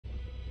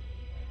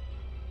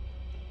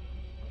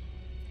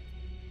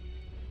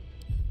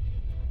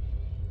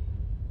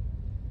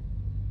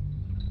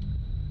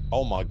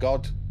Oh my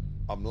god,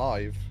 I'm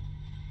live.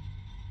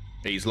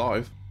 He's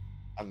live.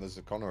 And there's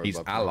a Connor He's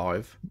above me.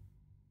 alive.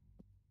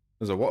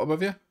 There's a what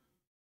above you?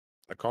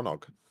 A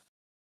Connog.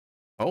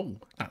 Oh,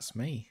 that's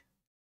me.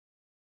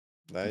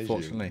 There's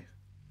Unfortunately. you.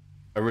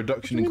 A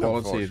reduction in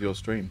quality of your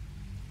stream.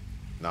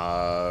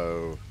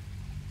 No.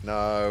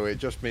 No, it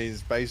just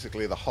means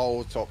basically the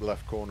whole top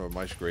left corner of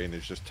my screen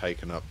is just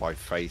taken up by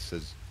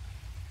faces.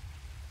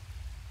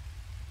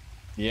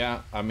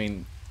 Yeah, I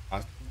mean,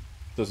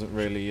 doesn't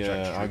really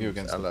argue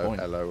against the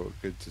point. Hello,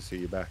 good to see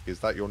you back. Is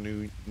that your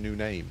new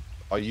name?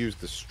 I use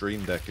the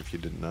Stream Deck if you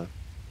didn't know.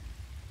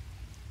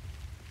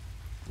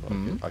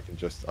 I can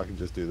just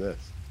do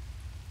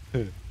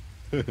this.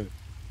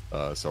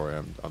 Sorry,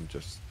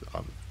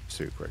 I'm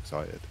super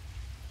excited.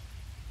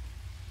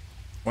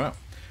 Wow.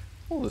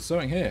 Oh, there's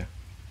something here.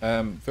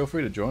 Feel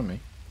free to join me.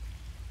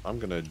 I'm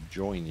gonna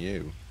join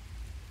you.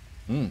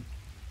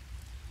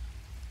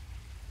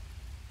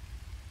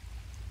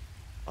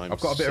 I've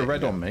got a bit of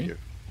red on me.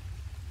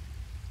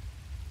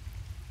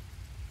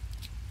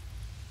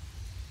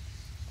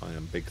 I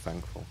am big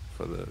thankful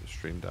for the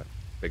Stream Deck.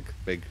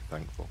 Big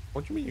thankful.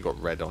 What do you mean you got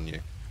red on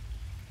you?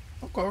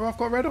 I've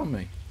got red on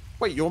me.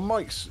 Wait, your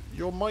mic's.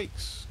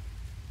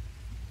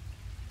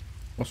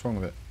 What's wrong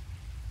with it?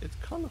 It's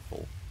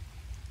colourful.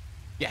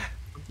 Yeah.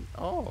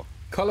 Oh.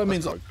 Colour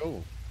means quite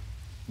cool.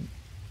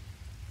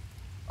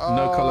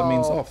 No colour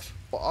means off.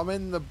 But I'm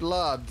in the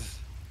blood.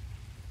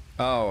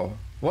 Oh.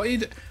 What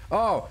you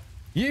Oh,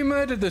 you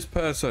murdered this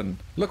person.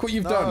 Look what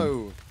you've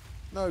done.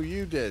 No,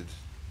 you did.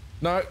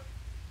 No,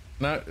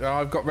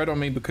 I've got red on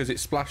me because it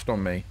splashed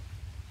on me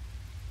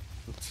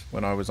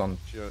when I was on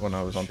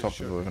top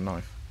of it with a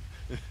knife.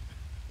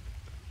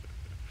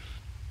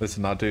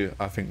 Listen, I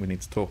think we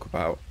need to talk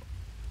about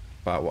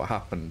what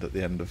happened at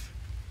the end of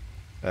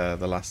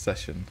the last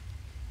session.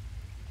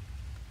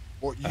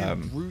 What,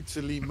 you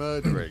brutally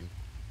murdering?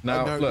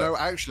 No,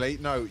 actually,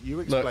 you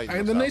explain.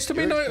 Look, there needs to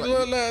be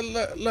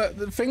look,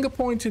 the finger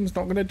pointing's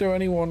not going to do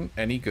anyone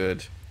any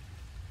good.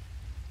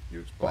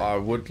 But I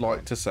would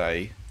like to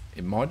say,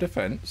 in my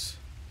defence,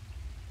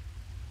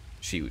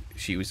 she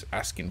was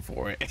asking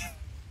for it.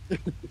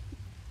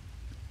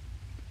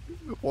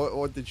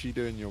 What did she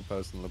do, in your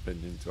personal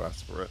opinion, to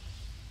ask for it?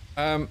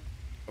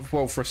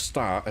 Well, for a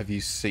start, have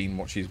you seen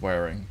what she's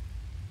wearing?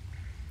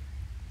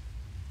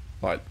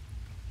 Like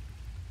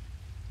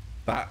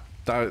that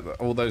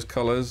all those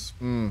colours?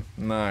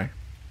 No.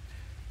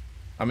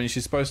 I mean,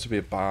 she's supposed to be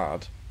a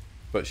bard,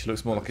 but she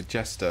looks more like a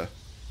jester.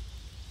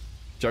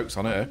 Joke's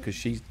on her, because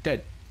she's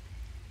dead.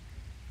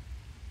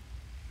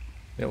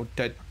 Little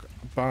dead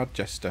bard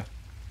jester.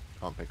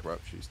 Can't pick her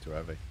up, she's too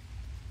heavy.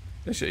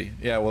 Is she?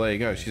 Yeah, well, there you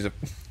go. She's a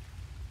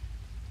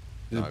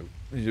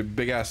she's a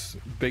big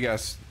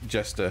ass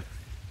jester.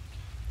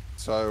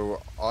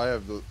 So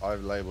I've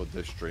labelled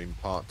this stream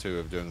part 2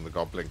 of doing the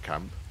Goblin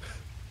Camp.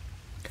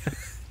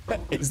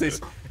 Is this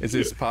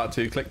part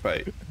 2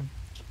 clickbait?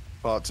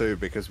 Part 2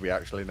 because we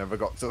actually never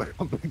got to the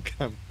Goblin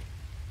Camp.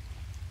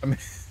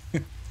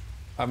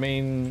 I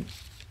mean,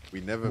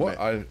 we never met.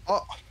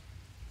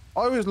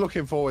 I was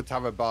looking forward to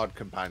have a bard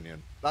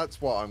companion. That's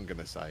what I'm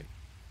gonna say.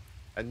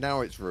 And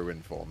now it's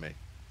ruined for me.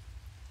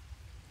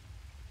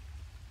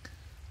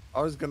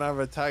 I was gonna have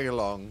a tag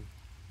along.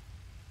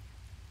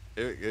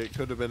 It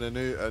could have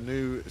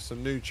been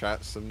some new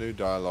chats, some new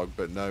dialogue,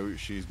 but no,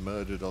 she's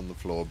murdered on the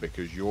floor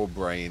because your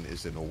brain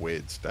is in a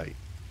weird state.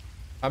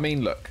 I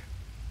mean, look,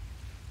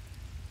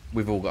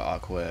 we've all got our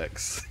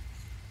quirks.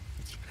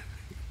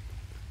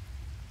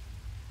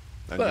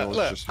 And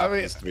yours just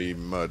happens to be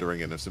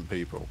murdering innocent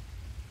people.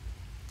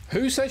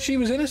 Who said she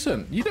was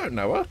innocent? You don't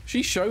know her.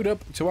 She showed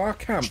up to our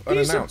camp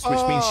unannounced, which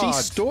means she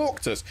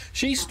stalked us.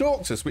 She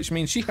stalked us, which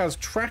means she has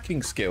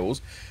tracking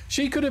skills.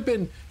 She could have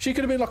been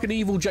like an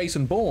evil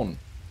Jason Bourne.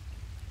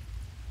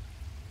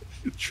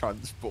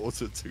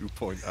 Transporter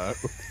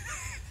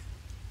 2.0.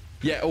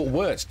 Yeah, or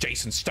worse,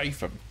 Jason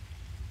Statham.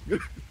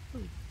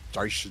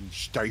 Jason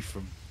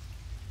Statham.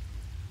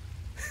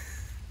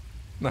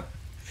 No.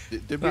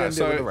 Did we end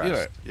it with the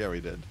rest? Yeah, we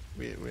did.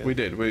 We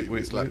did.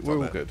 We're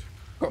all good.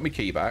 Got my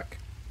key back.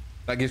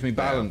 That gives me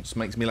balance,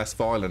 makes me less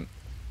violent.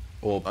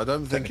 Or I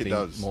don't think it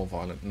does. More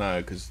violent. No,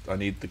 because I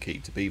need the key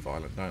to be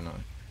violent, don't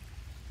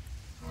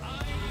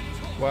I?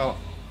 Well,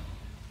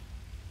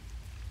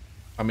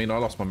 I mean, I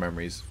lost my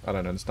memories. I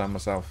don't understand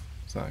myself,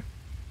 so.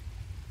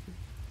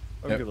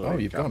 Yep. Oh,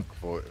 you've gone.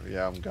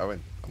 Yeah, I'm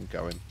going. You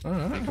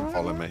can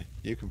follow me.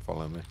 You can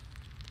follow me.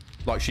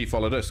 Like she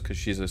followed us because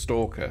she's a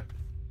stalker.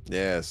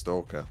 Yeah,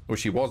 stalker. Well,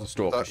 she was a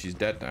stalker. She's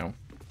dead now.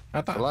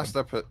 How'd that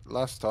happen?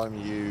 Last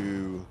time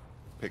you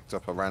picked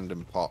up a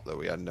random pot that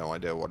we had no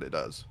idea what it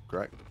does,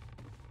 correct?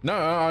 No,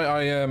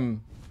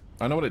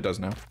 I know what it does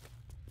now.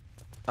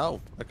 Oh,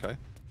 okay.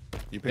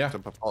 You picked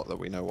up a pot that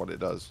we know what it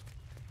does.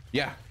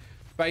 Yeah.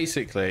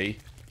 Basically,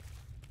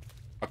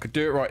 I could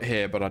do it right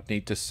here, but I'd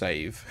need to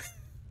save.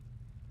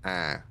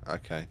 Ah,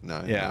 okay.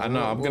 No. Yeah, I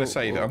know. I'm going to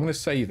save it. I'm going to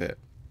save it.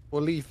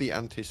 We'll leave the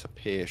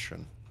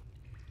anticipation.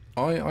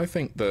 I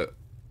think that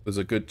there's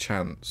a good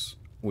chance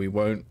we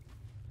won't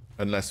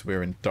unless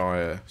we're in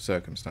dire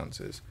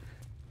circumstances.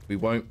 We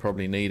won't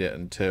probably need it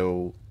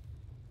until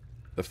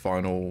the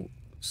final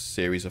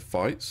series of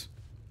fights.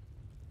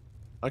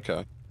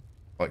 Okay.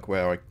 Like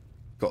where I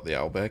got the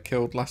owlbear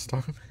killed last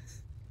time.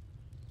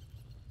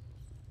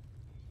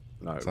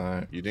 No,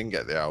 So, you didn't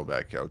get the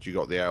owlbear killed. You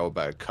got the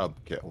owlbear cub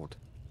killed.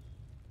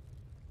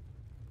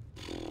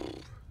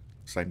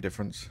 same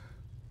difference.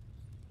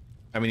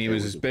 I mean, he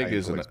was as big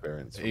as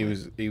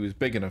he was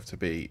big enough to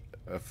be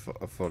a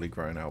fully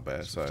grown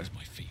owlbear. So,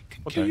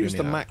 well, they used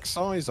the max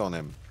size on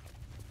him.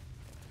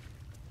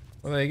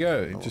 Well, there you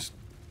go. He just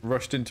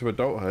rushed into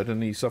adulthood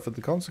and he suffered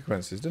the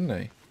consequences, didn't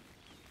he?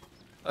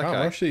 Okay. Can't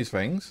rush these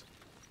things.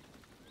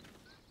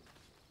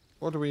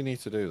 What do we need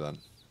to do then?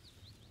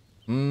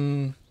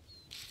 Hmm.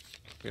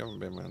 We haven't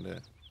been around here.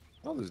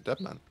 Oh, there's a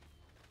dead man.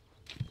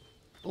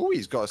 Oh,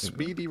 he's got a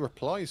speedy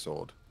reply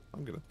sword.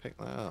 I'm gonna pick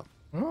that up.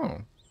 Oh.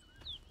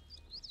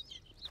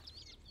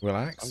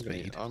 Relax,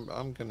 speed.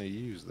 I'm gonna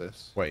use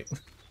this. Wait.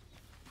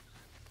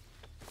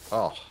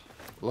 Oh,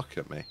 look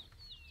at me.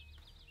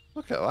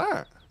 Look at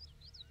that.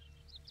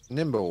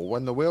 Nimble.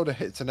 When the wielder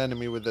hits an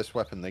enemy with this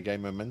weapon, they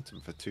gain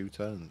momentum for 2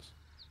 turns.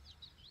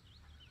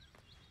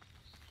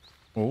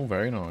 Oh,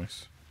 very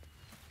nice.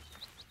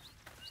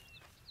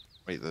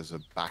 Wait, there's a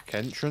back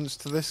entrance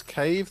to this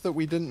cave that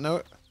we didn't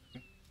know.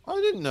 I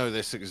didn't know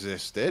this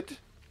existed.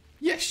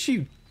 Yes,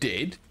 you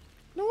did.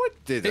 No, I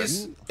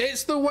didn't.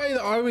 It's the way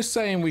that I was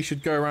saying we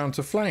should go around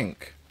to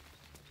flank.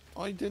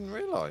 I didn't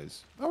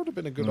realise. That would have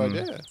been a good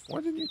idea.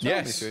 Why didn't you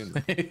tell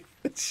me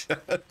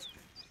to?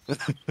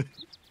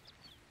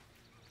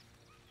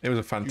 It was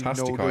a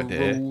fantastic you know the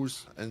idea.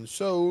 Rules, and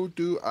so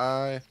do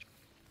I.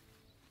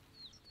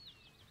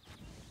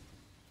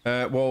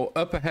 Well,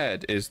 up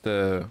ahead is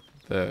the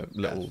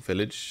little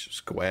village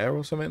square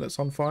or something that's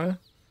on fire.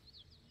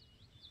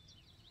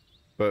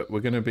 But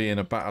we're going to be in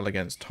a battle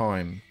against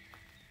time.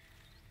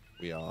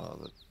 We are.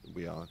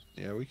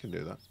 Yeah, we can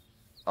do that.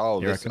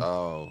 Oh, You reckon?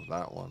 Oh,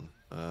 that one.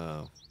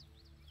 Oh.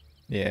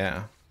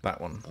 Yeah,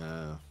 that one.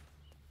 Oh.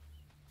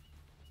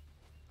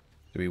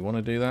 Do we want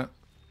to do that?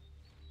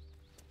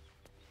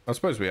 I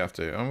suppose we have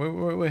to. And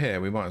we're here.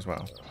 We might as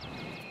well.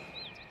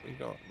 We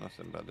got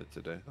nothing better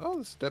to do. Oh,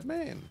 there's a dead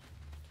man.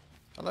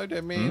 Hello,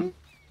 dead man.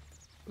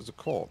 There's a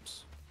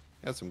corpse.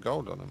 He had some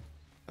gold on him.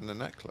 And a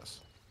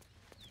necklace.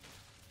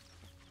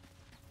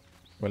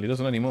 Well, he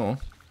doesn't anymore.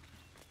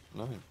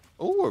 No.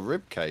 Oh, a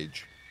rib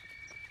cage.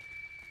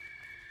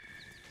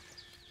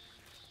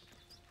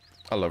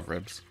 I love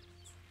ribs.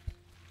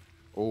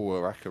 Oh,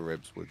 a rack of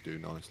ribs would do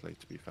nicely,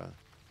 to be fair.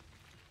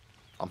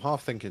 I'm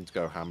half thinking to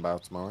go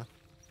Hambao tomorrow.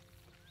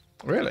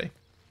 Really?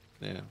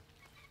 Yeah.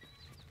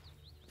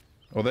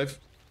 Well,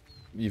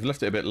 you've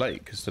left it a bit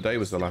late because today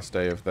was the last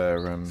day of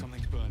their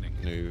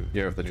New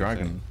Year of the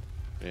Dragon.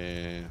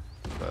 Thing. Yeah.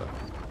 But...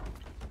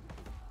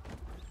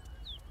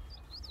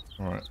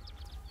 All right.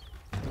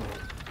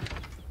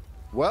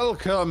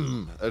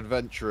 Welcome,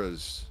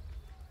 adventurers.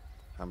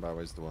 Hambao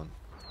is the one.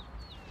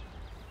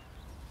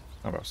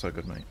 How about so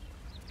good, mate?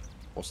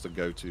 What's the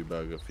go-to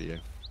burger for you?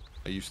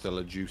 Are you still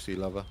a juicy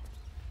lover?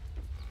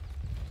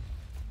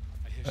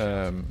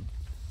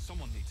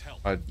 Someone needs help.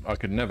 I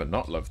could never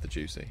not love the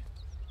juicy.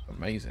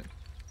 Amazing.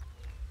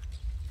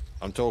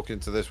 I'm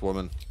talking to this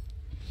woman.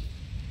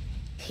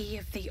 He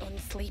of the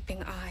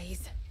unsleeping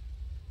eyes,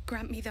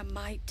 grant me the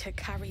might to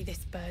carry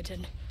this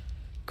burden.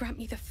 Grant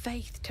me the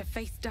faith to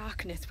face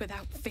darkness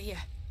without fear.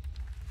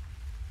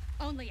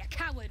 Only a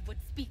coward would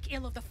speak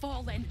ill of the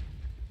fallen.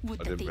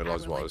 Would I that didn't the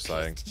realise arrow what I had was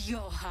saying. pierced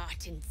your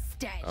heart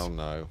instead. Oh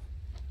no.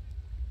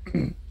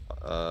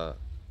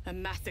 A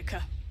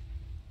massacre.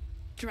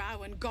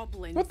 Drow and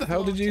goblins. What the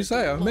hell did you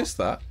say? I missed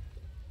that.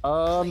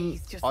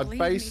 Please, just I leave me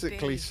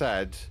basically be.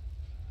 said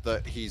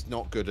that he's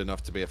not good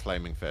enough to be a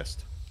flaming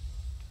fist.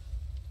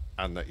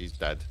 And that he's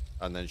dead.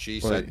 And then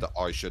she said that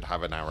I should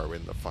have an arrow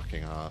in the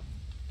fucking heart.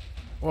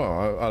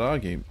 Well, I'd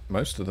argue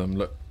most of them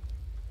look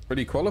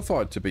pretty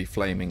qualified to be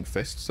flaming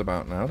fists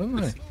about now, don't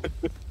they?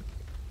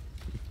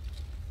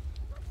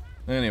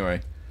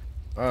 Anyway,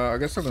 I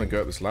guess I'm going to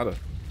go up this ladder.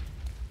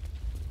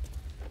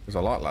 Because I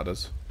like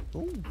ladders.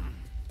 Ooh.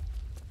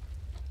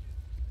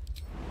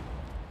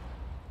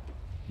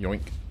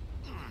 Yoink.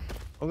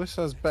 Well, this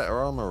has better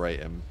armor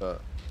rating,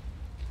 but...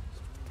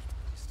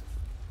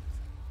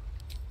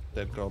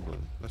 Dead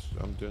goblin.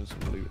 I'm doing some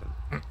looting.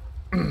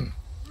 I'm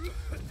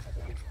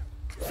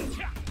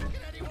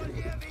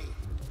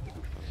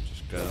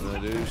just gonna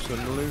do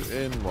some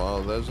looting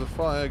while there's a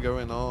fire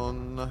going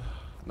on.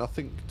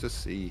 Nothing to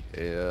see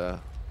here.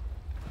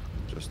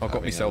 Just I got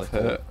having a myself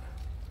little- hurt.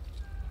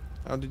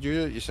 How did you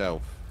hurt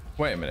yourself?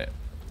 Wait a minute.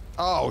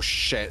 Oh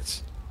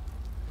shit!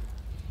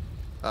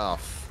 Oh,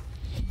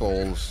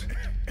 balls.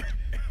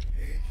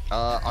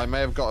 I may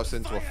have got us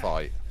into a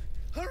fight.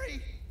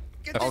 Hurry!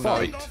 Get A this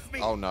fight? thing off me!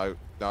 Oh no,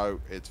 no,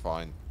 it's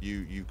fine.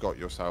 You got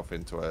yourself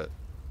into it.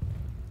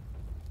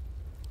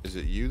 Is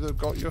it you that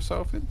got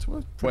yourself into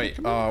it?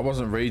 Wait, I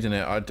wasn't reading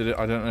it. I did it.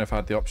 I don't know if I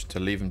had the option to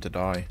leave him to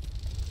die.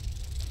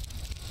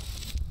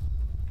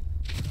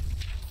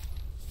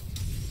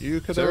 You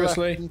could have left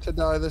Seriously? him to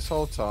die this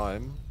whole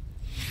time.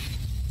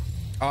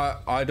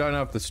 I don't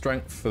have the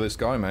strength for this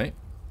guy, mate.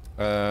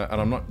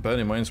 And I'm not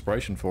burning my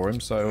inspiration for him,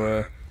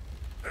 so...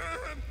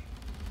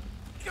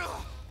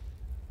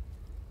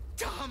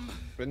 Dumb.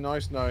 Been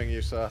nice knowing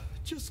you, sir.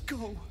 Just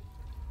go.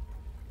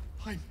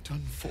 I'm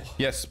done for.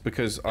 Yes,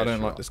 because I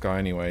don't like this guy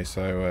anyway,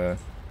 so...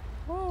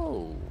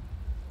 Oh.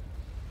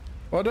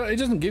 Well, it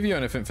doesn't give you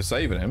anything for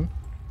saving him.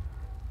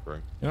 True.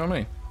 You know what I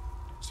mean?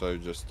 So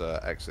just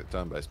exit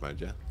turn-based mode,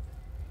 yeah?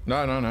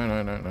 No.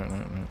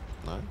 No?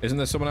 Isn't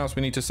there someone else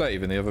we need to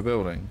save in the other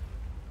building?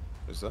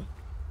 Is there?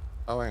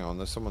 Oh, hang on.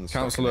 There's someone stuck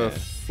in Councillor here.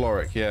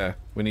 Floric, yeah.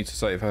 We need to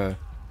save her.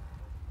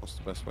 What's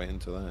the best way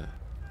into there?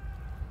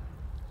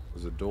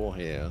 There's a door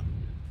here.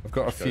 I've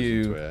got a which goes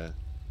into few... here.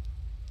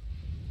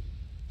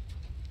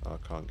 Oh,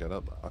 I can't get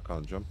up. I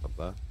can't jump up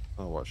there.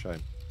 Oh, what a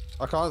shame.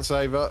 I can't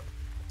save it.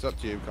 It's up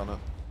to you, Connor.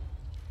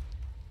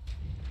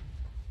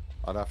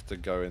 I'd have to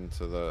go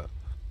into the...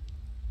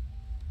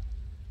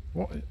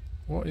 What are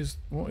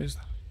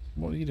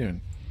you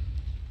doing?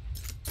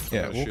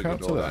 Yeah, gonna shoot walk the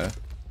out to door there. down.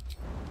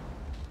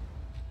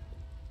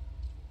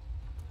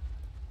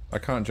 I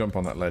can't jump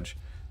on that ledge.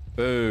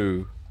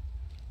 Boo.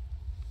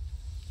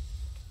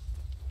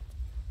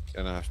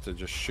 Gonna have to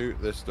just shoot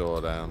this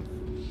door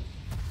down.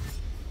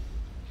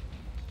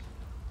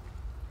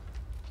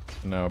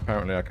 No,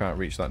 apparently I can't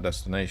reach that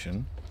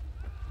destination.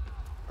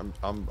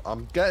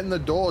 I'm getting the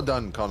door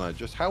done, Connor.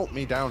 Just help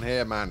me down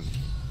here, man.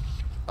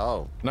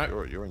 Oh,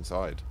 No. you're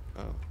inside.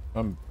 Oh.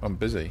 I'm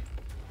busy.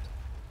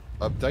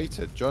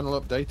 Updated. Journal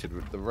updated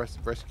with the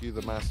rescue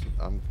the mass.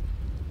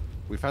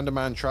 We found a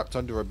man trapped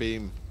under a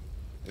beam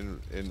in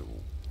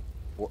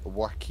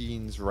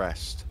Joaquin's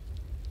Rest.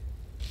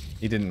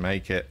 He didn't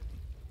make it.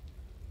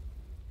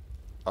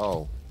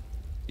 Oh,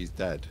 he's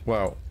dead.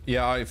 Well,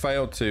 yeah, I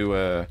failed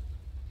to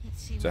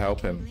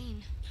help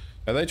him.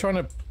 Are they trying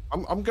to...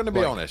 I'm going to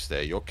be Like- honest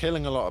here. You're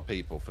killing a lot of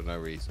people for no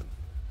reason.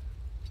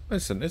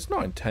 Listen, it's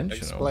not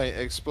intentional.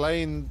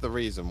 Explain the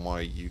reason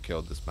why you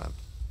killed this man.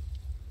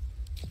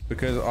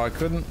 Because I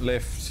couldn't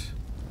lift...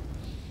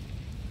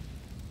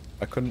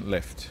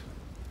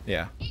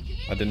 Yeah,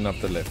 I didn't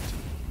have the lift.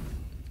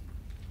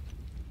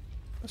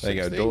 There you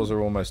go, 16. doors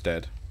are almost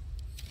dead.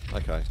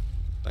 Okay,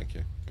 thank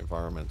you.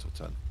 Environmental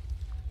 10.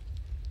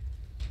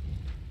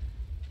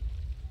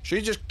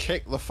 She just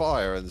kicked the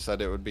fire and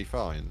said it would be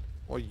fine.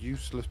 What a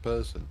useless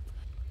person.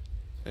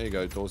 There you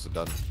go, doors are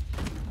done.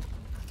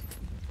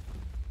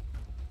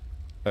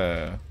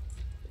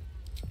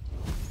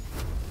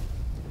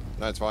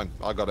 No, it's fine.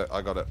 I got it.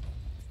 Okay,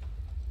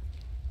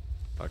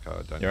 I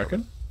don't. You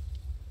reckon?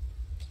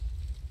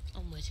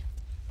 Onward.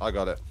 I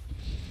got it.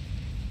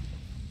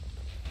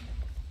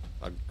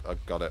 I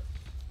got it.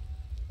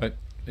 Are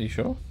you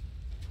sure?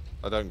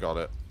 I don't got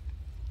it.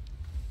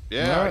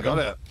 Yeah, No, I got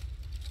then. it.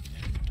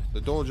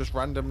 The door just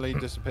randomly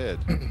disappeared.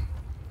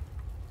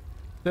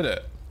 Did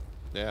it?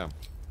 Yeah.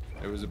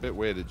 It was a bit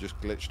weird. It just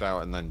glitched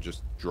out and then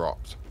just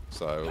dropped.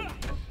 So...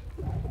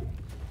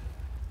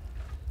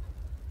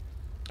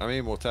 I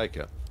mean, we'll take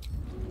it.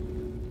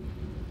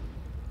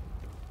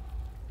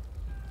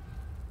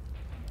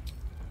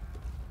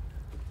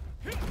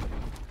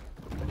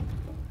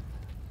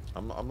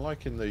 I'm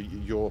liking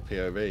your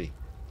POV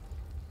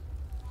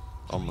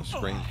on the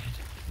screen.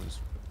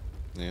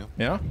 Yeah.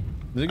 Yeah?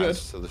 Is it good?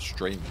 Adds to the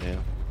stream, yeah.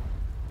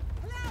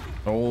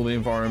 All the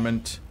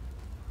environment.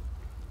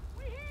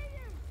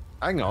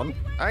 Hang on.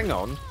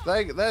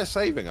 They're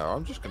saving her.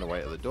 I'm just gonna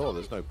wait at the door.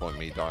 There's no point in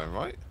me dying,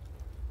 right?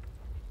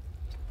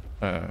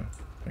 I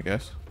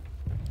guess.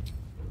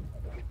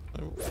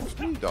 What's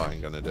me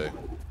dying gonna do?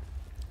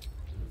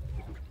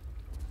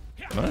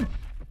 No.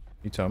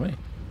 You tell me.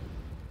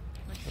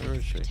 My Where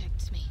is faith she?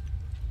 protects me.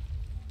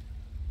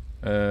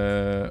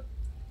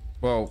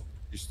 Well,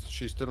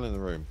 She's still in the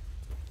room.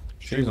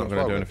 she's not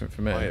going to do anything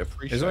for me.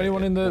 Is there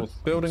anyone in the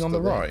building on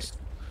the right?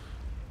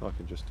 I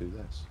can just do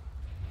this.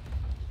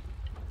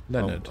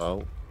 Leonard.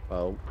 Oh,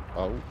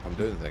 I'm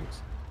doing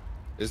things.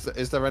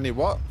 Is there any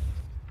what?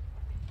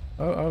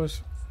 Oh, I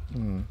was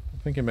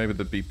thinking maybe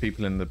there'd be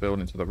people in the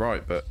building to the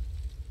right, but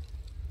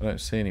I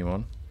don't see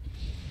anyone.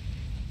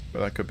 But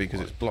that could be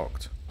because it's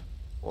blocked.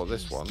 Or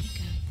this one?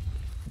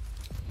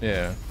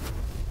 Yeah.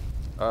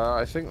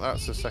 I think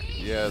that's the second.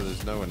 Yeah,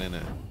 there's no one in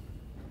it.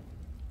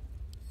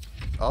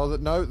 Oh,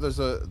 no, there's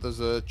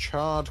a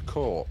charred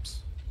corpse.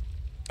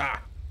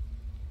 Ah.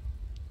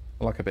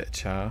 I like a bit of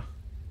char.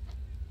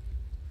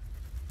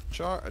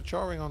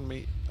 Charring on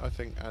meat, I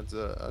think, adds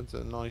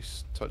a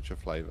nice touch of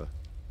flavour.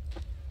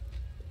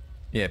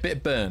 Yeah, a bit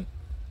of burn.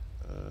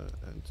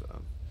 And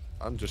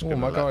I'm just Oh, gonna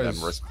my let guys.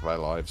 them risk their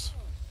lives.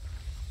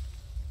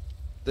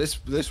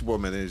 This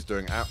woman is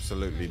doing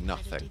absolutely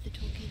nothing.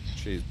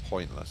 She's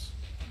pointless.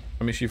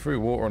 I mean, she threw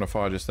water on a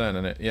fire just then,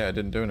 and it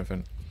didn't do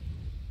anything.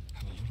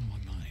 Have a lot on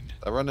my mind.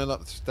 They're running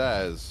up the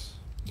stairs.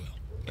 Well,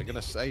 They're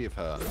gonna save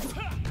her.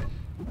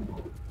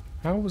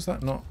 How was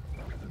that not?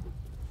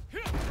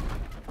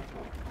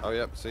 Oh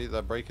yep, see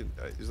they're breaking.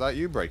 Is that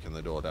you breaking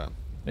the door down?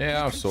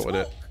 Yeah, I've sorted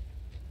it.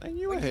 Ain't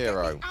you a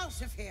hero?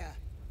 Out of here.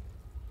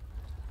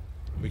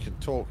 We can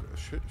talk.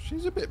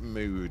 She's a bit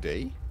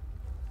moody.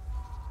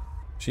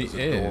 She There's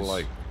a door, is.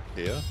 like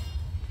here.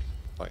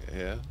 Like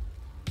here.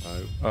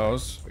 No. Oh, I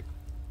was...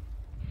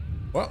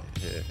 What?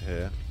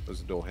 Here. There's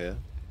a door here.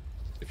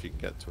 If you can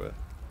get to it.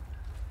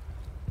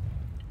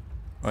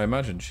 I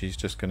imagine she's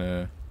just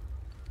gonna...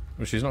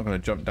 Well, she's not gonna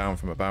jump down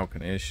from a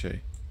balcony, is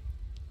she?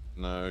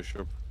 No,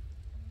 sure.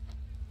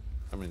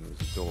 I mean, there's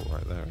a door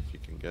right there if you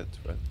can get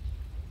to it.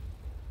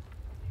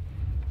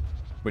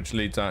 Which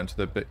leads out into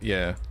the bit...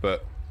 Yeah,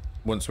 but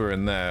once we're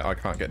in there, I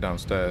can't get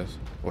downstairs.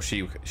 Or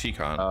she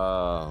can't.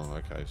 Oh,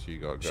 okay. So you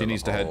got to go She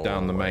needs to head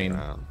down the way main...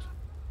 around.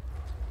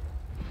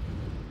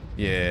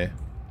 Yeah.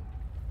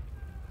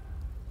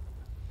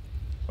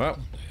 Well,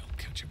 One day I'll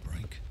catch a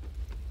break.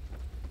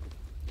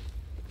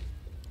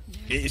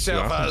 Get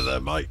yourself out of there,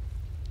 mate.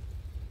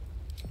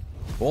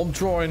 I'm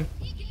trying.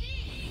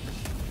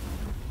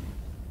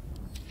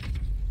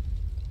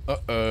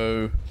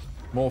 Uh-oh.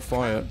 More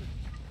fire.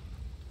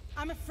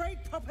 I'm afraid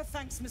proper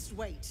thanks must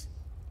wait.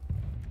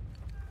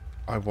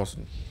 I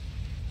wasn't.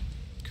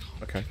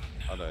 Okay.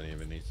 I don't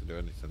even need to do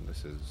anything.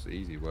 This is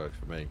easy work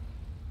for me.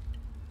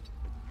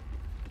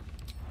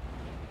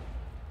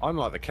 I'm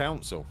like the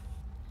council.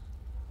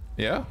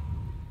 Yeah?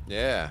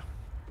 Yeah.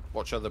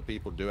 Watch other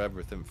people do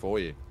everything for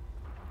you.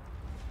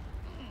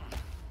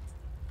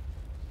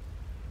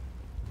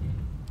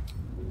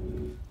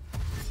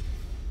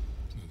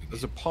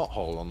 There's a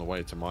pothole on the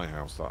way to my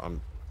house that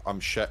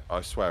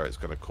I swear it's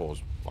going to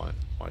cause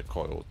my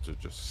coil to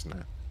just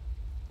snap.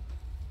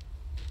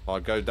 I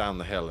go down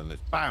the hill and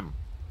it's bam,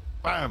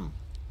 bam.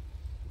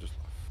 Just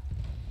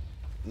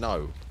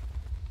no.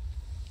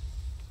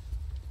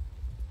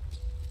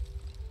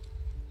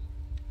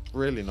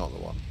 Really not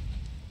the one.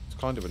 It's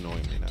kind of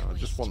annoying me now. I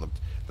just want them.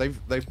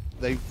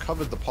 They've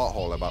covered the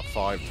pothole about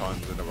 5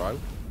 times in a row.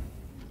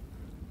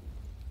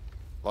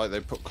 Like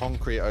they put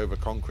concrete over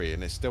concrete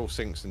and it still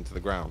sinks into the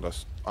ground.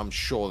 I'm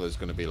sure there's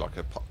going to be like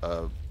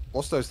a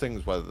what's those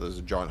things where there's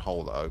a giant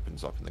hole that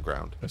opens up in the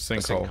ground? A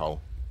sinkhole.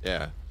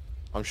 Yeah,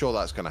 I'm sure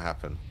that's going to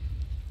happen.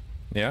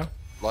 Yeah?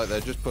 Like they're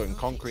just putting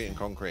concrete and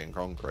concrete and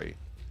concrete.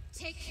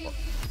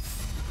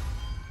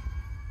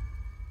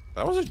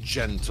 That was a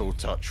gentle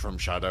touch from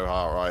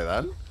Shadowheart right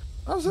then.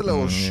 That was a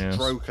little yes.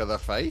 stroke of the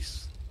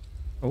face.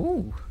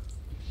 Ooh.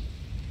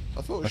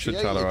 I thought I she should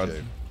ate tell her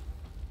you.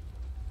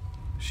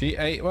 She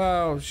ate...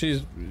 Well,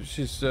 she's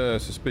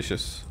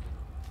suspicious,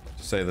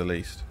 to say the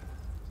least.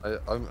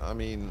 I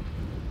mean,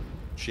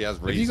 she has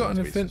reason. Have you got to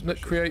be anything that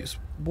suspicious. creates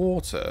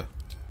water?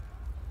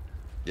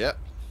 Yep.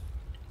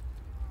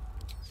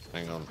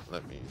 Hang on,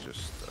 let me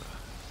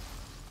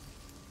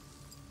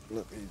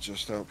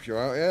just help you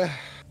out here.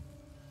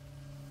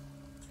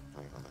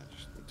 Hang on, I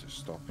just need to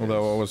stop.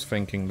 Although I was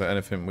thinking that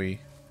anything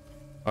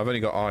I've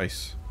only got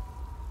ice,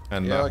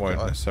 and Yeah, that won't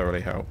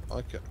necessarily help.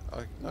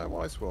 No,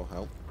 ice will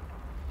help.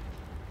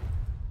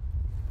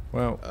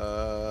 Well,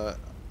 Are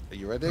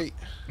you ready?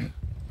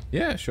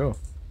 yeah, sure.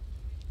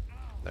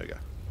 There we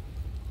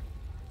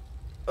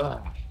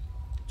go.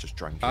 Just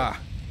drank it. Ah.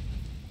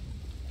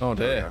 Oh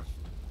There we dear. go.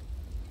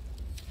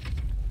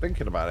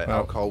 Thinking about it, Well-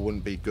 alcohol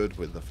wouldn't be good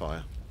with the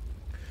fire.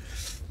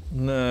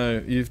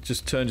 No, you've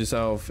just turned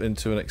yourself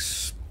into an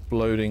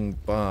exploding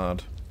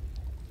bard.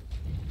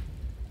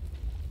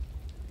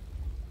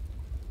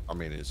 I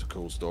mean, it's a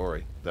cool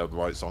story. They'll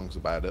write songs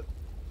about it.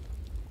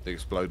 The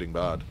exploding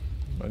bard.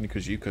 Only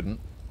because you couldn't.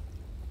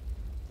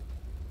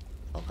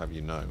 I'll have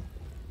you know,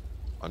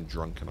 I'm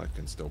drunk and I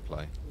can still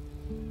play.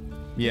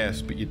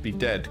 Yes, but you'd be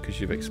dead because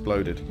you've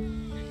exploded.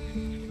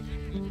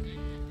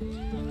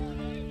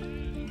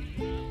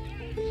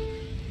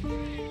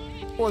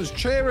 Was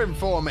cheering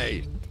for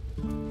me.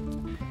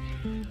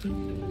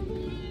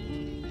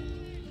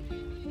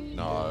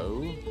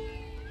 No.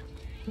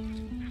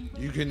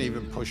 You can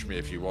even push me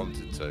if you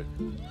wanted to.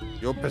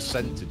 Your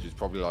percentage is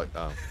probably like,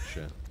 oh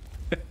shit.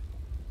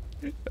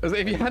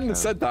 If you hadn't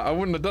said that, I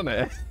wouldn't have done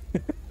it.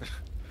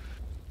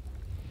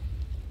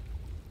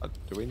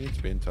 Do we need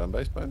to be in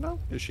turn-based mode now?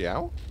 Is she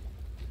out?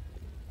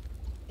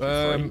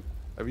 Um,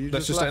 Have you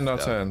let's just end our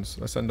left her? turns.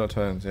 Let's end our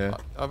turns, yeah.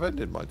 I've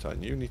ended my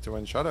turn. You need to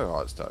end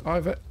Shadowheart's turn.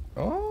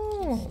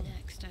 Oh.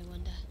 Next, I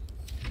wonder.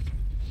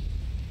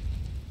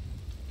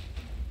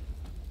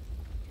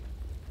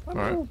 That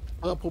Alright. little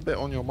purple bit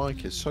on your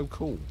mic is so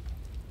cool.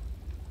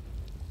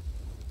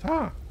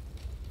 Ah.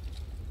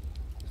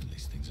 At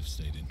least things have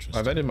stayed interesting.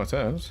 I've ended my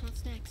turns.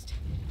 What's next?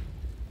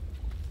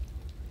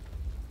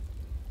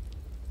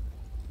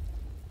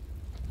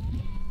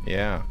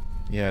 Yeah.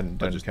 Yeah, and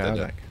done just did card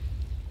it. deck.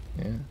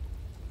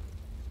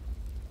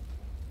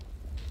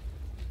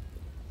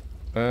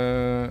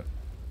 Yeah.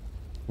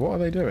 What are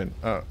they doing?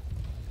 Oh.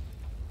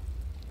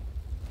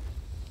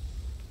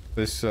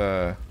 This,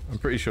 I'm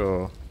pretty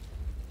sure...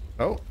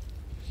 Oh!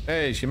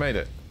 Hey, she made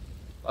it.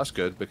 That's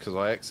good because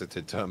I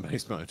exited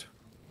turn-based mode.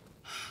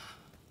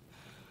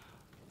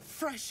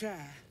 Fresh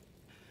air.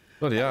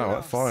 Bloody hell, that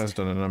last, fire's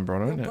done a number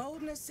on her, Your isn't it?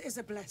 boldness is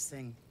a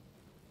blessing.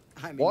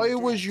 I mean, Why death.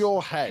 was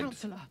your head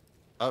Counselor.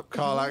 up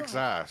Karlak's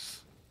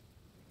ass?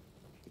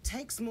 It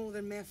takes more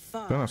than mere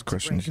fire. Don't ask to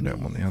questions break you a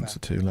don't want the maneuver. answer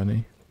to,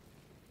 Lenny.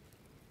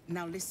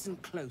 Now listen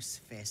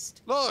close,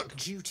 Fist. Look!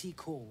 Duty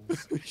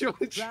calls.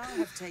 George. Drow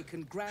have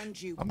taken Grand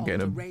Duke I'm of getting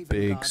the a Raven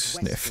big Guard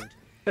sniff.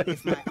 westward,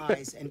 if my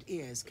eyes and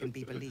ears can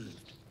be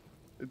believed.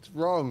 It's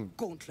wrong.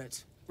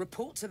 Gauntlet,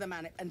 report to the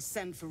man and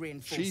send for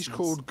reinforcements. She's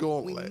called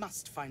Gauntlet. We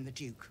must find the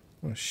Duke.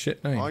 Oh,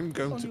 shit name. I'm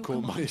going to your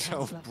call command,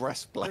 myself Counselor. The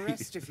Breastplate.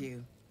 rest of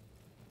you,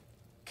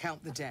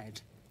 count the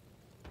dead.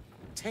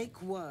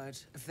 Take word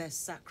of their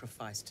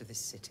sacrifice to this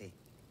city.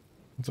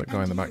 There's that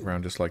guy in the And you.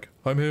 background just like,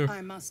 I'm here.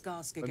 I must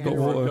ask I've again. got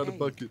for water. got a aid.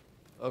 bucket.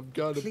 I've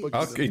got a Please,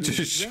 bucket. He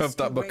just shoved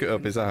that bucket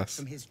up his ass.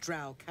 From his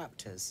drow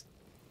captors.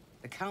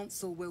 The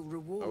council will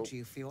reward Oh,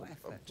 you for your I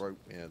effort. broke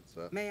my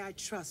headset. May I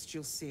trust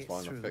you'll see it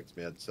Fine, I through. fixed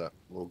my headset.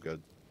 We're all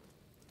good.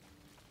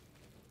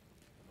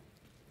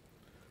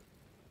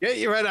 Get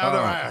your head out of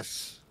Oh. her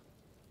ass.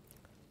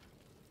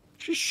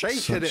 She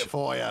shaking it Such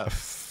for you. A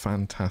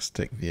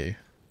fantastic view.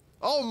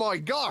 Oh my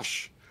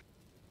gosh.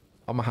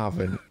 I'm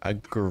having a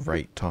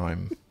great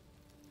time.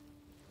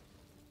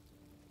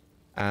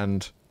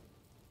 And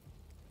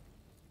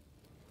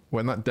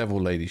when that devil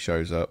lady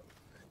shows up,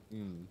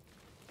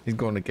 he's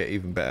going to get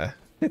even better.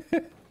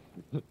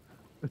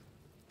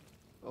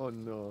 Oh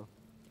no.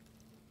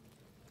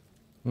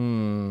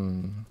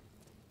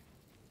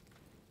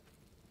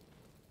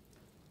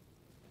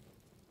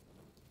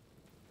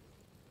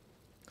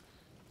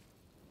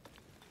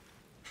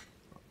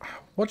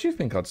 What do you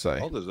think I'd say?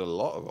 Oh, there's a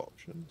lot of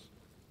options.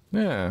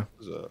 Yeah.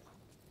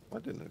 I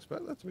didn't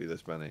expect there to be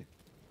this many.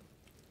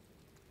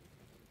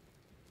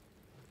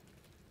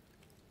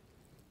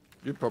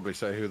 You'd probably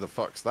say, who the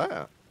fuck's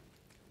that?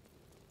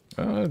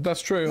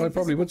 That's true. The I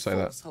probably would say invisible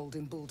that. force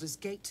holding Baldur's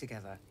Gate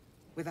together.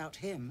 Without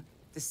him,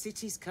 the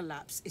city's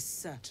collapse is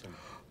certain.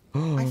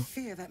 I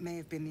fear that may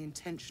have been the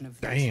intention of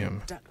those who Damn.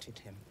 abducted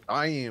him.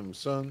 I am,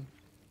 son.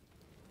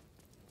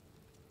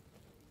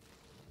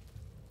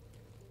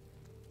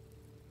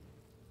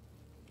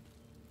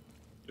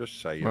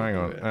 Just say you'll Hang do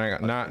on. it. Hang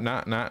on.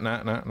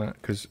 Nah.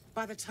 Because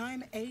By the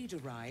time aid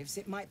arrives,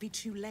 it might be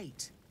too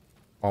late.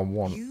 I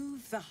want.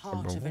 You've the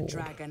heart of a reward.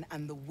 dragon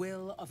and the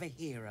will of a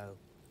hero.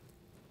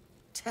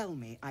 Tell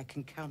me I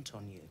can count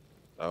on you.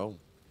 Oh.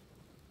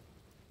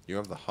 You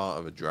have the heart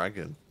of a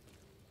dragon.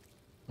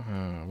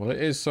 Well,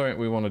 it is something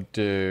we want to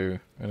do,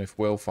 and if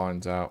Will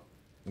finds out,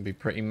 he'll be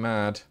pretty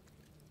mad.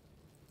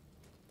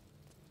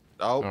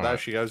 Oh, there right.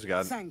 she goes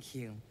again. Thank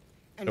you.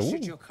 And Ooh.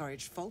 should your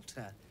courage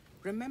falter,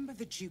 remember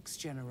the Duke's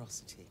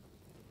generosity.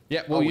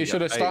 Yeah, well, Oh, you yeah,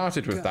 should have hey,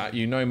 started with go. that.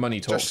 You know money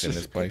talks Just in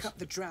this Pick place. up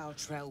the drow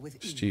trail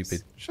with ease.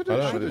 Stupid. Should I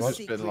have don't really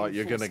Seek been like,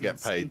 you're going to get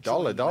reinforcements paid. and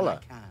Dollar, join when I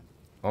dollar. can.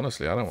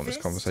 Honestly, I don't want this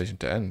Fist? conversation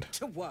to end.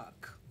 To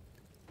work.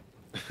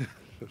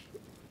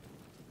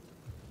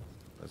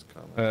 Let's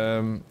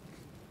calm.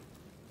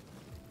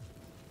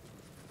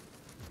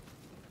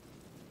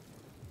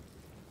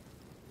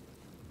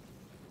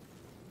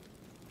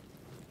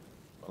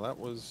 Well, that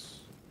was...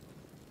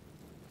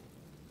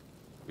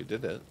 We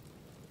did it.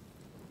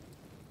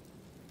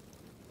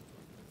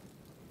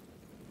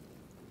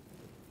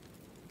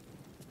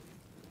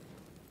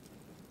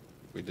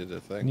 We did a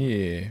thing.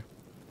 Yeah.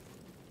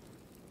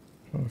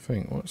 Trying to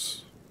think,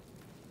 what's...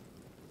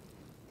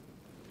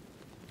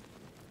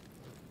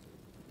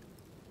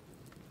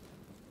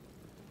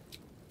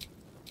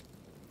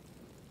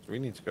 So we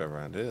need to go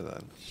around here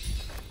then.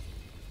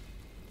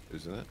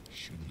 Isn't it?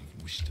 Shouldn't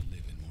have wished to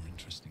live in more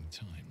interesting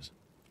times.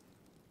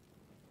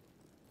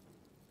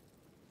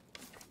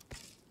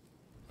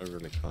 I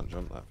really can't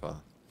jump that far.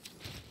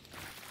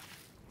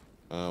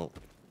 Oh,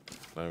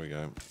 there we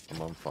go.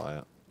 I'm on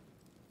fire.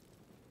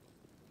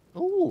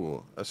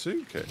 Ooh, a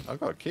suitcase. I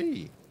got a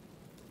key.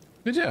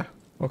 Did ya?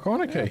 What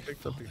kind of Yeah, I key?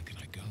 picked up Farther can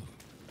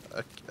I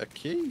go? a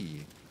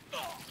key.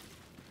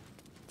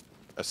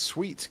 A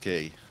sweet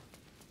key.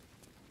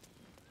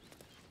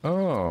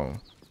 Oh.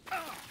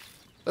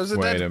 There's a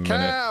Wait a dead minute.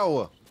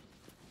 cow.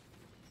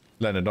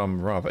 Leonard,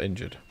 I'm rather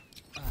injured.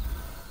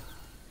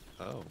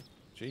 Oh,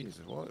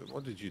 jeez.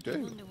 What did you I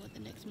do? wonder what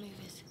the next move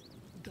is.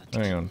 Got to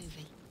Hang keep on.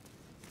 moving.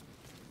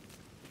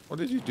 What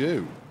did you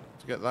do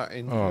to get that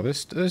in? Oh,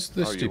 this Oh, you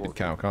stupid walked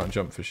cow can't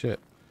jump for shit.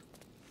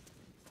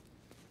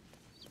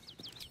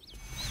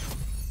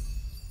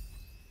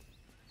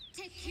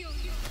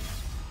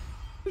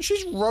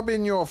 She's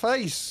rubbing your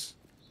face.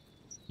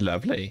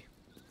 Lovely.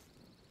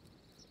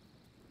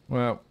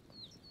 Well,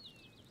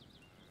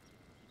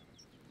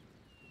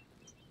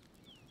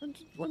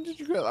 When did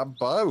you get that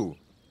bow?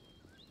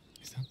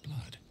 Is that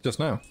blood? just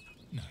now.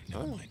 No,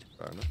 never Oh, mind.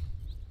 fair enough.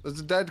 There's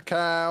a dead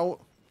cow.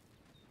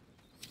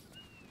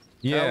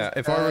 Yeah, Cow's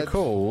if I dead.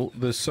 recall,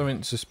 there's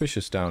something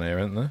suspicious down here,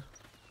 isn't there?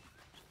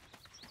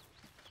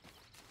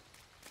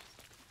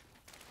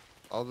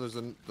 Oh, there's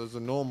a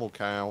normal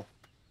cow.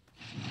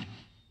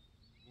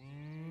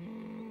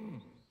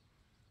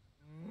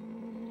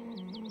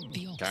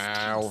 The ox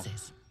Cow.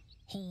 tosses,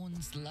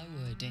 horns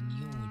lowered in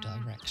your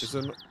direction. Is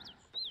an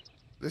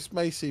This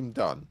may seem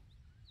done,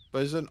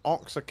 but is an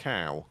ox a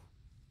cow?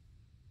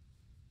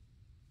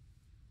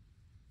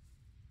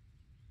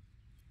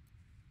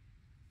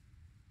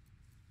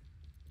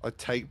 I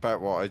take back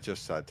what I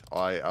just said.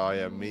 I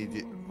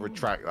immediately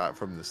retract that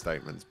from the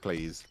statements,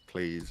 please,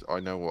 please. I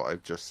know what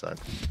I've just said.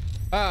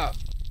 Ah,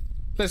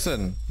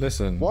 listen.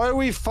 Why are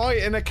we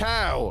fighting a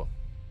cow?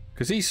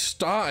 Because he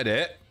started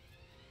it.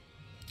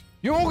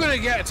 You're all gonna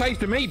get a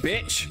taste of me,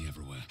 bitch.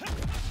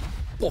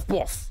 Woof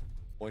woof.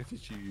 Why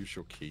did you use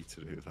your key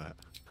to do that?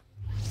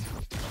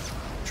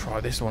 Try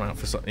this one out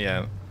for something.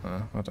 Yeah,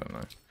 I don't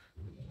know.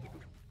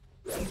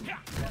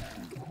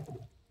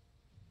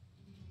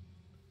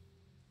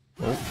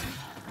 Oh,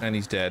 and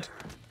he's dead.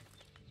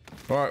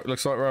 Alright,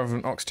 looks like we're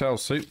having oxtail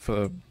soup for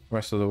the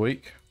rest of the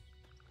week.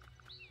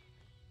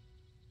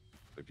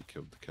 Maybe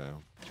killed the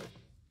cow.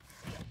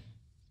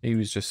 He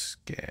was just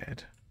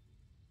scared.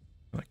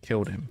 I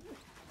killed him.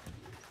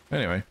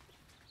 Anyway.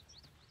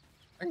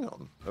 Hang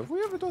on. Have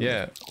we ever done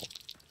Yeah. this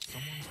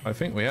before? I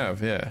think we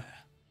have, yeah.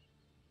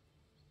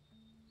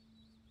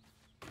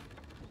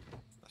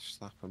 Let's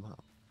slap him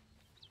up.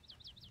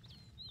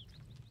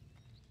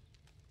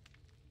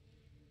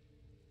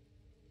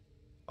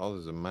 Oh,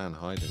 there's a man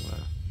hiding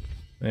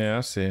there. Yeah,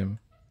 I see him.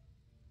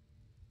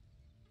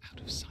 Out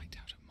of sight,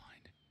 out of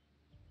mind.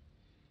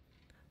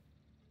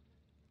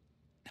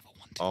 Never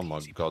wanted Oh the my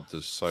easy god, path.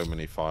 there's so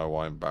many fire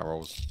wine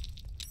barrels.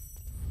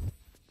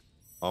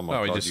 Oh my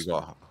Oh, he god, just- you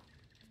got...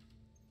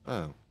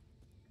 Oh.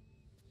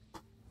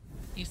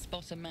 You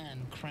spot a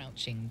man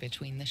crouching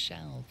between the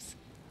shelves,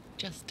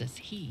 just as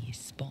he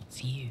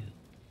spots you.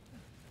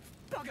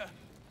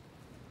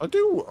 I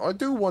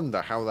do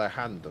wonder how their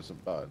hand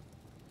doesn't burn.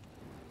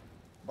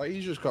 Like,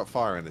 he's just got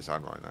fire in his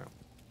hand right now.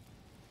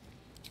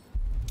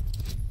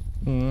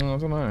 I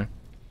don't know.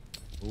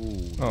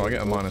 Ooh, Oh, I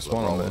get a -1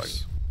 on rolling.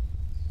 this.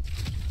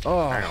 Oh,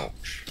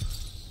 Ouch.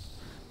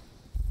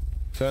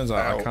 turns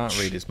out I can't Ouch.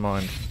 read his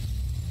mind.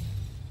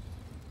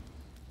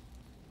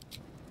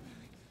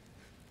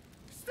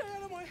 Stay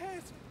out of my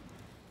head!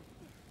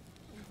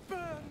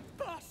 Burn,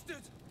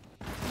 bastard!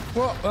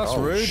 What? That's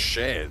Oh, rude.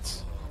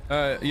 shit.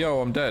 Yo,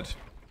 I'm dead.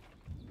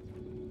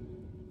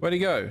 Where'd he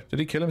go? Did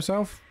he kill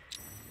himself?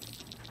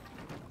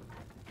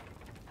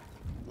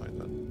 Right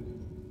then.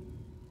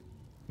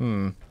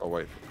 Hmm. I'll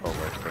wait for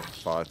the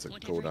fire to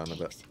cool down a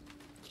bit.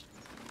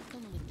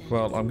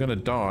 Well, I'm gonna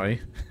die.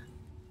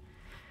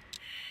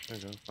 There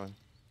you go, fine.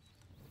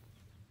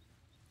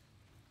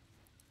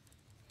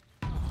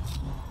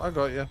 I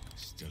got you.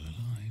 Still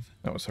alive.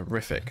 That was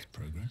horrific.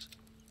 Progress.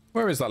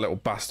 Where is that little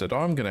bastard?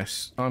 I'm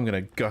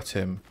gonna gut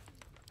him.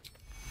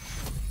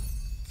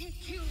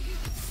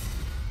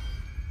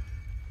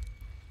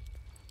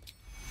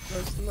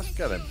 Let's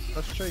get him.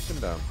 Let's chase him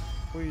down.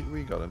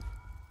 We got him.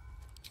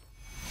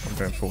 I'm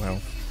going full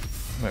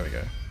health. There we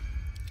go.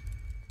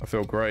 I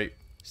feel great.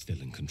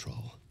 Still in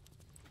control.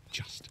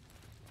 Just.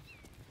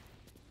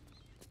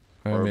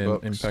 I'm in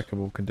Robux.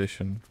 impeccable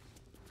condition.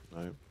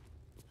 No.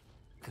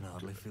 Can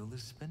hardly feel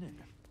this spinning.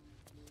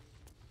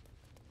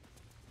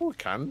 Oh, a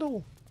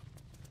candle.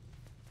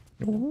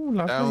 Ooh,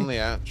 lovely. Down the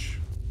hatch.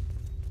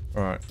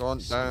 All right. Go on,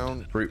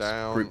 down,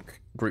 down.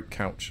 Group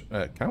couch.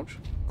 Couch?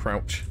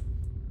 Crouch.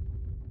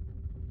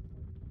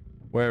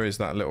 Where is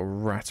that little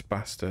rat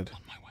bastard?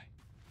 On my way.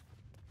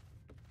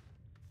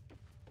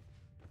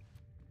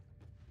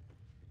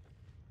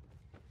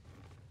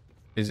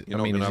 You're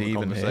not is gonna have he a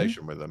even here?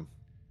 conversation with him.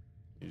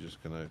 You're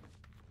just gonna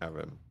have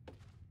him.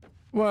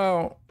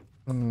 Well,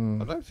 I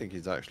don't think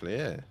he's actually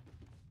here.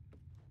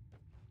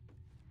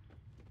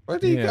 Where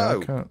did he yeah,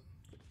 go? I can't.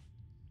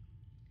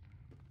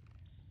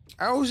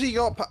 How's he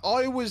got?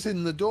 I was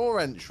in the door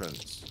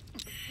entrance.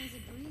 There's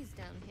a breeze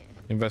down here.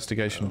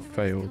 Investigation Where's it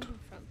failed. coming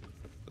from?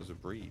 There's a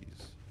breeze.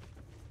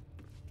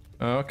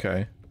 Oh,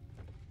 okay.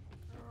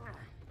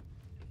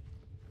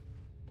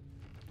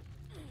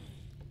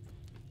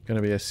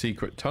 Gonna be a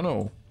secret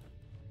tunnel.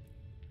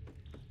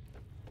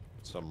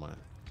 Somewhere.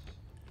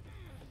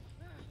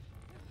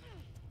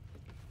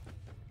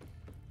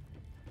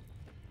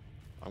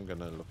 I'm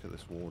gonna look at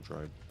this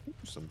wardrobe. Ooh,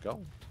 some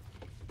gold.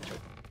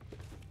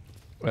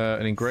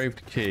 An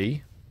engraved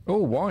key. Oh,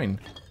 wine.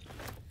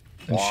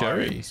 And Wine.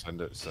 sherry.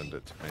 Send it to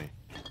me.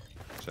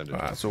 Send it.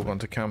 Ah, it's all gone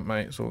to camp,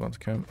 mate. It's all gone to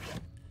camp.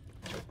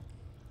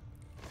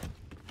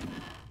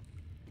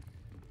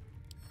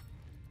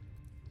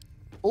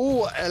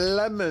 Oh, a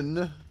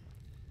lemon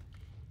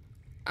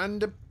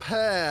and a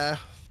pear.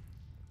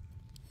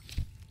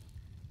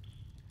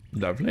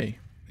 Lovely.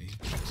 These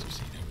blokes have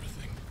seen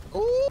everything.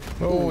 Oh,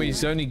 Oh,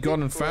 he's only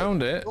gone and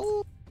found it.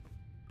 Oh.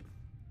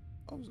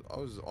 I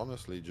was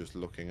honestly just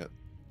looking at.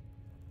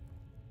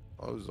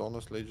 I was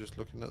honestly just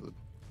looking at the.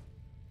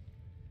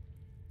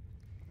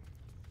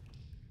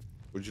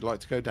 Would you like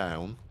to go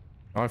down?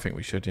 I think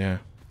we should, yeah.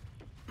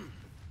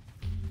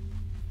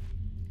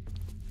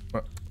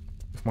 But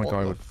if my What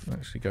guy the would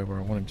actually go where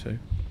I want him to.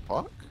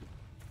 Fuck.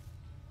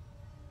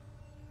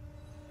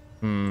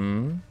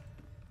 Hmm.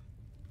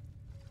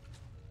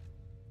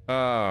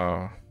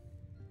 Oh.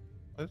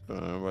 I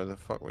don't know where the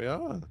fuck we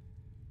are.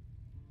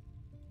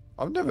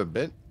 I've never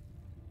been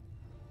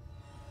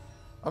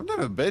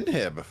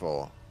here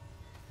before.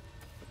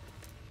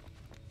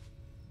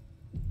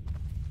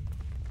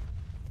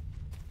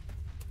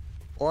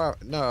 Well,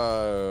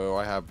 no,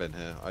 I have been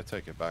here. I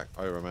take it back.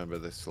 I remember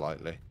this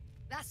slightly.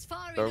 That's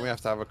far Don't enough. we have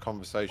to have a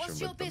conversation What's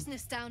with your them?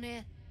 business down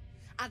here?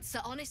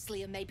 Answer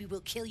honestly and maybe we'll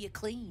kill you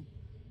clean.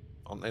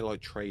 Aren't they like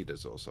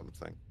traders or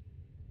something?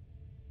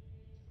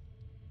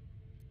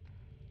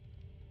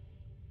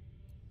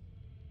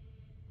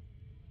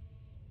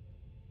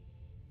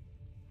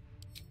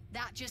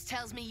 That just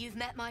tells me you've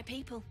met my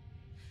people.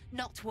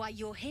 Not why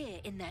you're here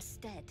in their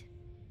stead.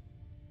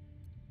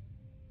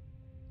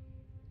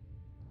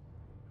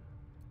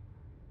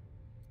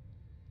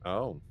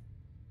 Oh.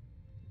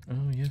 Oh,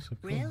 yes,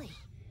 of course. Really?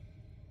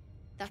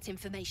 That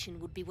information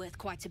would be worth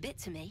quite a bit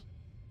to me,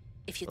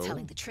 if you're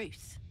telling the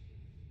truth.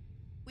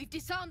 We've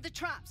disarmed the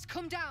traps.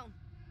 Come down.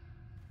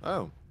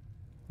 Oh.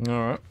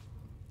 Alright.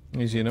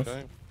 Easy enough.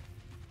 Okay.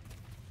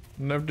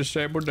 And they've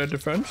disabled their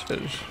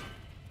defenses.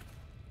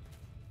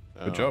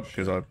 Good job,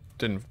 because I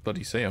didn't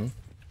bloody see them.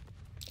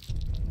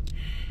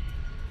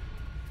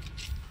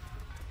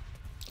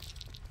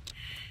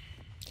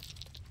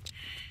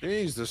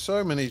 Jeez, there's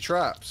so many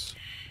traps.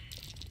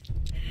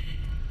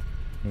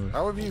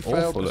 How have you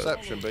failed Awful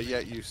perception, but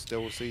yet you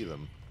still see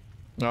them?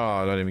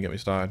 Oh, don't even get me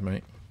started,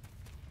 mate.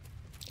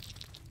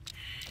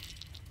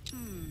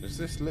 Is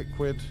this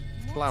liquid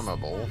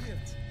flammable?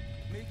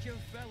 Make your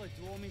fella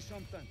throw me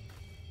something.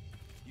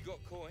 You got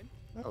coin?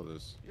 Oh,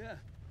 there's Yeah.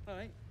 All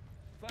right.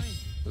 Fine.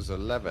 there's a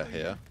lever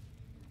here.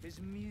 His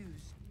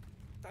muse.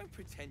 Don't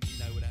pretend you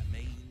know what that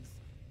means.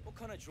 What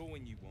kind of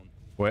drawing you want?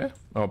 Where?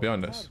 Oh,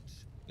 behind us.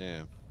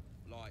 Yeah.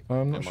 Like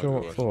I'm not Yeah, sure my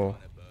what God. for.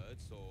 kind of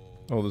birds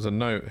or Oh, there's a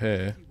note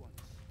here.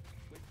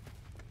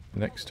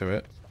 Next to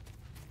it.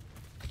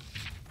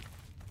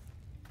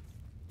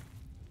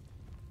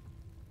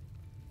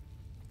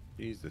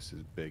 Jeez, this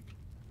is big.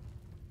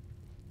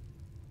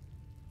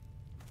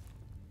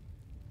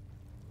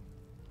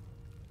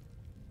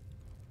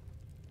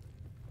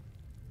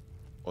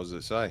 What does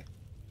it say?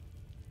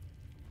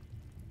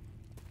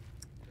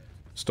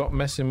 Stop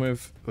messing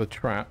with the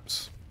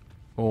traps,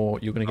 or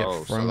you're going to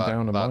get thrown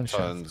down a mine that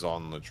shaft. turns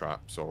on the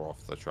traps or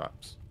off the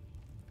traps.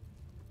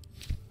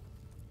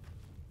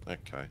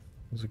 Okay.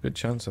 There's a good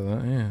chance of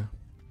that, yeah.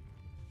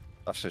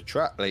 That's a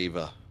trap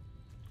lever.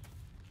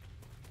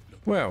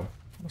 Well,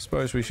 I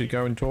suppose we should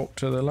go and talk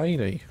to the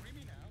lady.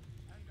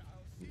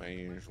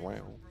 May as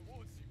well.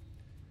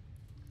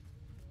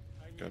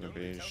 Gonna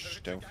be as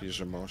stealthy as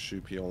a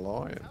marsupial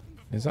lion.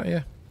 Is that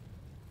you?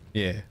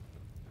 Yeah.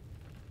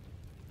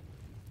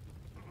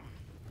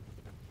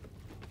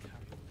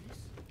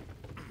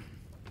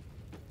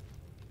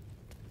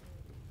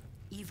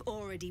 You've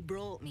already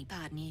brought me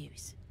bad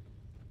news.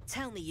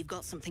 Tell me you've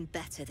got something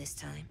better this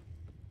time.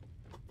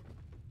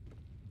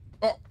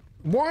 Oh,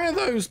 why are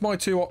those my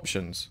two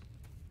options?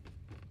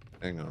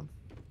 Hang on.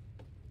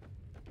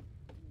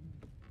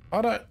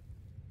 I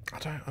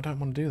don't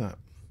want to do that.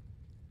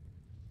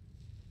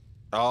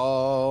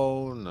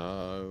 Oh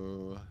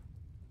no.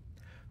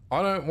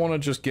 I don't want to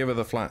just give her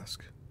the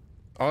flask.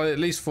 I at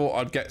least thought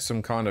I'd get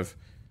some kind of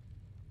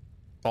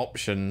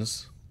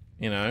options,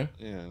 you know?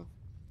 Yeah.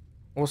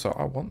 Also,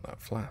 I want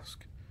that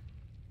flask.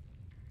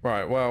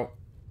 Right, well,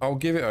 I'll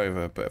give it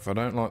over, but if I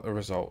don't like the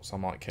results, I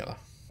might kill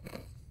her.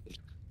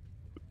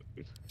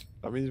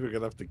 That means we're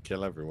gonna have to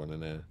kill everyone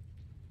in here.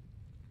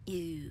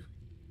 You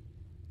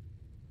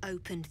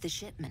opened the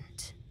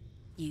shipment.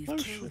 You've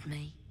killed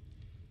me.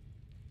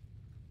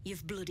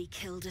 You've bloody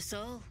killed us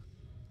all.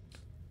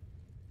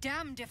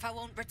 Damned if I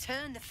won't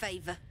return the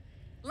favor.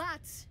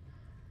 Lads,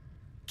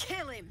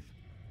 kill him.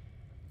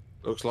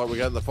 Looks like we're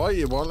getting the fight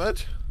you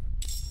wanted.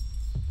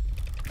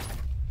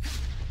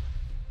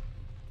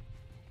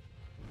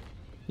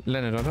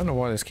 Leonard, I don't know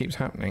why this keeps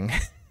happening.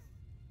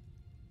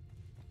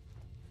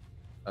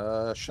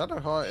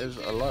 Shadowheart is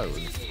alone.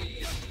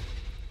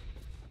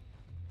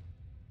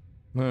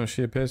 No,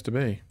 she appears to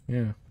be,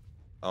 yeah.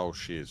 Oh,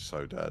 she is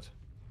so dead.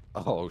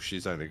 Oh,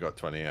 she's only got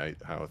 28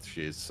 health.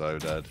 She is so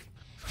dead.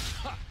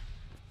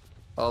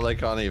 Oh, they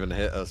can't even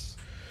hit us.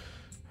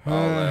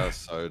 Oh, they are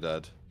so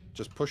dead.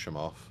 Just push them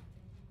off.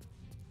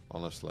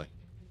 Honestly.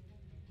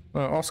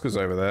 Well, Oscar's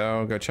over there.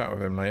 I'll go chat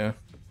with him later.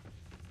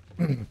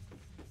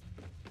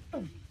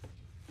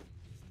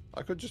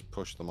 I could just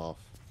push them off.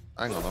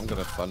 Hang on, I'm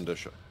gonna thunder.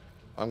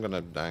 I'm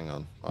gonna. Hang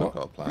on. I've What?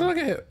 got a plan. Look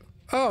at it.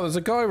 Oh, there's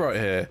a guy right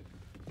here.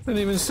 Didn't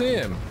even see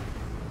him.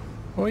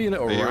 Oh, you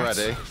little Are you rat.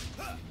 ready?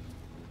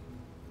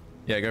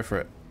 Yeah, go for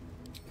it.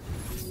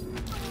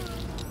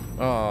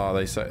 Oh,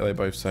 they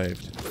both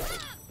saved.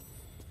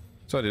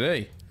 So did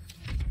he.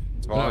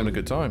 It's They're having a fine.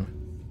 good time.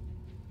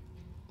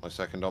 My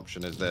second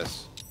option is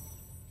this.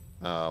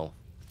 Oh.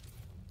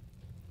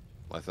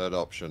 My third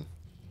option.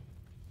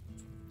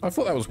 I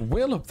thought that was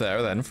Will up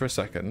there then for a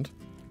second.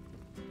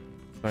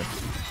 Don't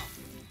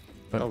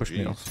Oh, push me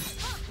jeez.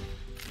 off.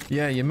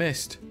 Yeah, you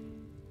missed.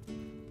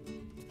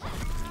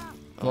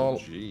 Oh, Lol.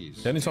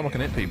 jeez. The only time I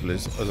can hit people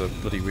is as a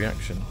bloody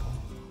reaction.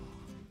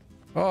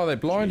 Oh, they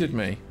blinded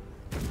me.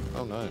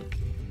 Oh no.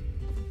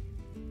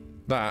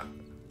 That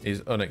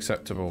is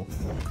unacceptable.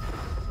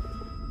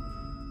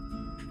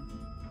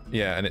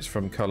 Yeah, and it's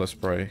from colour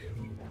spray.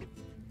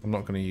 I'm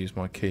not going to use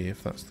my key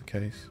if that's the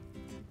case.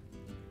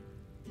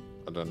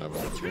 I don't know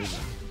what to do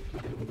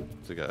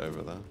to get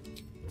over there.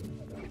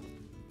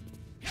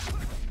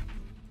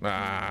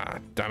 Ah,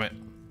 damn it.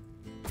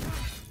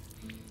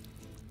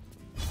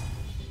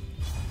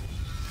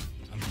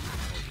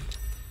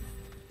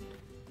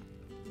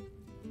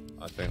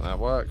 I think that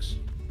works.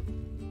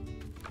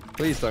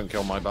 Please don't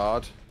kill my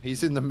bard.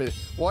 He's in the mid.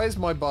 Why is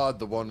my bard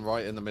the one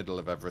right in the middle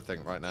of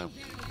everything right now?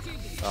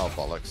 Oh,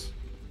 bollocks.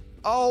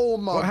 Oh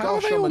my gosh. How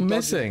are they all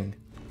missing?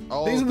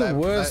 Oh, these are the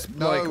worst.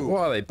 No, like,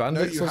 what are they,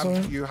 bandits or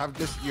something? You have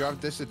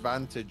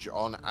disadvantage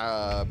on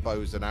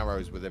bows and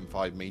arrows within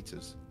 5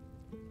 meters.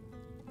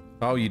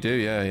 Oh, you do?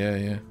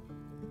 Yeah.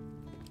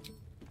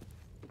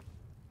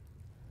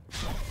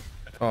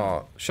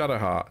 Oh,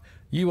 Shadowheart,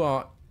 you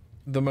are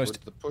the most...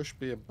 Would the push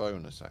be a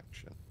bonus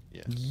action?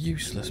 Yes.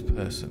 Useless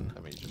person.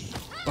 Let me just...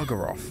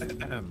 Bugger off.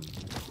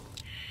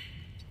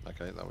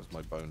 Okay, that was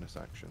my bonus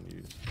action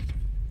used.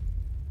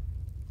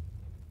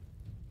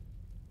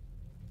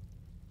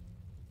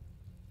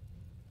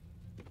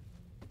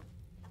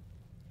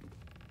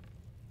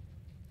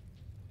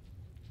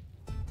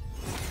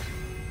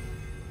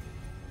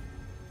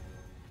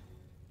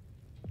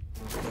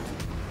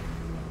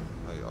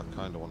 I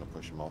kind of want to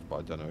push him off, but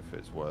I don't know if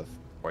it's worth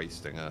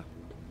wasting a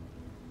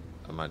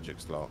magic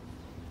slot.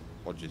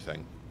 What do you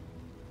think?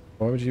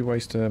 Why would you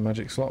waste a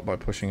magic slot by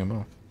pushing him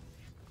off?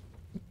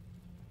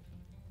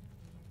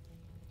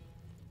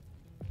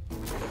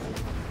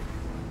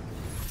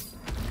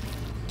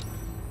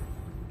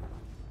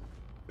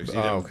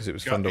 Oh, because it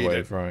was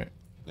Thunderwave, right?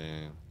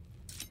 Yeah.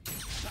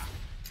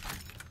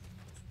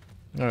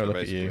 Oh, So look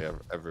at you.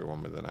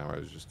 Everyone with an arrow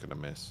is just gonna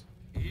miss.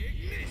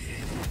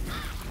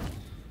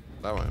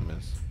 That won't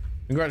miss.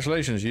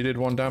 Congratulations, you did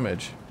 1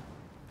 damage.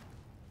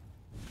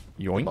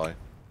 Yoink. Bye.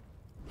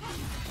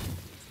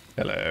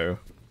 Hello.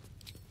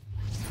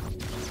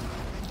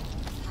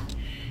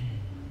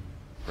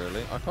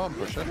 Really? I can't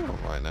push anyone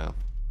right now.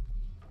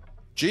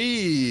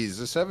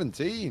 Jeez, a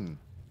 17.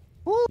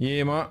 Woo!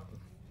 Yeah, mate.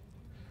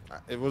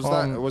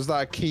 Was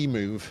that a key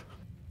move?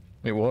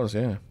 It was,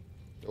 yeah.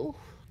 Oh.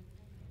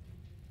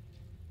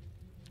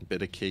 A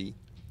bit of key.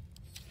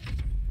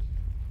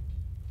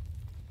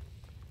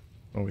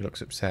 Oh, he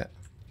looks upset.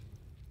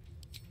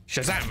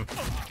 Shazam!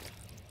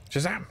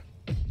 Shazam!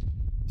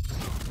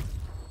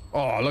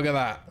 Oh, look at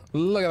that.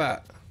 Look at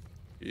that.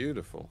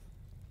 Beautiful.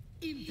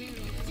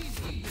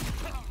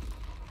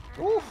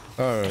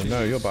 Oh,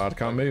 no, your bard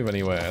can't move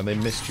anywhere, and they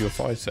missed your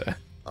fighter.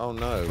 Oh,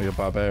 no. Or your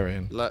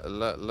barbarian.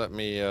 Let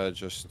me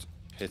just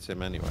hit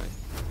him anyway.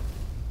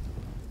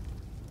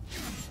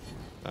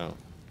 Oh.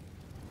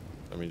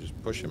 Let me just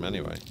push him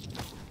anyway.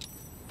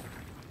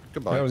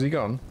 Goodbye. Where was he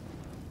gone?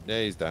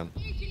 Yeah, he's down.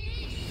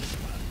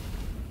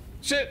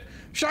 Shit!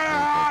 Shut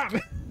up!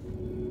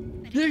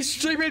 You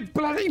stupid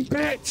bloody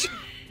bitch!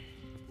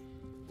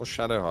 What's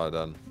Shadowheart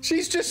done?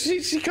 She's just,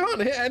 she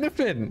can't hit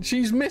anything.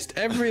 She's missed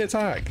every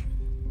attack.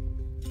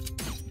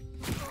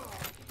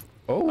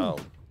 Oh.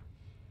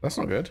 That's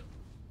not good.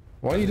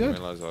 Why are you doing? I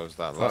didn't realise I was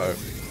that low.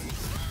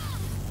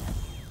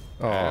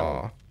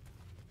 Oh.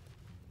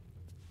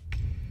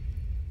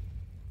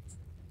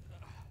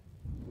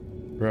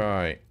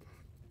 Right.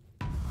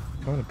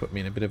 Kind of put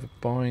me in a bit of a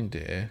bind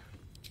here.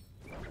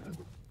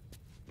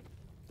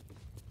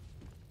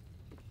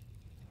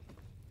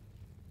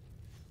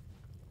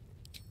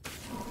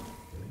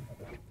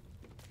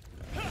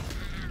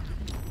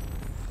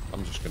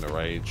 I'm just gonna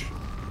rage.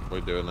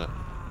 We're doing it.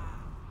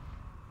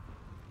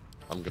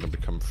 I'm gonna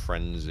become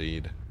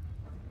frenzied.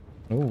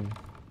 Oh.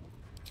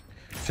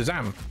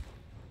 Shazam!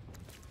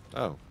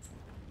 Oh.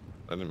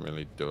 I didn't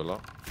really do a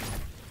lot.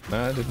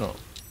 No, I did not.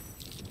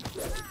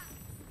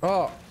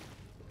 Oh!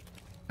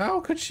 How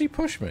could she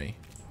push me?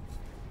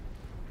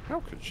 How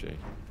could she?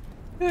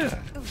 Yeah.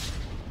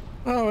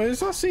 Oh, I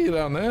see you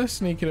down there,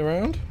 sneaking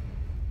around.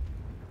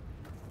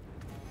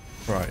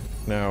 Right,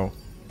 now...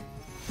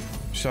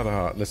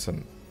 Shadowheart,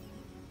 listen.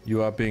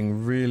 You are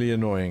being really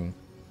annoying.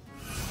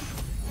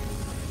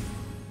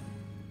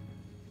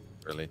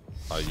 Really?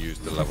 I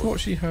used the level... I thought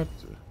she had...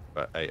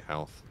 8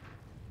 health.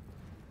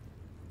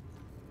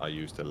 I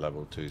used a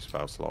level 2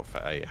 spell slot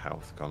for 8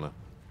 health, Connor.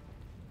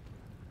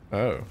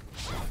 Oh.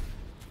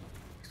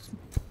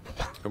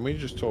 Can we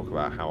just talk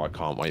about how I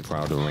can't wait for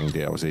Elden Ring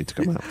DLC to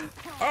come out?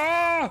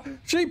 Ah!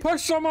 She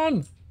pushed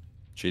someone!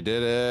 She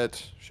did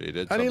it. She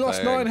did something. And he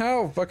lost 9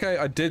 health. Okay,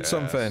 I did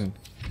something.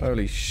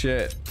 Holy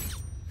shit.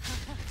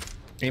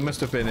 He must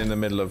have been in the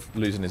middle of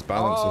losing his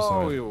balance or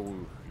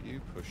something.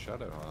 You push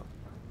Shadowheart.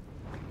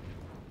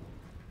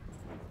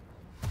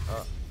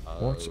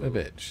 What a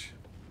bitch.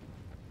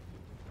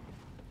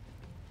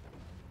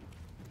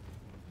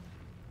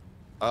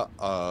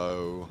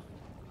 Uh-oh.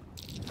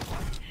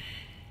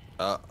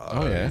 Uh-oh.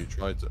 Oh, yeah. You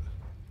tried to...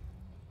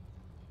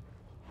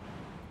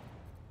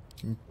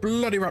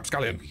 Bloody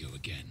rapscallion. Here we go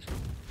again.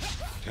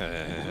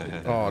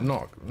 Oh,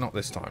 not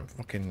this time.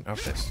 Fucking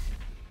have this.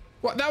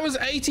 What? That was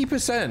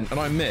 80% and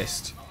I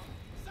missed.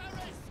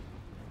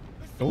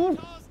 Oh,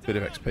 bit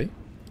of XP.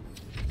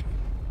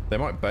 They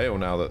might bail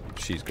now that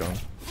she's gone.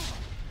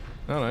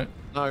 No, no.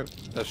 No,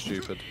 that's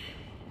stupid.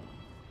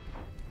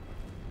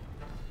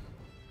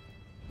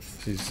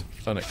 This is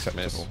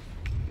unacceptable.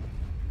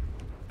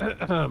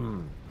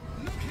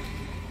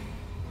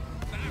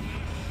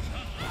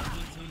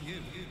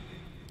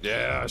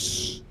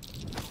 Yes.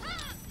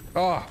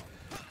 Oh,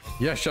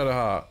 yeah,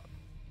 Shadowheart.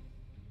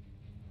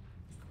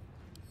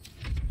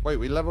 Wait,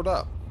 we leveled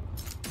up.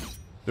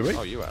 Did we?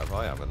 Oh, you have.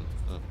 I haven't.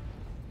 Oh.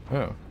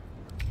 Oh.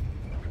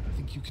 I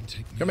think you can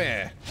take me. Come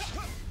here.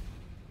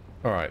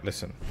 All right,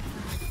 listen.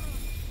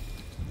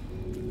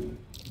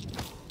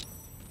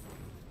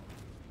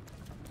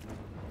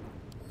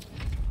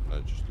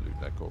 Just loot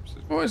their corpses.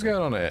 What is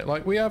going on here?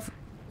 Like, we have,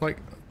 like,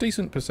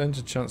 decent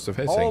percentage chance of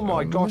hitting. Oh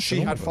my gosh, she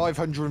missing had all of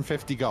them.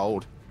 550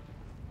 gold.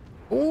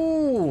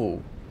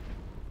 Ooh.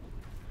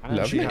 And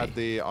Lovely. she had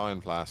the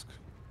iron flask.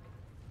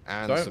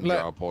 And Don't some let-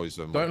 jar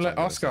poison. Don't which let I'm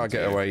gonna Oscar send to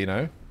get you. away, you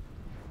know.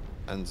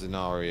 And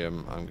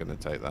Zenarium, I'm going to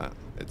take that.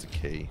 It's a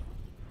key.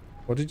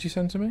 What did you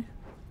send to me?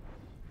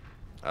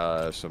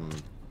 Some...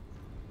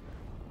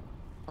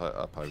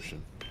 a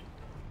potion.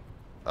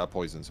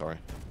 Poison, sorry.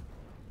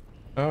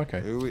 Oh, okay.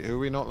 Who are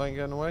we not letting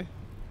get away?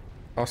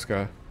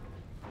 Oscar.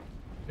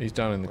 He's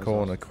down in the Where's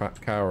corner,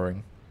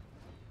 cowering.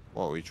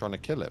 What, are we trying to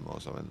kill him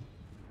or something?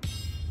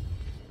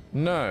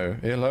 No,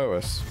 he'll owe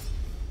us.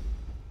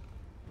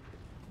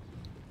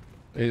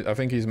 I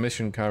think his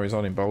mission carries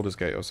on in Baldur's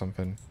Gate or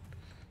something.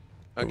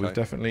 But Okay. we've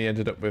definitely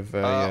ended up with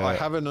I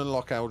haven't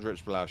unlocked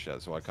Eldritch Blast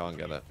yet, so I can't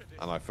get it.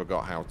 And I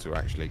forgot how to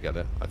actually get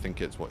it. I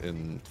think it's what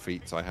in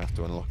feats I have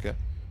to unlock it.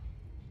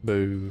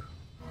 Boo.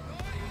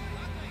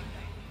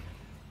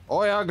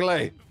 Oi,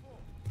 ugly!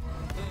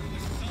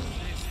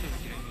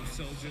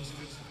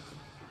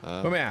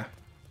 Come here.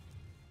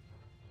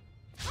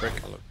 Frick.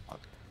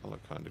 I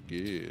look kind of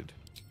good.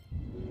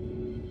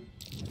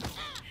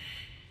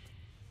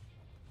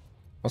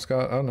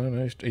 Oscar, oh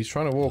no, he's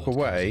trying to walk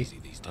away,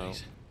 Oh.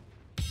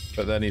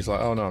 but then he's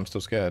like, oh no, I'm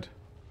still scared.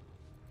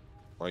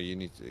 Well, you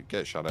need to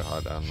get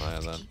Shadowheart down there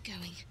then. Keep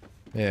going.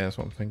 Yeah, that's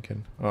what I'm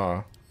thinking.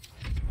 Oh.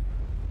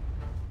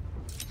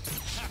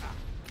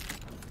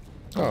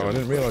 Oh, I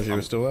didn't realise you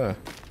were still there.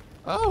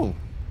 Oh!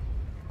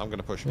 I'm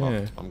gonna push him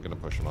Yeah. off. I'm gonna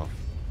push him off.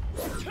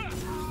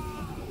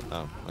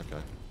 Oh,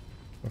 okay.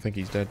 I think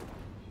he's dead.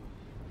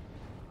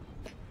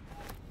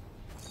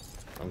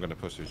 I'm gonna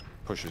push his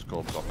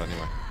corpse off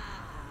anyway.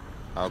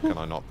 How can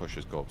I not push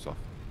his corpse off?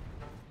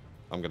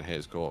 I'm gonna hit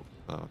his corpse.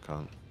 No, I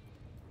can't.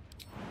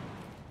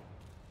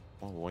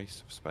 What a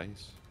waste of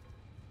space.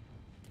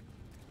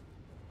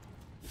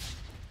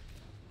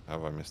 How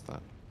have I missed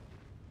that?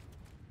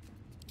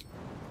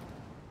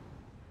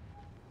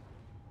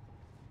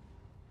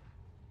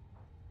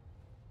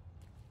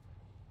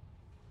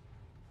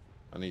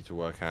 I need to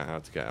work out how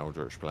to get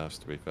Eldritch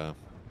Blast, to be fair.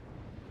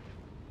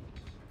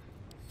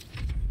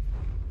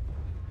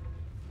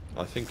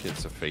 I think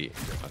it's a feat,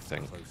 I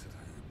think.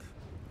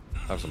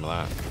 Have some of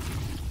that.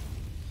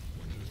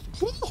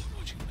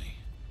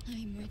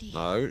 I'm ready.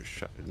 No,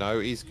 no,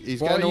 he's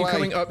Why are getting you away.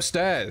 coming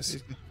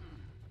upstairs?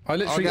 I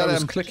literally get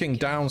was him. clicking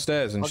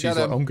downstairs and I'll she's get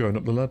like, him. I'm going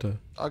up the ladder.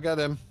 I'll get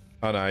him.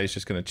 Oh no, he's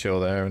just going to chill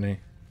there, isn't he?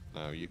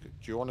 No, you could,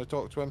 do you want to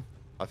talk to him?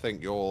 I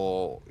think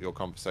your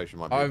conversation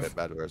might be a bit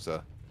better as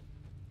a...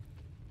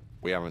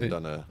 We haven't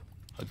done a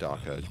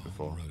Dark Urge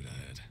before.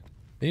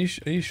 Are you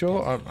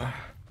sure?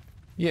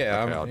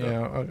 Yeah, Okay, I'll do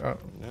yeah.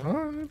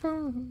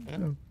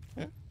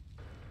 Yeah.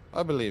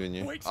 I believe in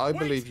you. Wait, I wait.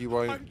 believe you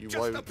won't. I'm You just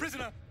won't. a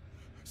prisoner.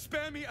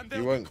 Spare me and You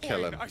they'll won't be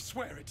kill coin, him. I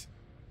swear it.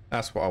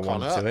 That's what I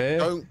want Connor, to hear.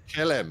 don't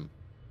kill him.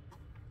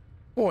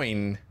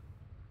 Boing.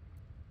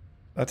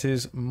 That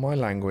is my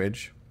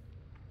language.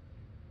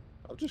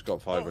 I've just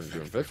got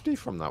 550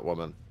 from that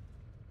woman.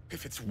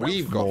 If it's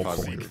We've got More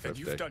 550. then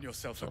you've done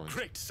yourself a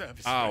great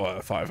service.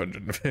 Our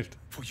 550.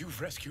 For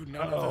you've rescued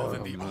none other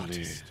than the money.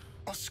 artist,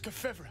 Oscar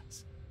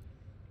Feveras.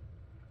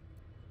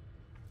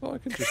 Well, I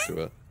can just do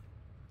it.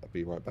 I'll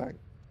be right back.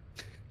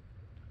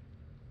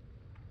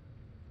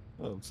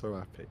 Oh, I'm so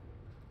happy.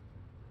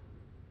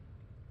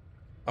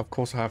 Of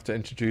course I have to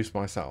introduce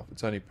myself.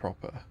 It's only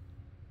proper.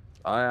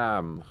 I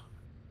am.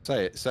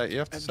 Say it. Say it. You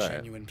have to A say it.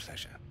 genuine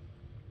pleasure.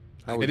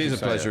 How would It is you a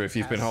say pleasure it? if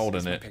you've been As holding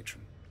is my it.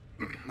 patron.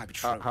 My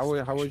betrothed, How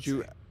would I should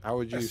you say. how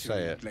would you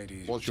say it? Assuming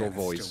Lady What's your Janet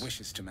still voice?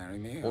 wishes to marry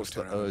me What's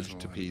the after our urge to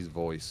little, P's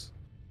voice?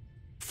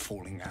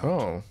 falling out.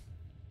 Oh.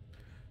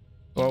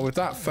 Well, with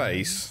that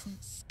face.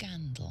 Recent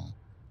scandal.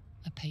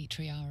 A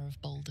patriarch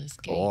of Baldur's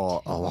Gate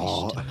Oh, who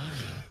wished to marry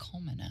a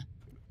commoner.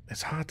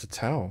 It's hard to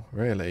tell,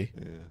 really.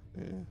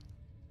 Yeah,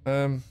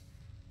 yeah.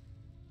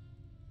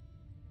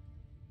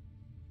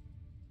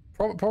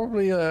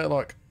 Probably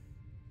like.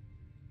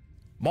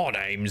 My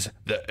name's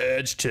the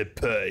Urge to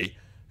Pee.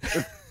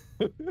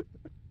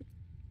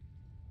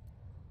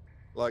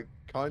 Like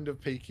kind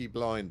of Peaky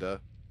Blinder.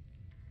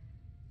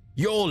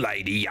 Your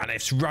Lady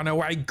Yanniff's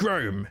runaway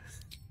groom.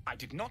 I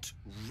did not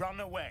run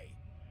away.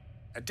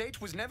 A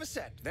date was never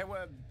set. There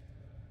were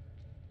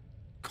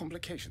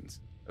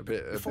complications. A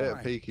bit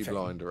of Peaky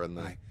Blinder in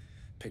there. My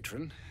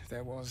patron,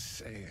 there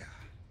was a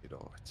You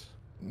know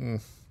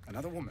it.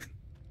 another woman.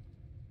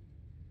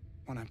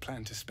 one I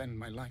plan to spend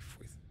my life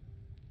with.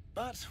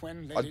 But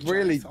when Lady I'd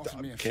really Jareth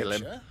offered me a kill him.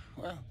 future,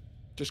 well,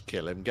 Just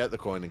kill him. Get the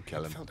coin and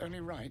kill it him. felt only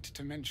right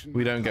to mention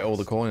We my don't get all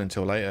the past. coin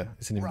until later.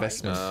 It's an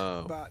investment.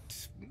 Oh.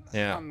 But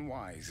Yeah.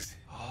 unwise.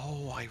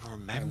 Oh, I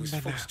remember I was now.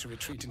 forced to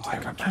retreat into I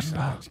the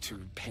countryside to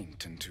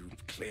paint and to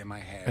clear my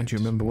hair. And do you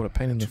remember what a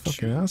pain in the to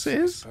fucking choose, ass it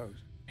I is? suppose.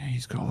 Yeah,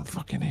 he's got a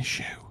fucking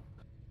issue.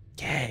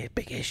 Yeah,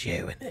 big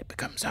issue, and it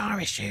becomes our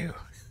issue.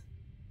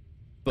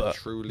 But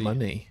Truly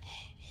money.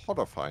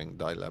 horrifying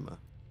dilemma.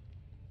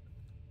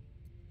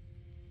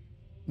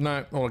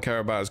 No, all I care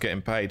about is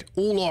getting paid.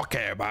 All I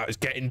care about is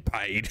getting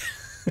paid.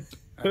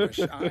 I wish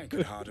I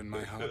could harden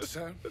my heart,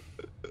 sir.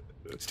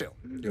 Still,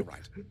 you're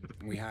right.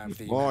 We have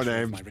the. My matter of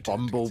name's my return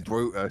Bumble date.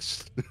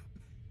 Brutus.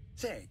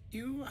 Say,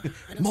 you. I don't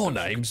My suppose you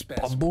name's could spare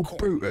some Bumble coin,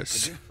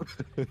 Brutus.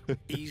 could you?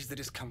 Ease the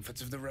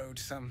discomforts of the road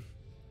some.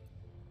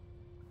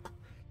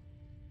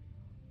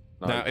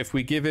 No. Now, if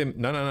we give him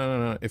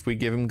no. If we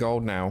give him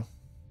gold now,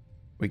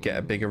 we get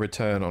a bigger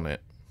return on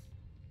it.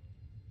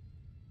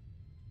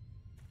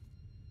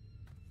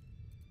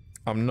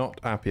 I'm not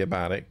happy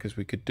about it because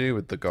we could do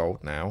with the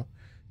gold now.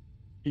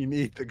 You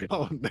need the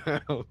gold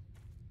now.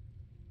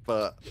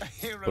 But A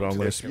hero But I'm to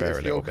gonna the spare village. a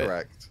if little you're bit.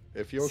 correct,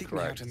 if you're Seek me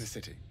out correct, in the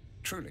city.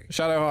 Truly.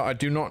 Shadowheart, I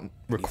do not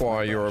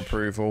require your brush.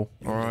 approval.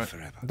 You All will live right.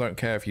 forever. I don't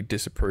care if you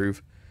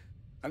disapprove.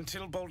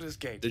 Until Baldur's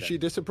Gate. did then. she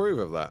disapprove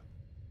of that?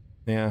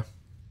 Yeah.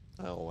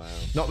 Oh wow.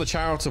 Not the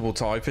charitable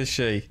type, is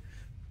she?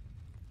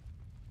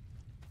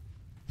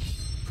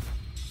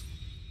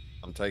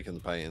 I'm taking the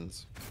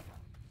paintings.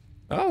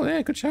 Oh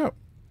yeah, good shout.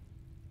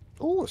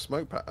 Oh, a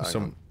smoke pad.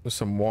 With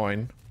some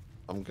wine.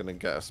 I'm gonna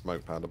get a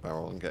smoke powder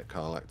barrel and get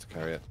Karlak to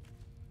carry it.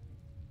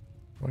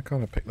 Why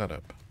can't I pick that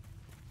up?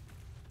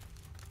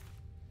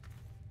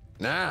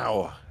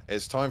 Now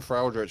it's time for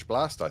Eldritch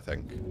Blast. I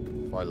think.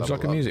 If I It's level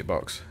like a up. music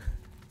box.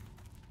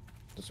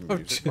 There's a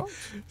music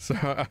box. So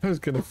I was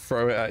gonna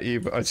throw it at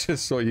you, but I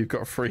just saw you've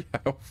got 3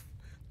 health.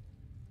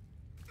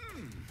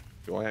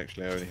 Do I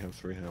actually only have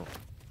 3 health?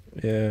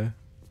 Yeah.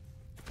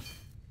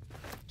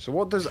 So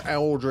what does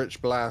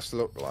Eldritch Blast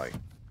look like?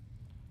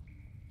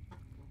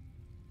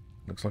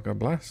 Looks like a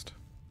blast.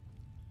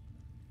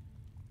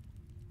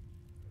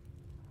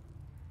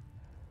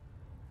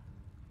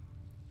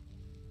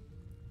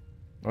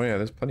 Oh yeah,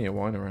 there's plenty of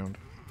wine around.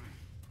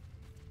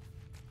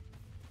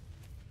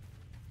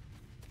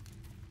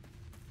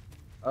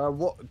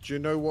 What do you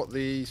know what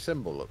the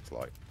symbol looks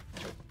like?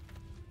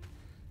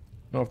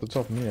 Not off the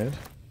top of my head.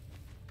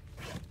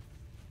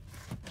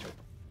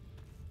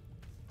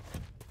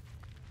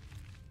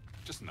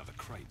 Just another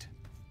crate.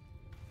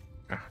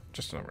 Ah,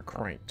 just another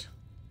crate.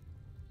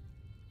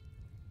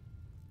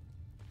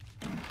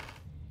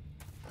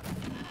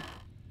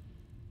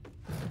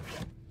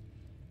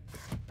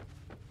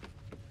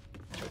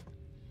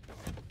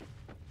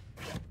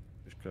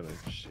 Just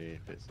gotta see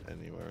if it's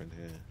anywhere in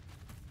here.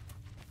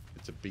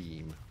 It's a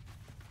beam.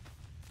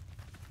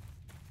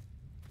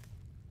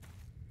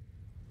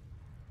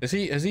 Has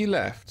he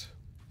left?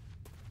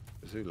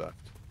 Is who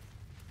left?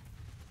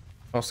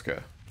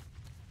 Oscar.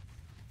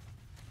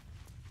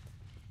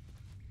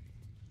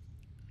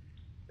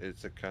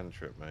 It's a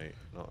cantrip, mate,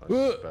 not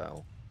a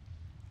spell.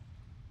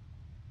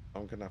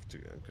 I'm gonna have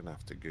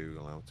to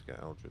Google how to get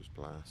Eldritch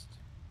Blast.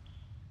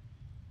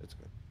 It's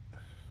good.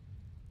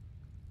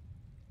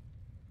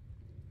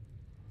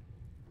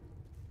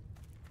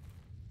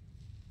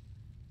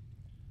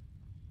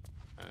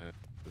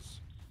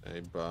 It's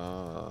a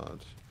bard.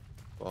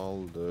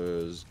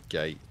 Baldur's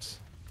Gate.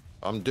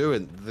 I'm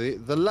doing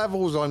the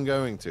levels I'm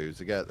going to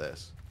get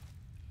this.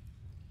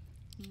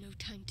 No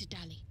time to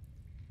dally.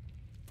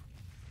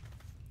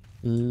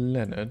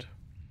 Leonard,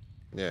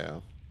 Yeah.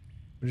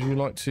 would you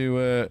like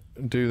to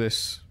do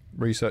this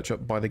research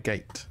up by the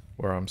gate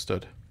where I'm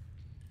stood?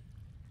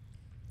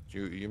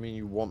 You mean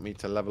you want me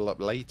to level up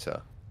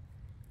later?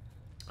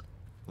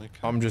 Okay.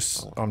 I'm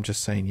just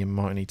saying you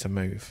might need to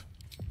move.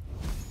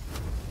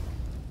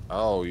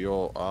 Oh,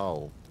 you're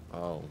oh.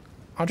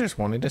 I just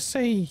wanted to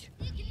see.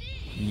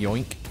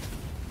 Yoink.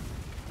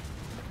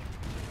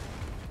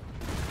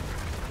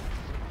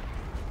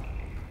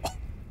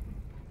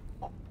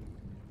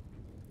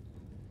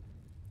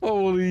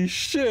 Holy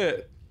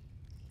shit.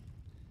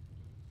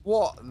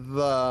 What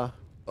the?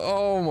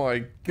 Oh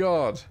my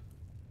god.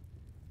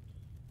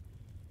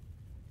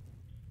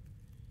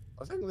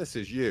 I think this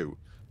is you.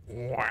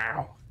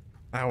 Wow.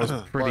 That was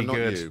Well, pretty not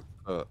good. you,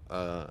 but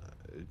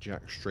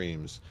Jack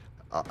Streams.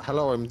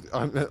 Hello,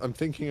 I'm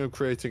thinking of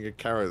creating a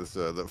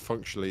character that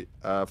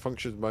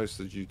functions most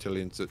as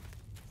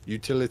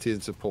utility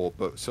and support,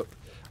 but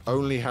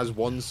only has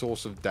one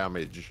source of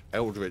damage: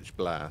 Eldritch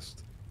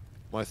Blast.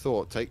 My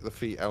thought: take the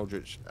feat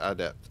Eldritch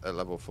Adept at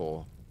level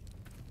 4.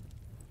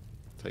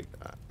 Take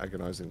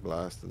Agonizing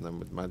Blast, and then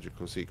with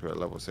Magical Secret at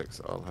level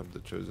 6, I'll have the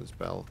chosen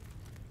spell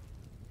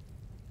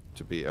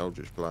to be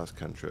Eldritch Blast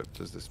cantrip.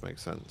 Does this make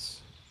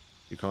sense?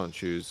 You can't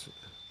choose.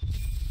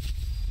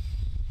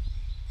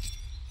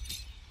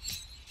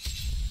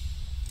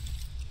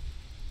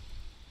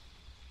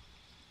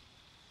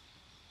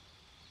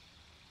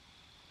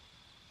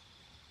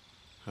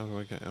 How do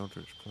I get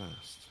Eldritch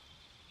Blast?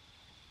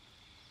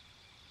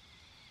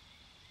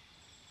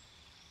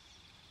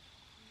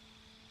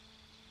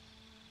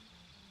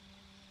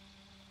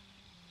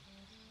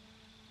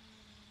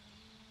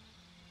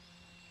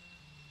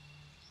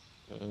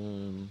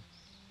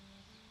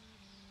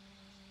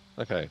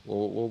 Okay,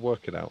 we'll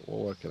work it out.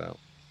 We'll work it out.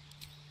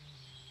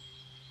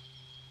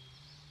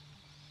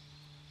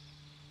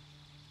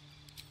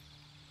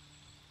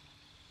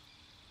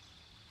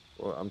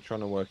 Well, I'm trying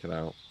to work it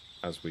out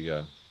as we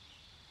go.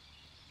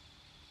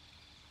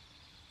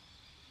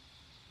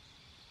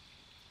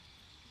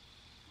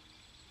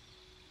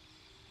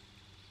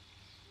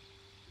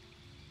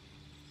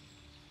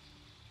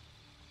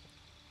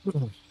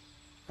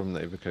 From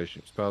the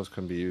evocation, spells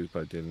can be used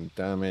by dealing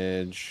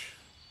damage.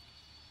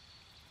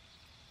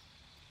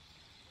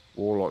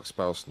 Warlock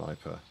spell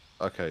sniper.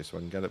 Okay, so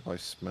I can get it by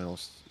spell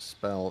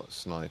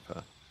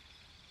sniper.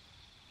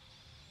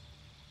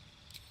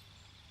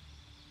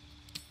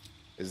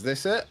 Is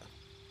this it?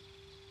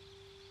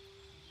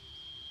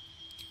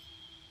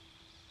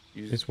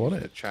 It's what use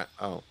it? the chat.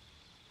 Oh,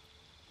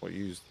 what?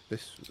 Use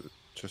this?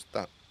 Just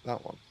that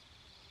one.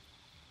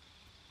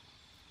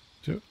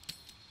 Do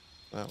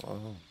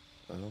Oh,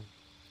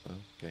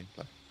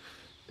 gameplay.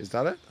 Is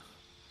that it?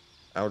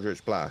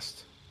 Eldritch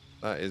Blast.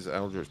 That is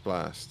Eldritch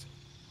Blast.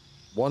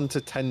 1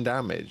 to 10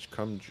 damage.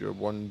 Conjure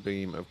 1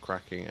 beam of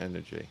cracking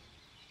energy.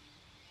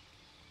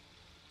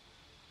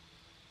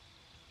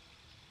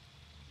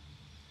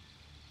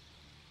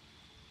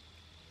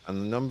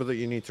 And the number that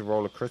you need to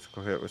roll a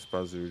critical hit with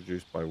spells is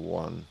reduced by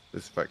 1.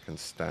 This effect can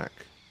stack.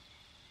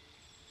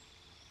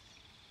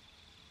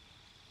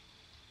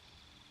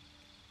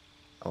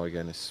 Oh,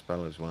 again, it's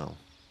spell as well.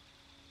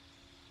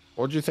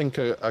 What do you think?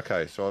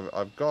 Okay, so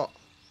I've got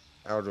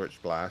Eldritch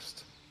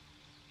Blast.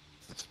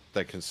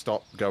 They can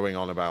stop going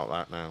on about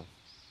that now.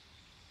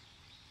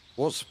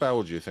 What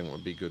spell do you think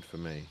would be good for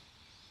me?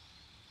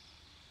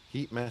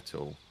 Heat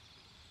metal.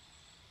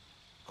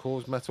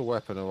 Cause metal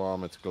weapon or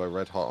armor to glow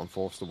red hot and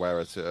force the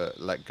wearer to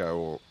let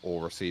go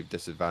or receive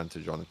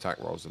disadvantage on attack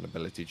rolls and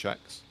ability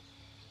checks.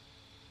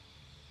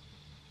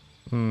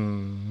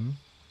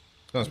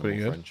 That's pretty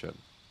good. Friendship.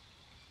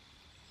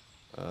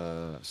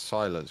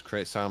 Silence.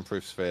 Create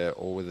soundproof sphere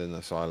all within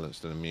the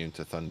silenced and immune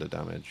to thunder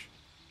damage.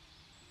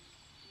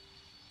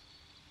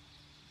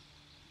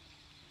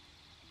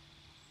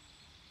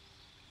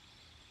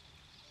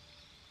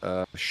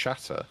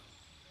 Shatter.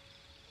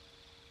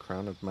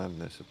 Crown of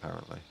Madness,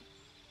 apparently.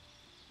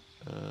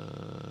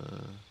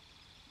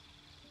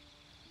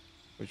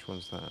 Which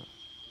one's that?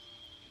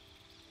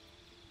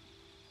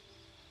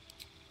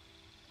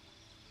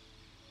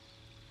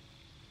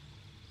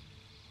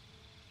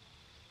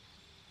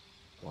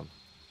 One.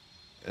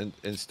 And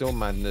instill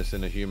madness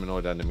in a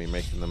humanoid enemy,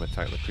 making them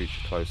attack the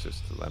creature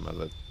closest to them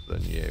other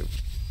than you.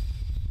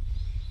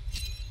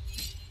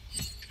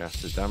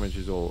 Shatter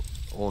damages all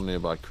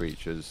nearby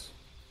creatures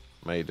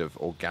made of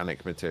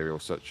organic material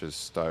such as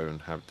stone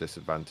have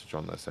disadvantage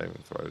on their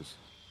saving throws.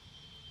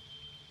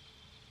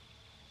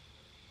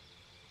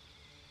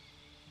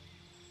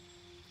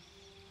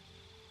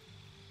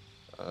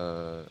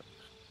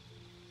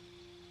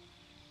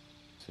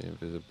 See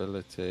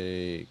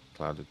invisibility,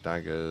 cloud of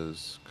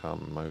daggers,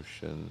 calm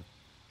motion,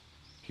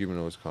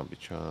 humanoids can't be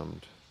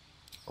charmed,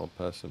 old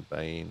person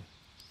bane,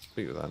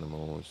 speak with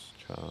animals,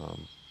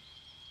 charm.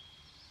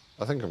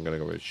 I think I'm gonna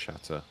go with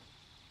shatter.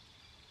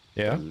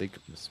 Yeah.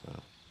 Ligma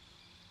smell.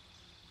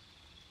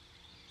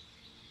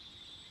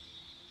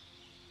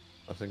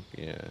 I think,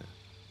 yeah.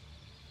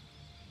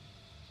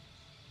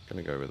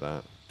 Gonna go with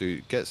that.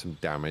 Get some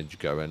damage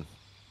going.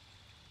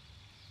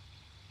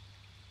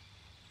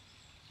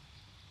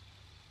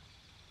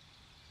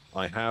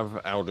 I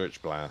have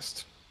Eldritch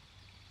Blast.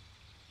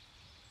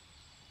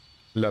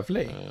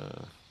 Lovely.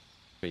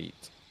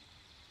 Feet.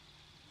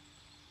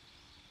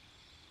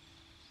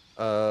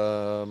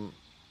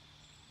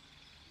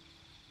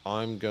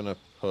 I'm gonna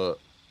put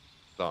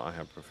that I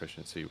have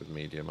proficiency with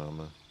medium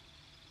armor.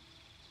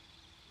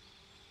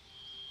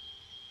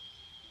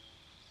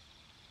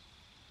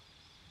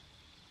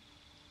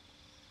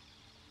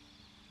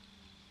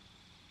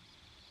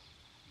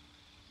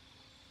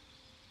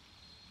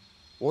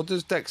 What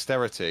does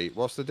dexterity?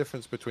 What's the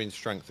difference between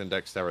strength and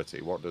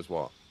dexterity? What does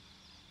what?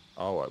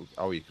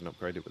 Oh, you can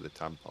upgrade it with a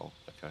tadpole.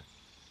 Okay.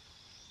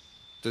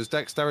 Does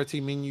dexterity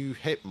mean you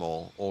hit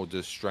more, or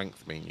does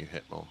strength mean you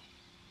hit more?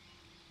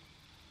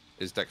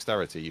 Is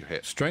dexterity you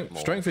hit Strength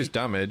more? is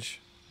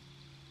damage.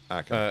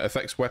 Okay.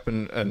 Affects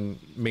weapon and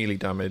melee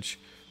damage.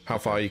 How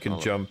far you can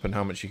jump and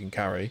how much you can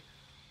carry.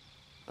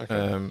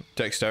 Okay.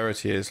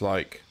 Dexterity is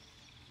like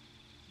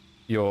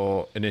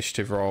your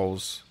initiative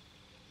rolls.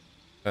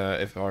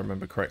 If I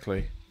remember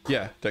correctly.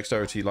 Yeah,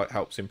 dexterity like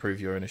helps improve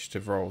your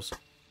initiative rolls.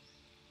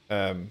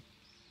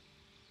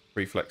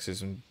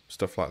 Reflexes and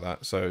stuff like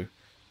that. So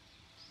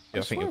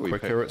yeah, I think you're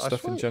quicker at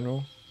stuff in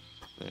general.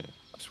 Yeah.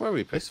 I swear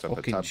we picked up a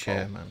fucking tadpole.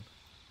 chair, man.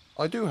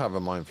 I do have a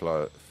mind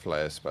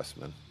flare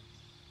specimen.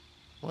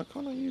 Why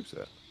can't I use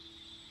it?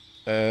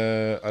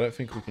 I don't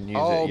think we can use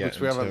it yet. Because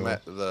we haven't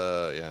met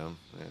the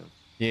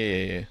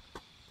Yeah.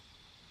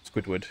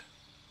 Squidward.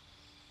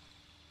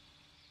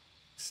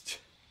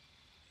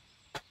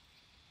 I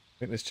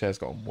think this chair's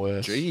gotten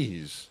worse.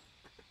 Jeez.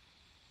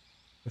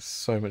 It's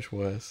so much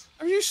worse.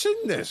 Have you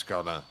seen this,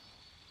 Connor?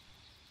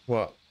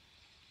 What?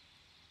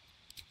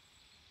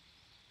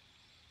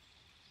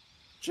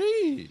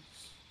 Jeez.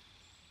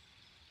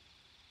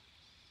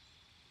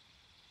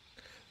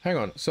 Hang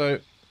on. So,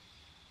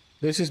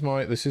 this is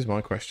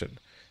my question.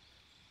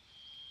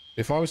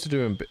 If I was to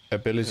do an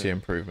ability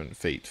improvement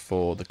feat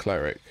for the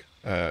cleric,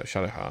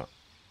 Shadowheart,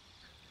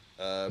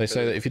 they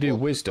say that if you do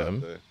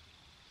wisdom,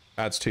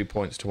 adds 2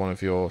 points to one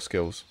of your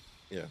skills.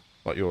 Yeah.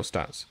 Like your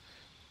stats.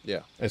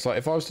 Yeah. It's like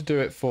if I was to do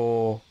it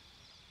for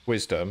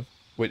wisdom,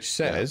 which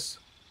says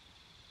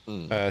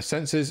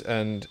senses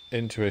and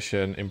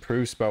intuition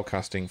improve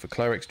spellcasting for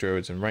clerics,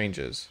 druids, and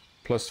rangers.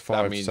 Plus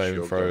 5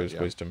 saving throws,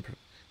 wisdom.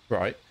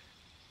 Right.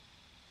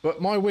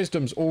 But my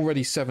wisdom's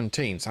already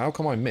 17, so how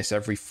come I miss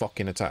every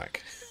fucking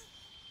attack?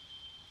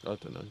 I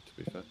don't know, to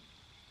be fair.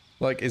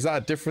 Like, is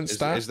that a different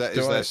stat? Is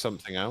there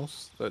something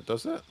else that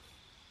does it?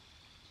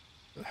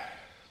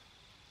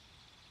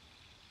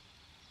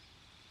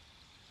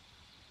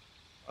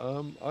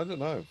 I don't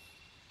know.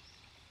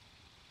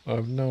 I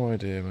have no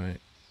idea,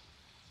 mate.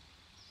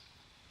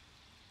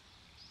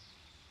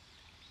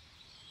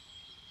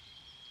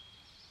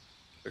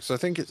 Because I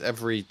think it's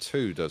every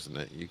 2, doesn't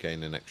it? You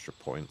gain an extra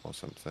point or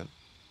something.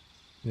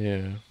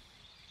 Yeah.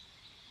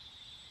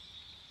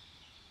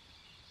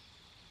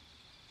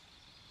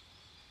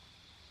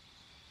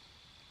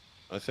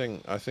 I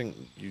think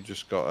you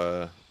just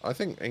gotta. I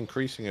think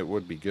increasing it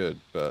would be good,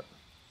 but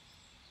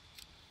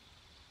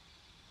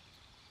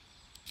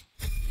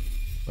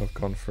I've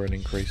gone for an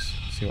increase.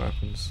 See what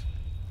happens.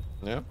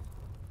 yeah.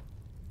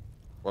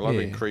 Well, I've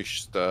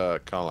increased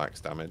Karlach's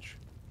damage.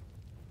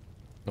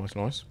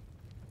 Nice.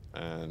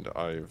 And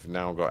I've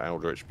now got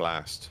Eldritch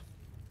Blast.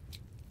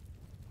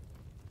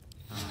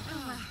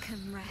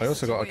 I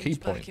also got a key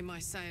point.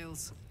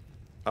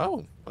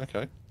 Oh,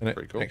 okay. An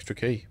pretty cool. extra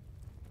key.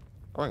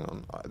 Oh, hang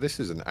on. This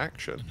is an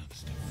action.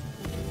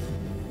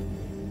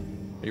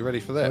 Are you ready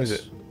for this? What is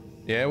it?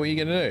 Yeah, what are you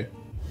gonna do?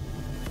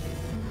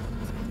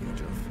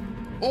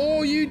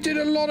 Oh, you did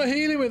a lot of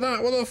healing with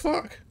that. What the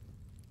fuck?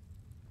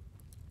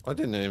 I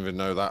didn't even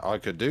know that I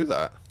could do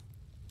that.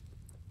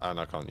 And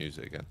I can't use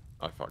it again.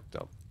 I fucked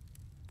up.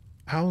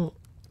 How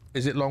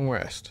is it long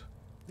rest?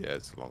 Yeah,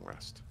 it's a long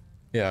rest.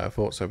 Yeah, I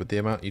thought so, but the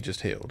amount you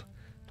just healed.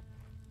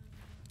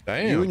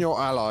 Damn. You and your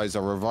allies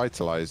are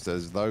revitalized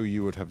as though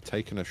you would have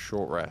taken a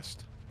short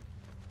rest.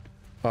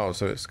 Oh,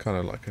 so it's kind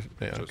of like a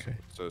okay.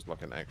 So it's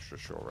like an extra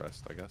short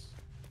rest, I guess.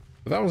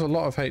 But that was a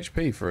lot of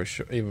HP for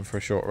even for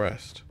a short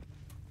rest.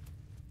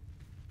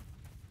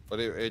 But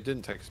it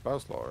didn't take a spell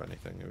slot or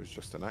anything. It was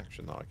just an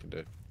action that I can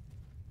do.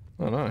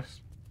 Oh,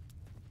 nice.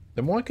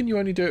 Then why can you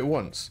only do it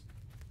once?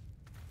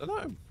 I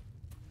don't know.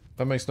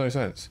 That makes no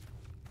sense.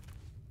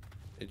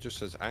 It just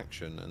says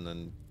action, and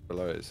then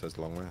below it says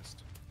long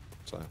rest.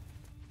 So.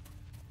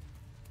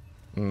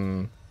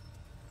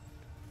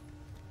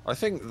 I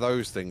think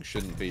those things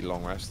shouldn't be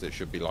long rest. It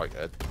should be like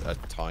a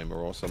timer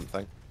or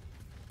something.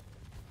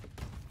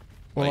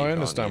 Well, I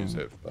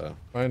understand.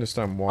 I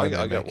understand why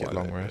they make it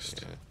long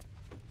rest. Yeah.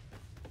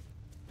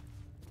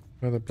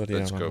 Where the bloody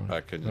Let's hell go am I?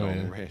 back and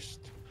long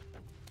rest.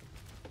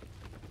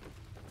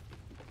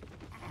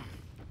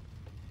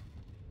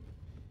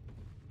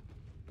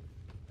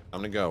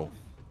 I'm gonna go.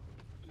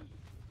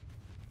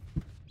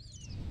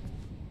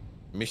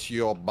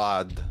 Monsieur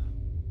Bad.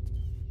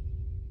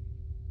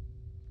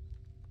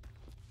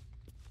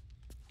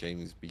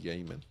 Games be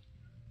gaming.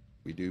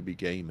 We do be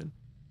gaming.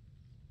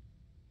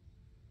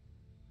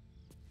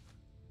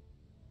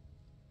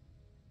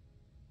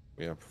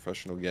 We are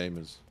professional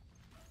gamers.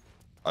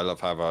 I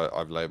love how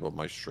I've labelled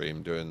my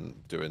stream doing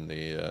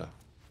the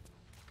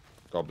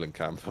Goblin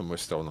Camp, and we're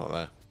still not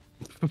there.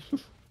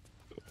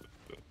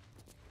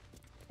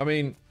 I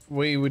mean,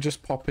 we were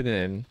just popping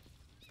in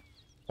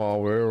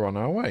while we were on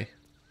our way.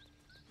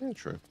 Yeah,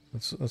 true.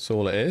 That's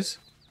all it is.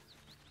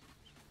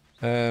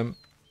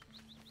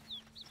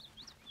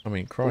 I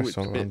mean, Christ,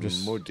 I'm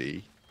just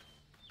muddy.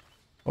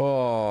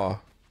 Oh,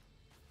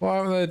 why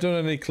haven't they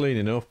done any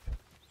cleaning up?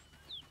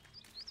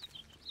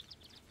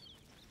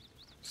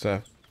 It's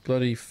a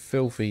bloody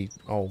filthy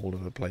hole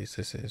of a place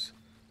this is.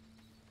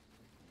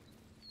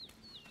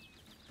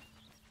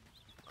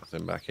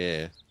 Nothing back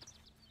here.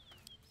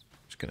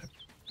 Just gonna.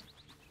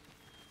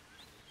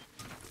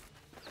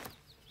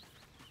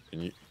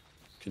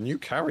 Can you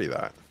carry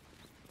that?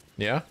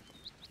 Yeah.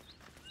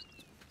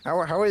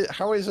 How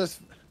is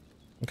this?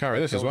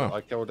 Carry this as well.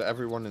 I killed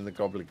everyone in the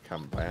Goblin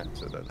Camp by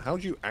accident. How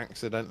do you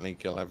accidentally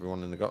kill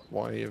everyone in the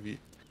Why have you?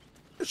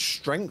 What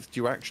strength do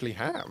you actually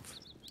have?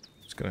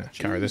 Just gonna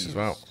carry this as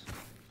well.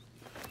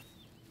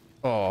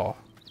 Oh,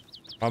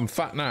 I'm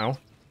fat now,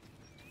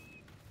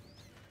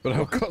 but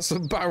I've got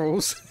some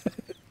barrels.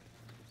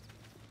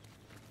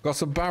 Got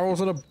some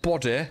barrels and a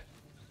body.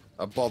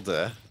 A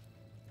body?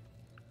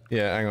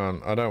 Yeah, hang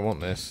on. I don't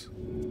want this.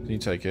 Can you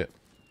take it?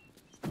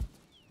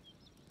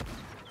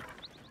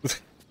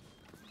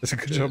 It's a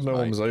good job no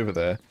one was over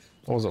there.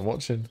 I wasn't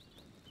watching.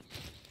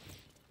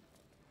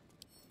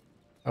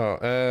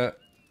 Oh,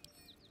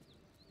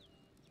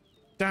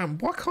 damn,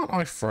 why can't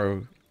I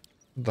throw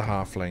the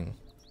halfling?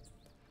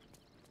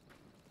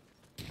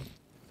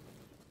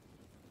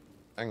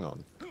 Hang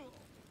on. Do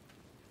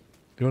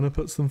you want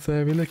to put some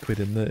fairy liquid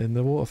in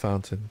the water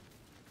fountain?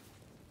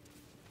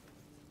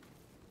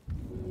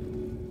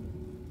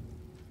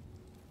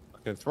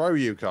 I can throw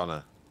you,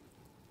 Connor.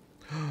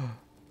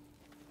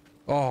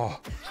 Oh,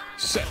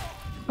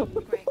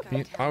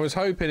 I was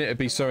hoping it'd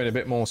be something a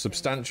bit more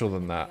substantial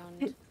than that.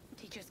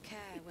 Teachers care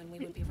when we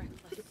would be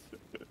reckless.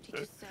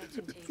 Teachers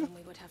certainty when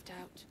we would have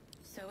doubt.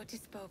 So it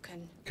is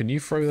spoken. Can you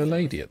throw the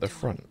lady at the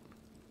front?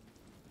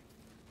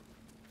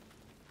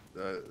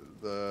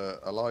 The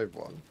alive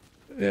one?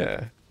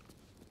 Yeah.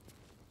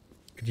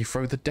 Can you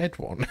throw the dead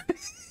one?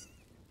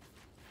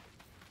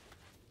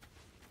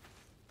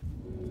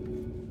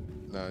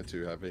 No,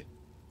 too heavy.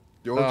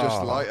 You're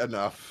just light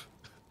enough.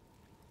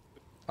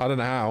 I don't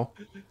know how.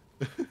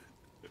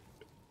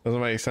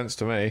 Doesn't make sense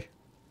to me.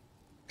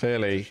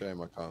 Clearly. It's a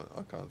shame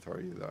I can't throw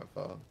you that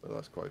far, but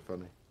that's quite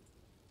funny.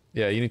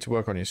 Yeah, you need to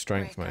work on your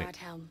strength, Great mate. God,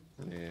 Helm.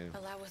 Yeah.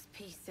 Allow us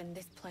peace in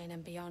this plane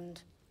and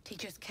beyond.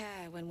 Teachers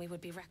care when we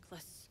would be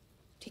reckless.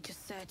 Teachers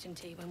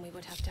certainty when we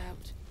would have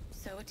doubt.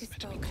 So it is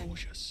spoken.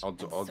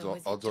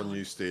 Odds on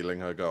you stealing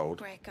her gold.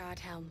 Great God,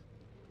 Helm.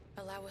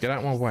 Allow us Get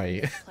out of my peace way.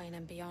 in this plane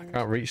and beyond.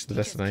 Can't reach the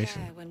Teachers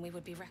destination. care when we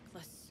would be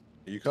reckless.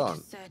 You can't.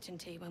 Teachers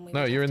certainty when we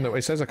No, would you're have in the. doubt.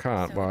 It says I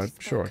can't, So but it I'm is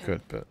sure I spoken.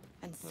 could. But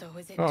And so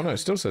is it oh no, done. it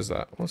still says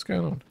that. What's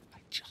going on? I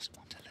just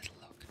want a little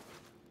look.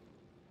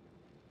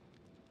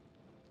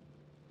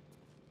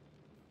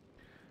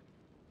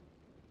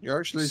 You're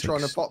actually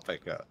trying to pot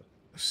pick her.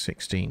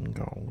 16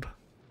 gold.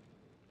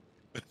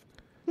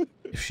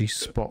 If she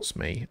spots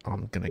me,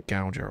 I'm gonna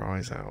gouge her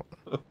eyes out.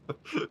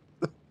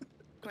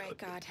 Great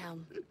God,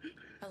 Helm.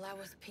 Allow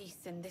us peace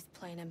in this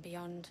plane and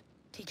beyond.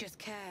 Teachers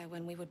care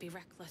when we would be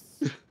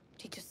reckless.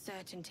 Teachers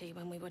certainty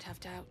when we would have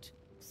doubt.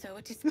 So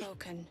it is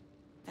spoken,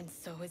 and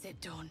so is it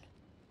done.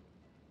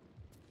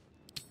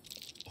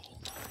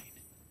 All mine.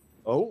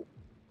 Oh,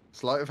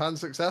 sleight of hand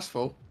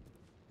successful.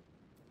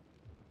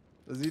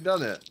 Has he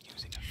done it?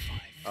 Using a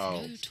 5. Oh. No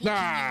talking your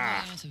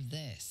way out of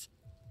this.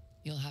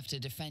 You'll have to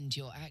defend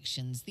your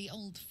actions the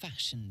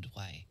old-fashioned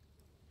way.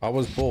 I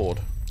was bored.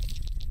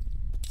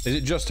 Is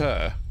it just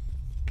her?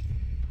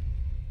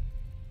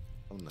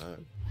 Oh no.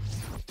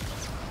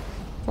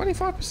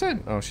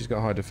 25%. Oh, she's got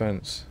high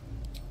defense.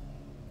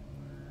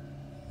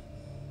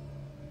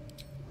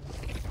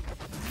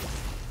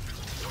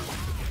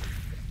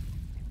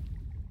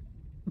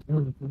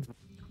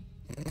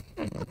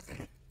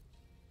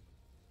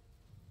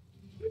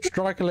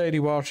 Strike a lady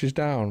while she's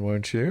down,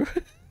 won't you?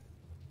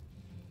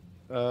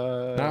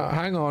 Now,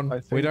 hang on.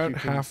 I think We you don't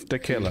can have to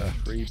kill her.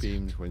 3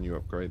 beams when you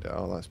upgrade it.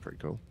 Oh, that's pretty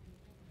cool.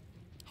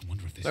 I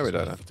wonder if this No, we is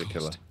don't worth have the to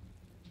kill her. cost.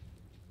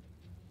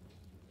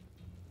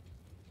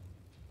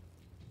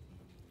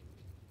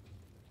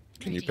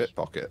 Can you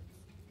pickpocket?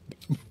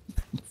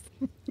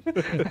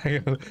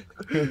 Hang on.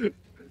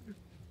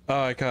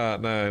 Oh, I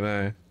can't.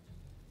 No.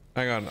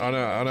 Hang on.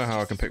 I know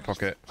how I can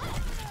pickpocket.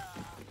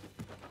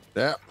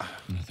 Yeah.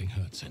 Nothing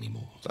hurts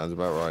anymore. Sounds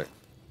about right.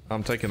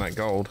 I'm taking that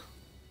gold.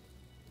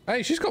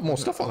 Hey, she's got more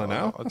stuff on her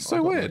now. That's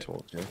so weird.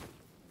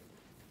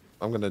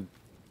 I'm gonna.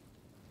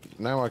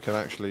 Now I can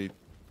actually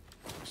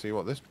see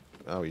what this.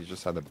 Oh, he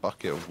just had a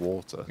bucket of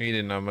water. He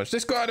didn't have much.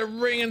 This guy had a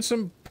ring and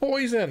some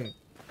poison.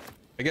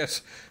 I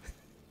guess.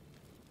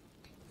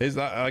 Is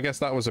that? I guess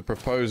that was a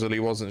proposal he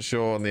wasn't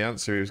sure on the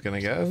answer he was going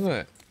to get, isn't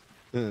it?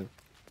 Yeah.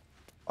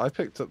 I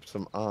picked up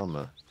some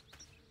armor.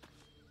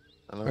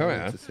 And I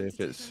wanted to see if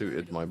it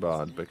suited my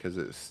bard because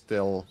it's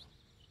still.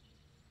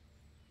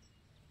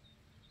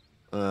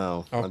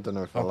 Oh, I don't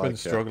know if I like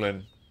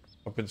it.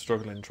 I've been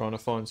struggling trying to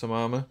find some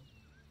armor.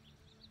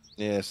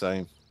 Yeah,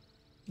 same.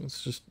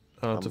 It's just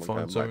hard to I'm find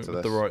going back something to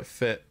with the this. right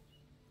fit.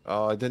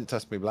 Oh, I didn't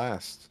test me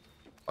blast.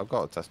 I've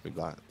got to test me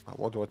blast.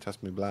 What do I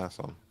test me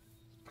blast on?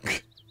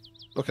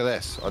 Look at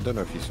this. I don't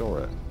know if you saw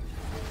it.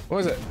 What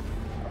is it?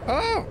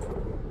 Oh!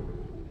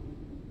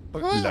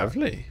 Look at that.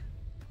 Lovely.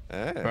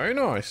 Yeah. Very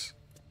nice.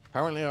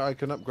 Apparently I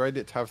can upgrade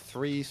it to have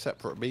 3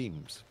 separate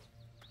beams.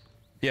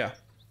 Yeah.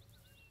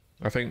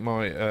 I think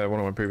my one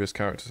of my previous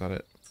characters had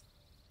it.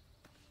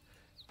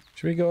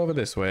 Should we go over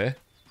this way?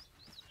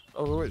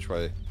 Over which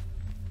way?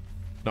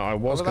 No, I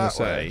was Over going that to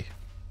say... way?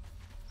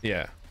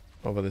 Yeah,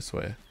 over this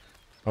way.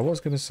 I was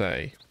going to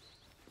say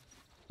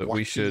that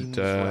we should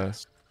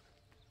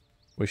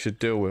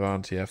deal with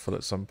Auntie Ethel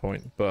at some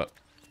point, but...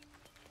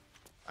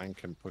 And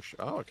can push...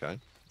 Oh, okay.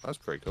 That's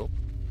pretty cool.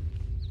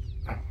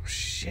 Oh,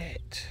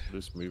 shit.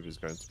 This move is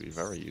going to be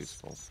very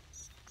useful.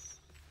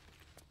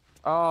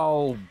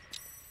 Oh!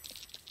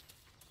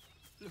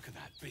 Look at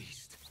that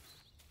beast.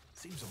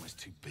 Seems almost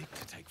too big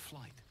to take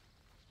flight.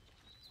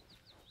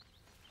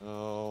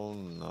 Oh,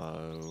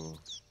 no.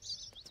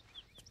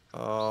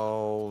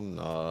 Oh,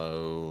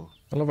 no.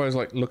 I love how he's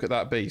like, look at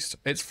that beast.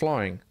 It's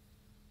flying.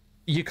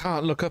 You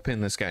can't look up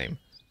in this game.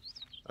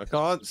 I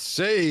can't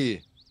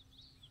see!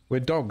 We're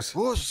dogs.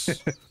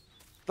 Wuss!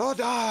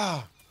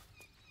 Dada!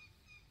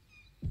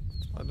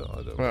 We're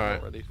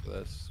not ready for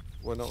this.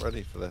 We're not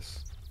ready for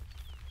this.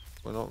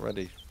 We're not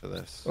ready for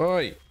this.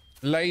 Oi,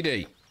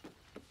 lady.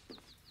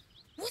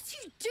 What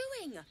are you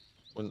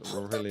doing?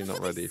 We're really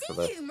not ready for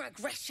this. You,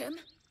 Gresham.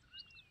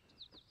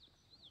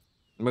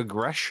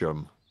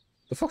 McGresham.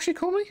 The fuck she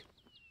call me?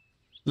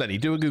 Lenny,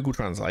 do a Google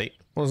Translate.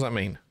 What does that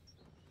mean?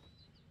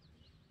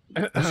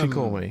 What does she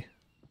call me?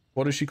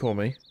 What does she call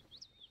me?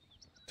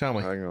 Tell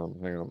me. Hang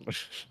on.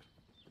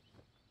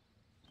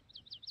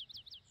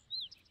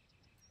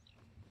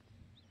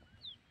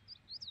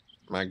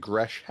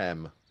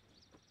 McGresham.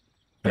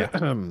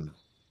 Yeah.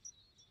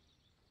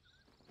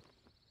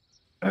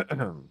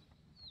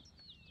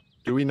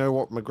 Do we know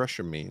what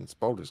McGresham means?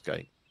 Baldur's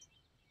Gate.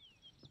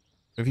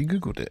 Have you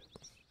Googled it?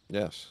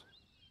 Yes.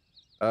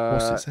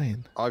 What's it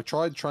saying? I've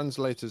tried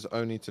translators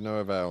only to no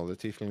avail. The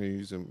tiefling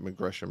use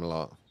McGresham a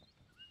lot.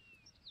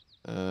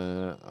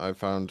 I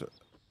found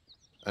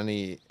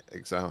any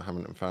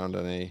haven't found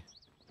any.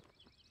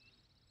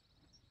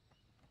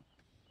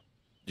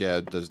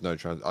 Yeah, there's no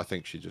I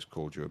think she just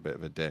called you a bit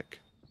of a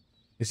dick.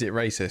 Is it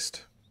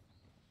racist?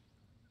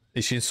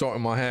 Is she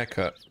insulting my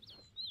haircut?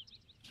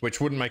 Which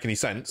wouldn't make any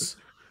sense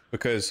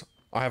because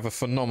I have a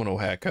phenomenal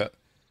haircut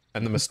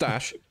and the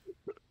moustache.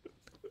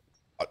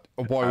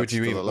 Why would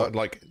you even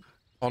like?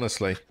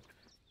 Honestly,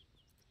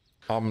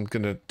 I'm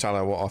gonna tell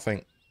her what I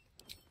think.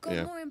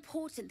 Got more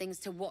important things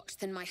to watch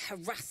than my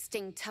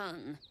harassing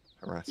tongue.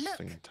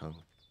 Harassing tongue.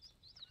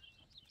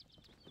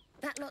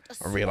 That lot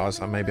I realise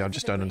that maybe I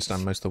just don't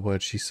understand most of the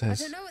words she I says.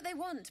 don't know what they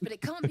want, but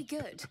it can't be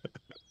good.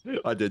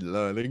 I didn't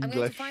learn English. I'm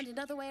going to find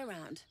another way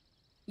around.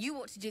 You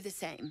ought to do the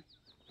same.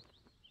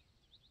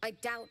 I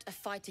doubt a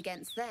fight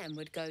against them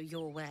would go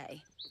your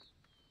way.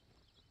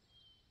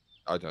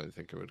 I don't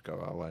think it would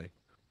go our way.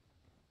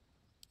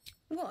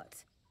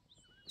 What?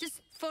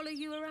 Just follow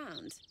you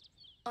around?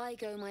 I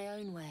go my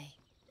own way.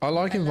 I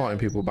like inviting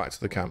people back to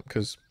the camp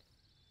because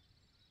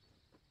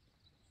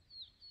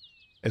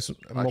it's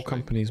more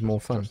companies, more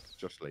fun.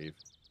 Just leave.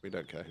 We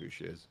don't care who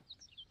she is.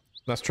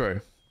 That's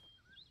true.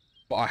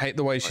 But I hate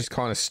the way she's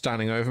kind of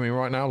standing over me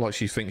right now, like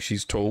she thinks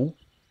she's tall.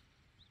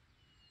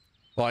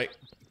 Like,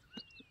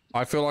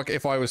 I feel like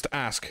if I was to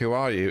ask, who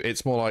are you?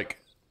 It's more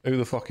like, who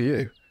the fuck are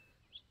you?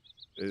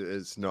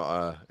 It's not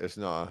a,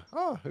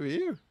 oh, who are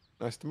you?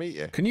 Nice to meet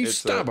you. Can you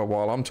stab her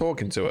while I'm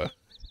talking to her?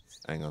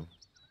 Hang on.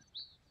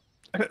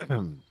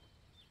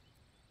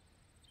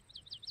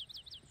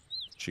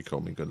 She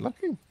called me good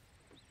looking.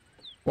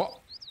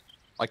 What?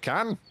 I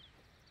can.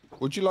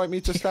 Would you like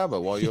me to stab her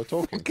while you're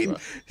talking to her?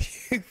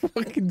 You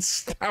fucking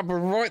stab her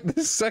right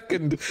this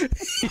second.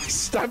 You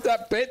stabbed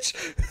that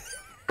bitch.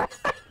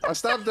 I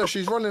stabbed her.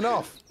 She's running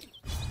off.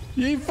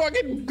 You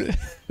fucking...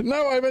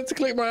 No, I meant to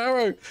click my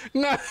arrow.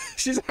 No,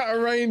 she's out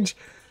of range.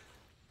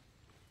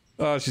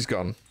 Oh, she's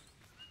gone.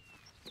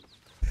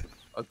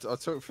 I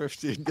took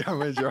 15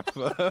 damage off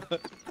her.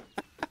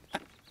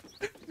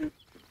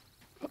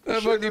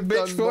 That fucking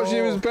bitch thought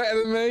she was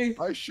better than me.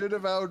 I should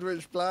have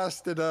Eldritch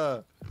blasted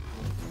her.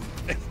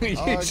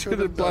 You should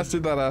have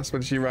blasted that ass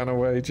when she ran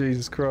away.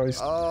 Jesus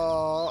Christ.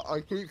 Oh, I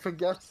keep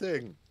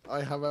forgetting.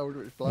 I have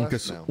Eldritch Blast I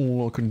guess now.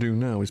 all I can do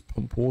now is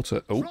pump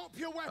water. Oh. Drop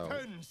your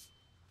weapons!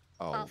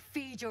 Oh. I'll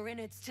feed your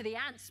innards to the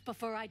ants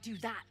before I do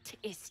that,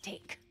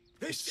 Istik.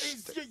 This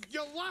is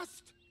your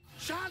last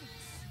chance!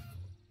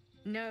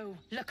 No,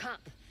 look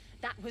up.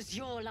 That was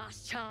your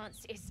last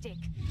chance, Istik.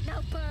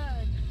 Now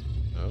burn!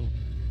 Oh.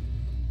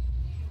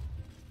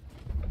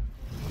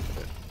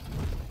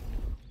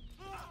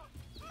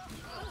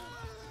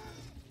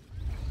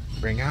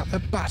 Bring out the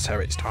butter,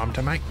 it's time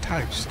to make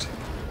toast.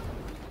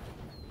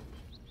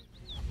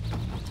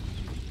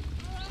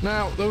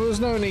 Now, there was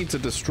no need to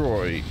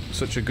destroy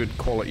such a good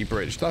quality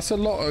bridge. That's a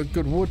lot of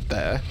good wood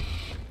there.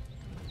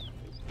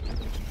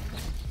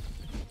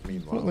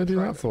 What did they do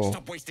that for?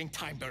 Stop wasting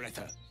time,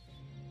 Beretta.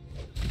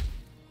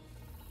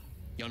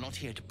 You're not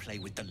here to play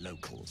with the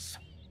locals.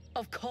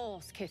 Of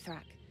course,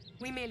 Kithrak.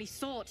 We merely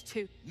sought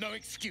to... No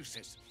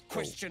excuses.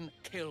 Question,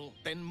 kill,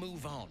 then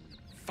move on.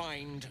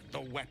 Find the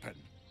weapon.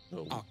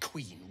 Our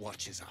queen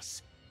watches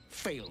us.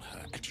 Fail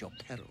her at your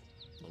peril.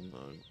 Oh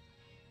no.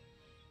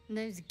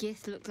 Those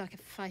giths look like a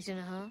fight and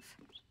a half.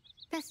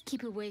 Best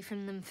keep away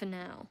from them for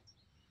now.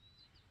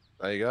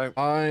 There you go.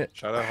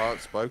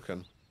 Shadowheart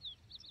spoken.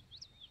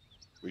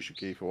 We should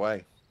keep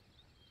away.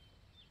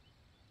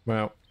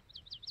 Well,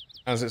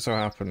 as it so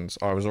happens,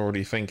 I was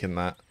already thinking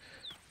that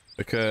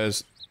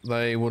because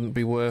they wouldn't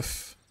be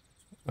worth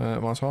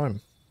my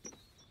time.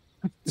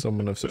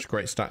 Someone of such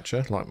great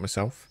stature like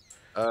myself.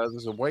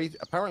 There's a way.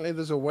 Apparently,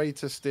 there's a way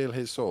to steal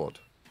his sword.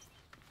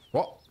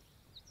 What?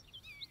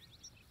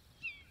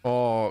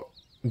 Or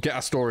get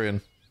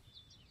Astorian.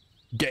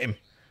 Get him.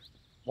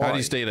 Why? How do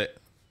you steal it?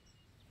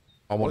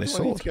 I want his Why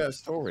do I need sword. to get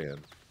Astorian?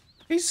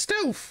 He's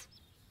stealth.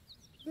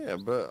 Yeah,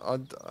 but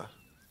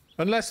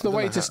unless the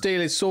way to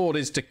steal his sword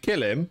is to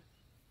kill him,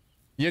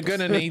 you're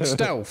gonna need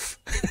stealth.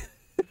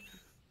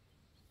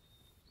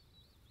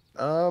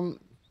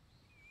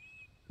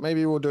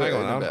 Maybe we'll do it in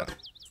a bit.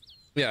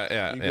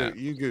 Yeah.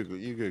 You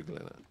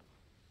Googling it.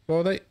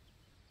 Well,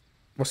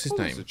 what's his name?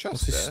 There's a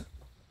chest there.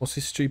 What's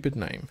his stupid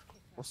name?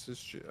 What's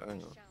his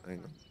hang on.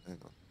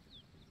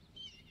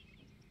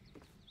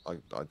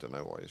 I don't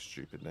know what his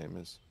stupid name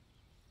is.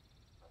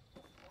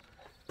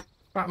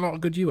 That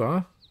lot good you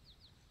are.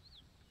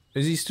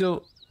 Is he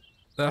still?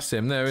 That's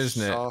him there,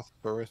 isn't it? South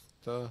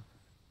Barista.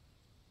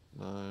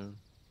 No.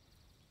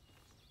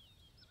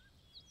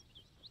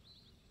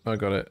 I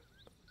got it.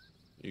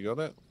 You got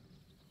it?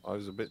 I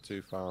was a bit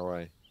too far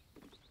away.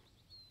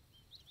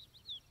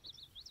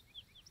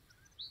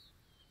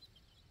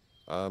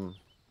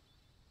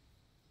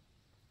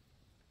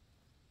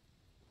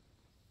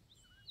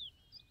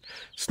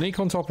 Sneak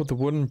on top of the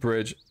wooden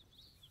bridge.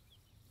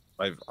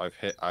 I've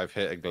hit a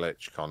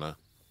glitch, Connor.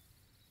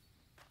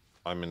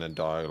 I'm in a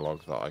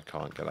dialogue that I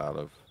can't get out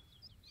of.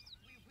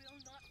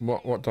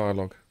 What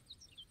dialogue?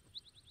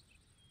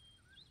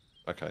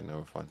 Okay, no,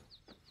 we're fine.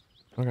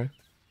 Okay.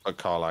 But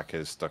Karlak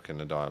is stuck in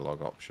the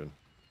dialogue option.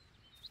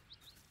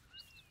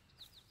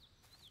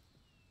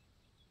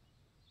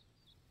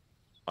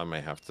 I may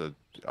have to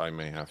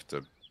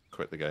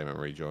quit the game and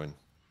rejoin.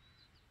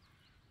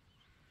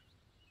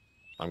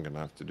 I'm gonna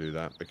have to do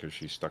that because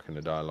she's stuck in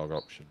the dialogue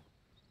option.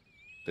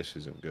 This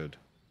isn't good.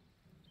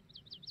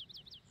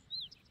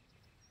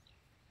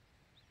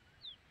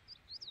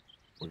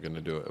 We're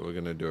gonna do it. We're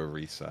gonna do a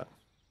reset.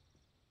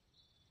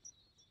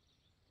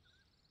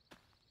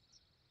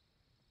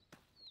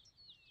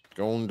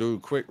 Go and do a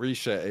quick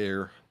reset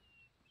here.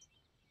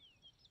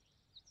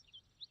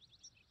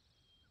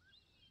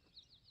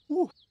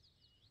 Woo.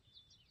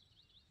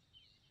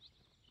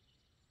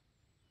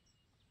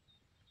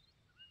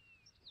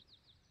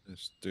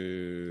 Let's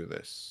do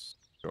this.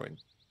 Join.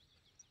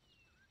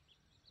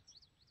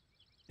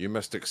 You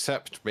must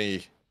accept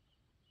me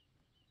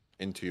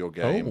into your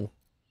game. Oh.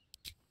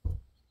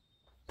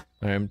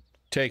 I am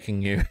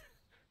taking you.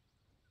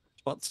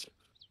 What?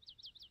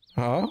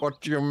 Huh? What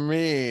do you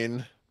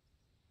mean?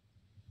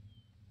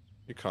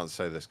 You can't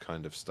say this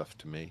kind of stuff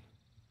to me.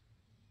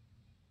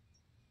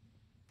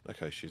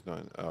 Okay, she's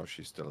not. Oh,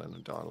 she's still in the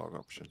dialogue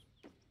option.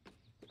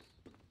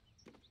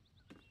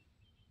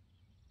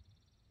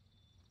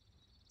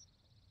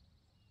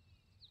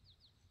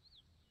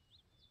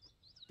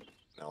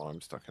 Now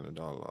I'm stuck in a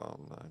dialogue. Oh,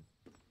 no.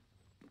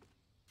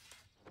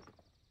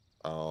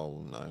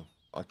 Oh no.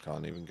 I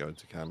can't even go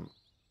to camp.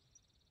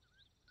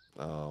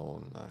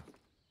 Oh no.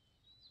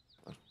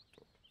 I'll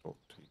talk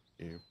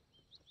to you.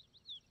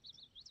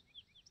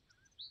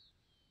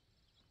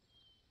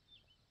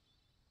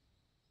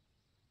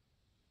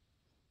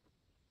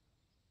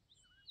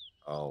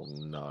 Oh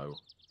no.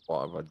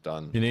 What have I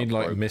done? You need I've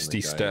like broken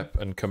Misty the game. Step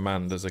and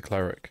Command as a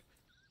cleric.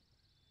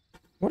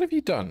 What have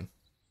you done?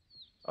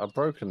 I've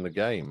broken the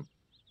game.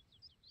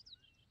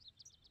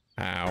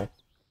 Ow.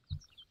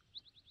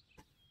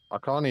 I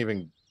can't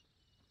even...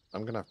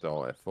 I'm going to have to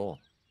alt F4.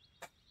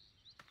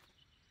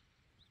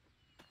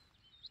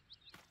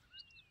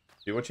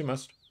 Do what you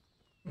must.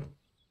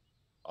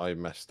 I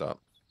messed up.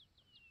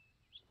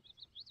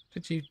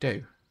 What did you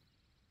do?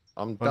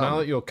 I'm well, done. now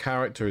that your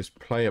character is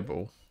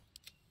playable...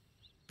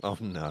 Oh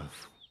no.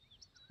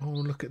 Oh,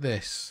 look at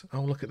this.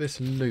 Oh, look at this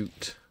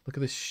loot. Look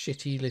at this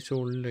shitty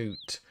little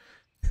loot.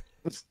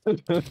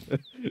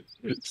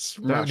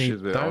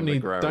 Smashes it on the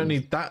ground. Don't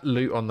need that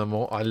loot on the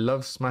mall. I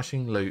love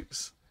smashing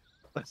loots.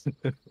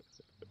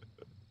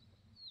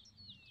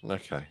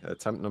 Okay,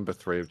 attempt number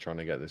 3 of trying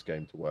to get this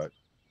game to work.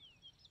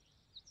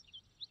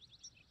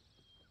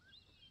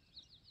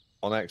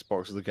 On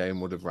Xbox, the game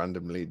would have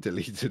randomly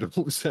deleted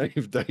all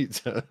save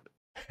data.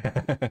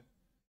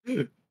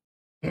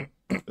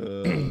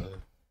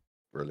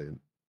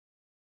 Brilliant.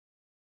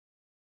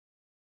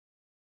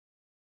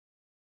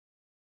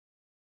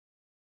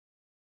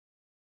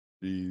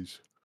 Jeez.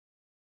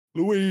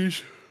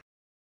 Louise!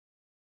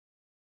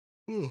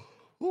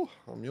 Oh,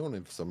 I'm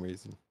yawning for some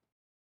reason.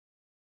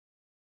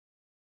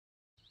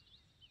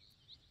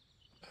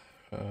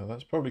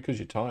 That's probably because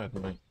you're tired,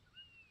 mate.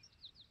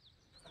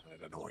 I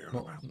don't know what you're on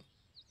about.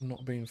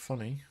 Not being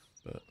funny,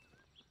 but...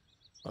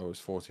 I was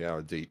 40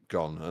 hour deep,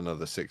 gone.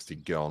 Another 60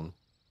 gone.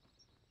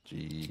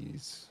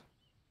 Jeez.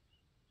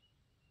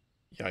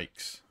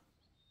 Yikes.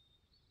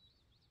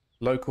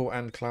 Local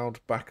and cloud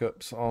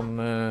backups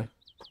on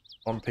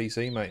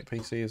PC, mate.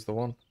 PC is the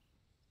one.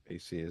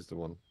 PC is the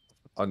one.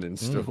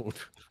 Uninstalled.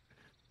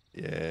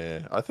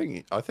 Yeah, I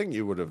think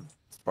you would have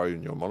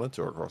thrown your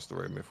monitor across the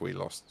room if we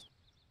lost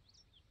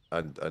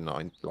a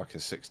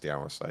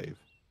 60-hour save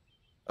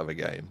of a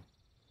game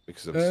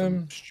because of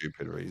some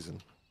stupid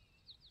reason.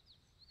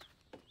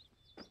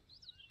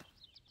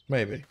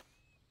 Maybe.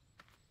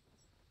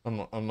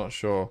 I'm not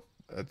sure.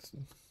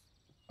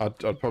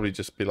 I'd probably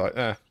just be like,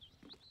 I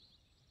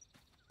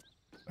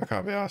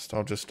can't be asked.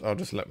 I'll just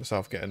let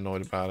myself get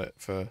annoyed about it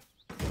for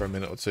a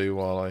minute or two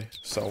while I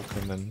sulk,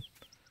 and then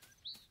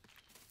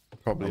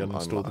probably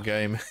uninstall the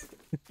game.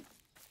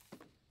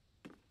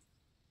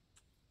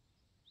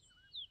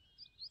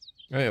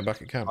 Oh yeah,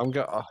 back at camp.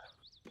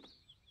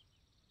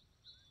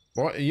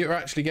 What? You're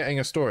actually getting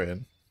a story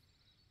in?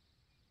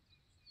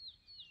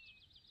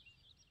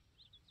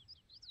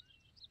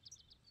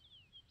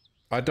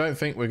 I don't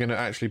think we're going to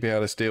actually be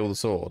able to steal the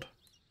sword.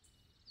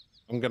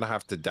 I'm going to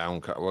have to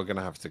we're going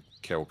to have to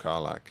kill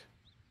Karlak.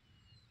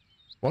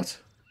 What?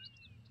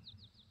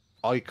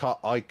 I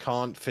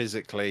cannot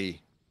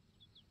physically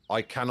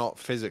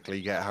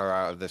get her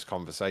out of this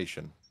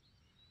conversation.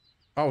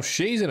 Oh,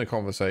 she's in a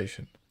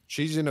conversation.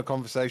 She's in a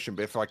conversation,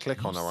 but if I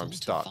click on her, I'm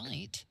stuck.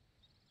 Fight,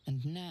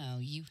 and now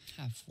you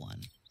have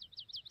one.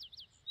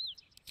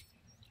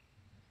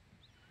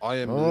 I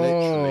am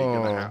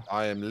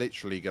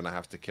literally gonna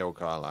have to kill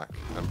Karlak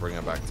and bring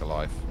her back to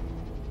life.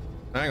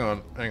 Hang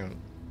on.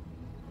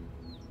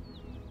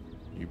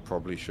 You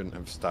probably shouldn't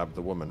have stabbed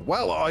the woman.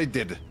 Well, I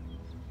did.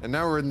 And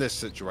now we're in this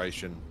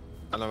situation.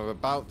 And I'm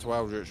about to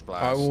Eldritch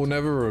Blast. I will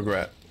never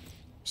regret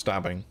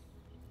stabbing.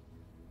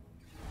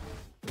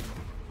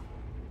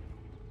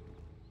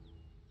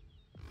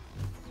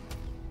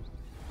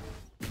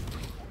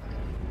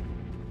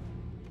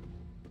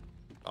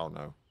 Oh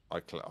no.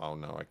 Oh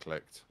no, I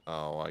clicked.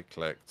 Oh, I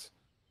clicked.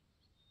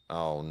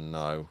 Oh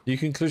no. You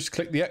can just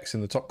click the X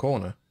in the top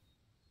corner.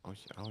 Oh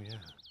yeah.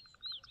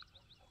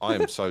 I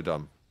am so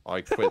dumb.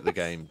 I quit the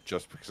game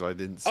just because I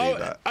didn't see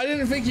that. I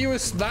didn't think you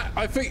was that.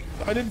 I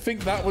didn't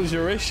think that was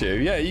your issue.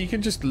 Yeah, you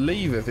can just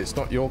leave if it's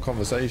not your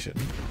conversation.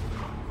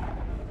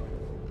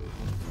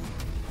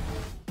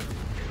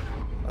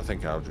 I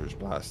think Eldritch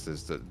Blast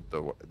is the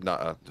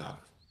no.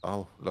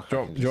 Oh look.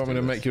 Do you want me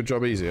to make your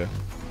job easier?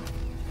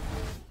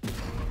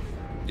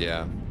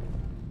 Yeah.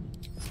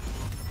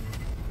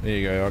 There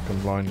you go. I can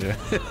blind you.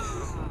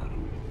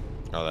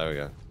 Oh, there we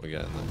go. We're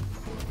getting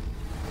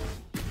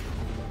there.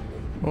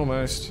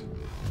 Almost.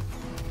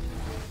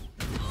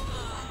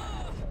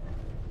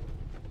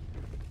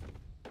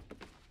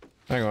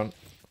 Hang on.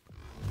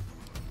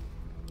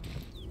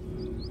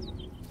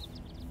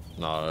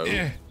 No.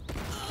 Yeah.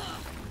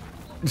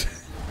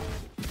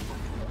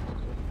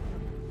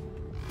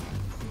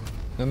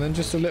 And then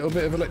just a little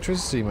bit of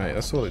electricity, mate.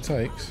 That's all it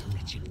takes.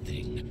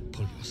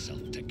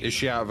 Is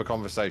she out of a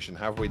conversation?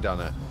 Have we done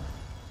it?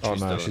 Oh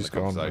no, she's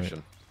gone. Mate.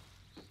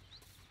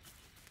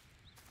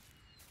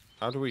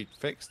 How do we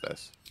fix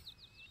this?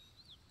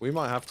 We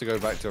might have to go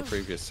back to a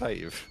previous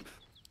save.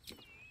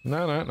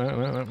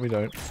 No, we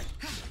don't.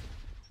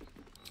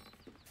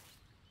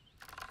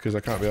 Because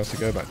I can't be asked to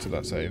go back to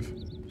that save.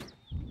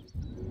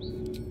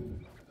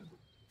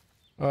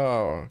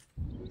 Oh.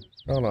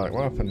 Oh, like,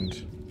 what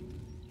happened?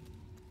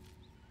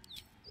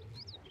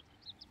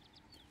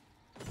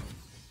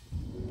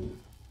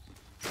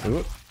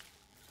 Ooh.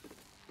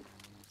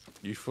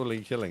 You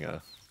fully killing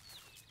her?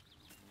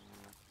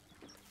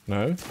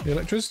 No, the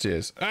electricity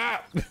is.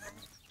 Ah!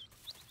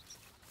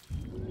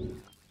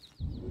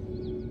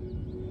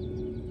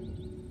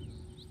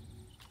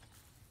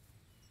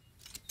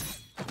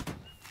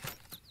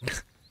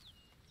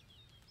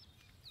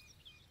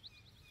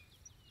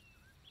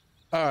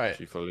 Alright,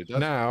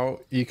 now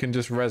you can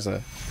just res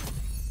her.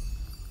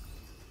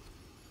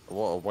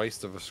 What a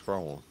waste of a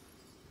scroll.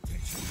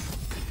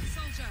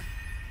 Soldier,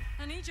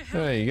 I need your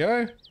help. There you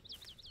go.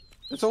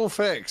 It's all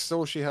fixed.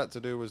 All she had to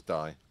do was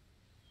die.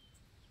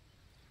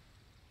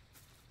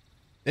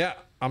 Yeah,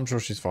 I'm sure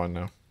she's fine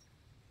now.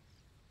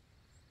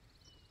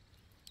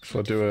 So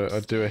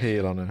I'll do a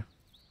heal on her.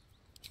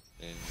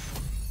 Yeah.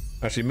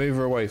 Actually, move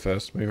her away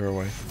first. Move her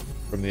away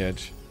from the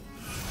edge.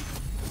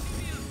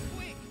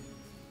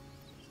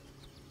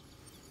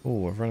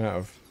 Oh, I've run out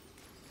of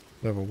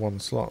level 1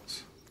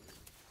 slots.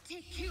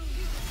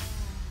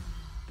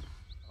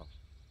 Oh,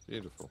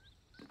 beautiful.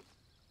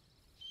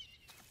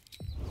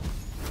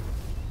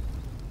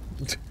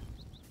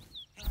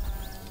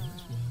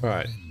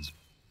 Right.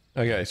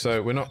 Okay,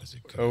 so we're not.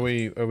 Are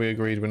we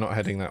agreed? We're not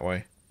heading that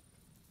way.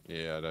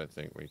 Yeah, I don't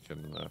think we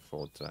can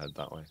afford to head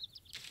that way.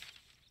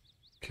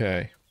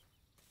 Okay.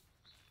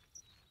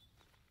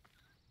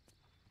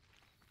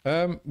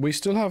 We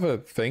still have a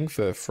thing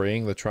for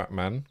freeing the trap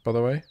man, by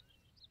the way.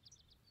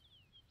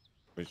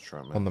 Which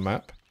trap man? On the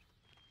map.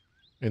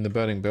 In the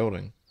burning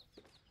building.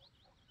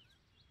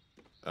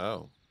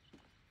 Oh.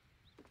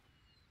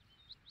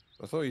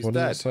 I thought he's What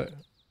dead. does it say?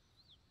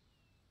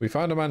 We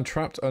found a man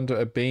trapped under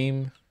a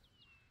beam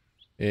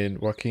in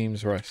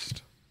Joachim's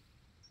Rest.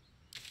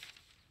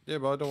 Yeah,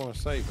 but I don't want to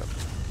save him.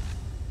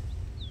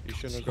 You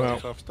shouldn't have got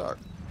yourself stuck.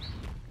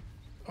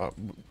 I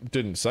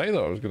didn't say that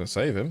I was going to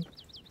save him.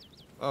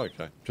 Oh,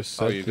 okay. Just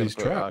said he's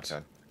trapped.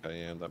 Okay.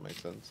 Okay, yeah, that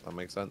makes sense. That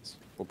makes sense.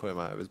 We'll put him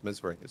out of his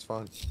misery. It's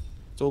fine.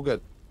 It's all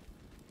good.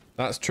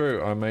 That's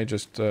true. I may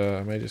just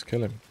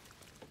kill him.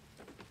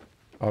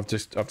 I've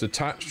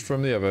detached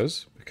from the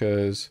others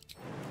because,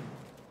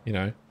 you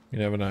know, you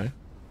never know.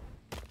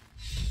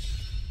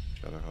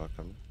 Shadowheart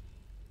coming.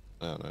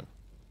 Oh no.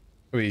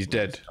 Oh, he's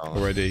dead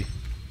already.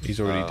 He's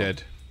already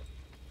dead.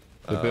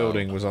 The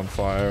building was on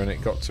fire and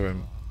it got to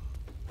him.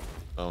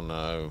 Oh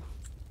no.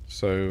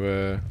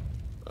 So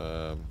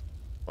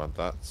well,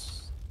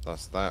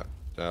 that's that.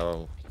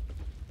 Oh.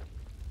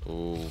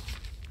 Ooh.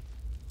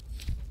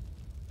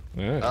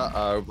 Yeah.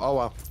 Uh-oh. Oh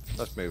well.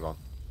 Let's move on.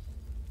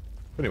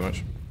 Pretty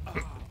much.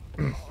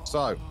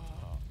 So,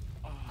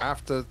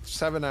 After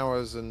 7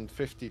 hours and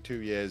 52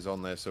 years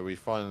on this, are we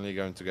finally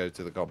going to go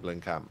to the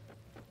Goblin camp?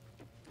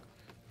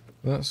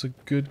 That's a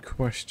good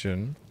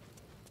question.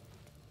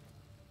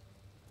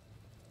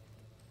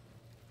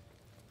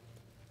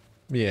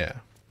 Yeah,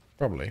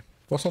 probably.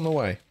 What's on the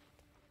way?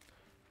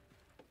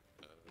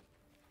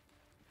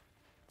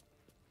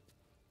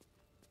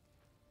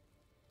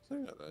 I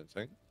don't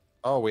think.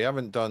 Oh, we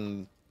haven't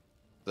done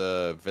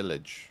the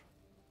village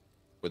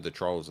with the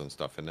trolls and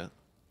stuff in it.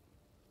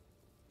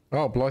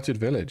 Oh, Blighted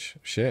Village.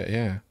 Shit,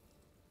 yeah.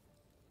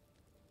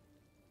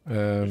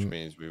 Which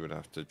means we would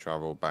have to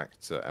travel back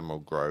to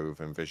Emerald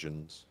Grove and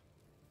Visions.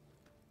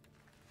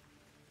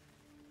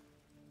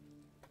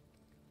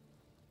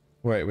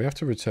 Wait, we have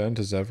to return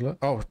to Zevla?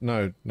 Oh,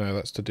 no,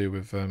 that's to do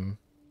with,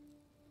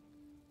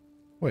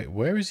 Wait,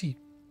 where is he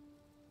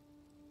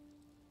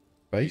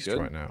based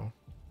right now?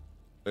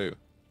 Who?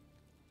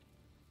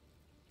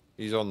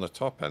 He's on the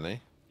top, isn't he?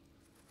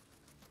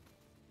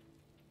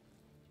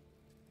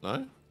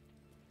 No?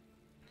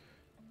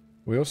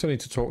 We also need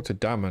to talk to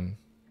Damon.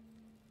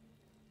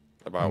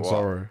 About what?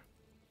 Zorro.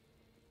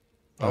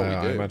 Oh, we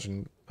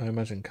do? I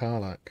imagine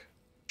Karlach.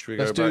 Should we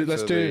go back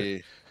to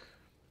the...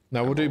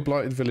 No, we'll do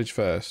Blighted Village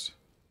first,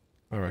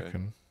 I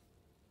reckon.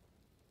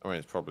 I mean,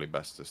 it's probably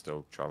best to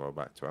still travel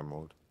back to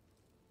Emerald.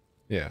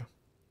 Yeah.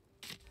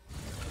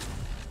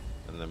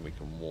 And then we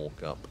can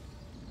walk up.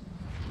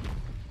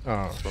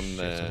 Oh, from shit,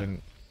 there. I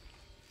didn't...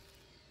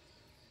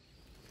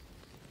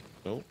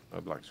 Oh,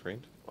 a black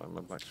screen. Why am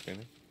I black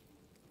screening?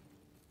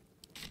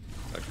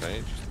 Okay,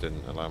 it just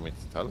didn't allow me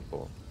to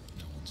teleport.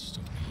 No one's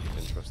stopping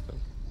me. Interesting.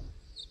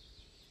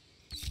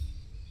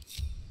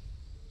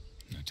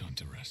 No time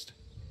to rest.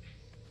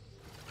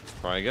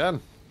 Try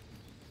again.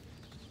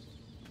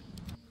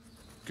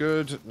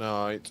 Good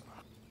night.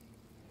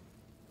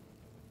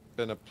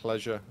 Been a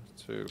pleasure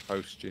to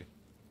host you.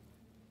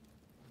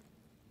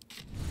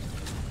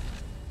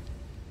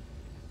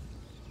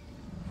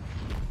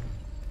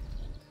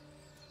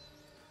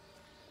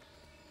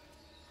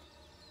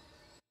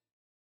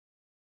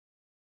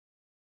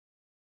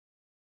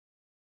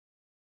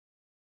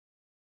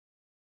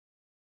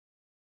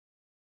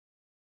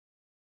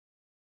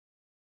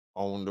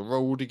 On the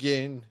road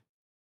again.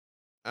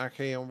 I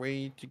can't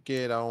wait to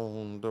get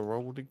on the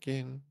road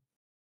again.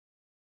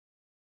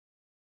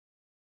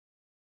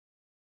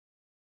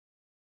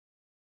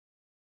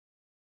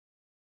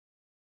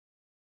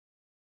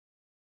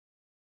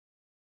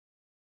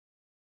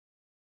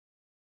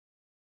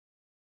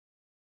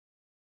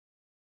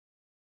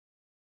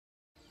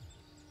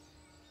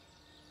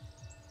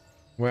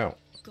 Well.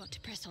 Got to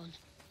press on.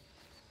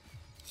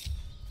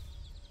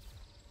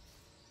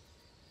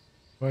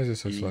 Why is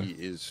this so slow? He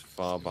is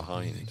far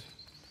behind.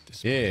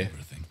 Yeah.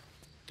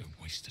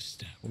 Don't waste a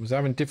step. I was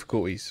having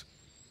difficulties.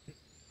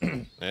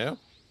 Yeah?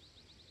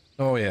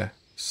 Oh, yeah.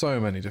 So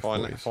many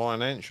difficulties.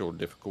 Financial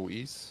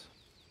difficulties.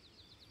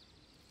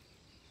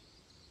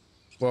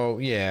 Well,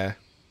 yeah.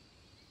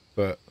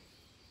 But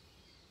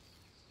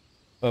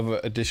other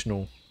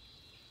additional...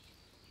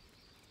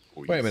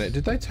 Wait a minute.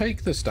 Did they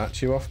take the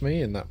statue off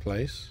me in that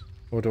place?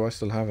 Or do I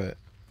still have it?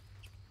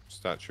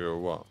 Statue of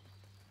what?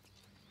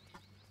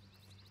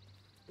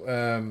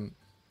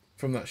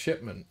 From that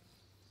shipment.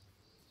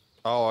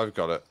 Oh, I've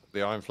got it.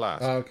 The iron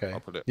flask. Oh, okay. I'll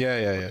put it. Yeah.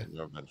 In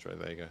your inventory.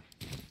 There you go.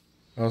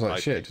 I was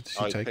like, shit, did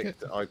she take it?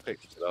 I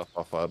picked it up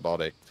off her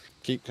body.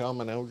 Keep calm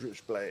and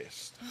Eldritch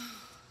Blast.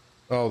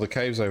 Oh, the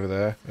cave's over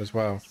there as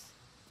well.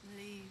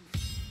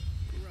 Leaves,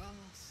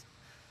 grass.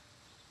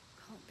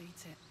 Can't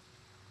beat it.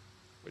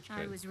 Which I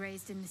cave? was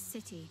raised in the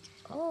city.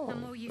 Oh,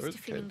 I'm more there used is to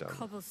a cave feeling down there.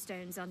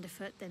 cobblestones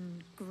underfoot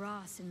than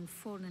grass and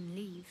fallen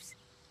leaves.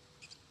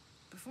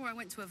 Before I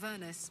went to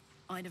Avernus,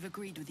 I'd have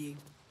agreed with you.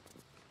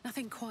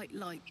 Nothing quite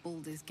like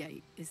Baldur's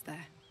Gate, is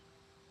there?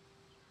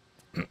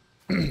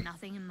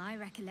 Nothing in my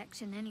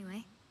recollection,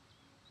 anyway.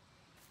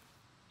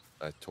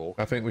 Talk.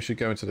 I think we should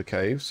go into the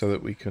cave so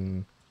that we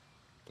can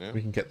Yeah.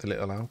 get the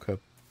little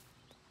alcove.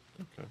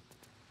 Okay.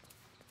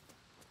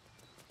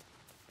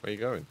 Where are you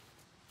going?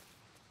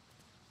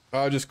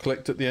 I just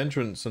clicked at the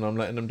entrance and I'm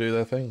letting them do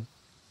their thing.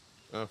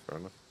 Oh, fair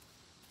enough.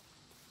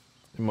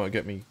 It might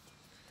get me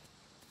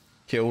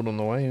killed on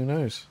the way, who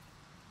knows?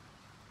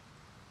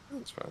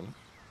 That's fair enough.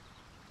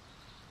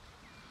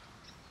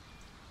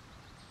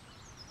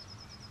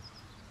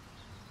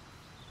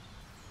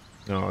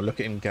 Oh, look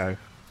at him go.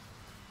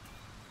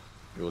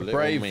 Your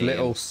Brave man.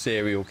 little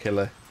serial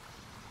killer.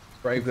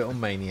 Brave little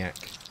maniac.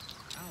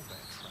 Owlbear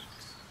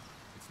tracks.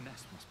 Its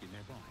nest must be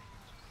nearby.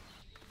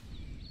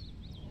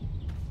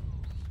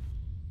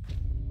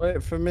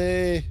 Wait for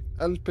me.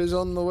 Help is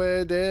on the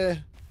way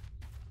there.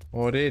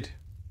 Oh, I did.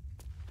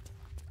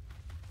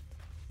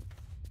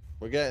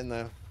 We're getting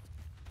there.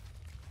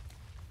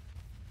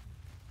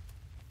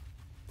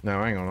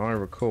 Now, hang on, I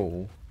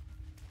recall.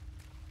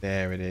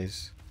 There it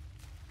is.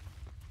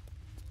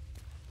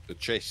 The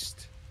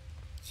chest.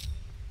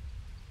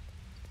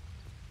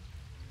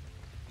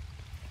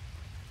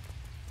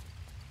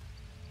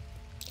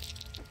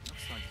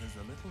 Looks like there's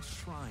a little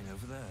shrine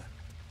over there.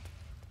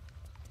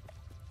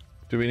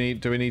 Do we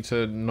need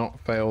to not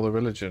fail the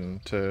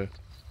religion to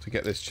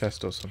get this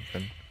chest or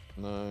something?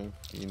 No,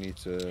 you need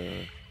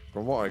to.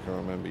 From what I can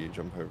remember, you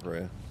jump over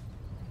here.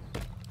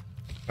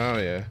 Oh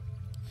yeah.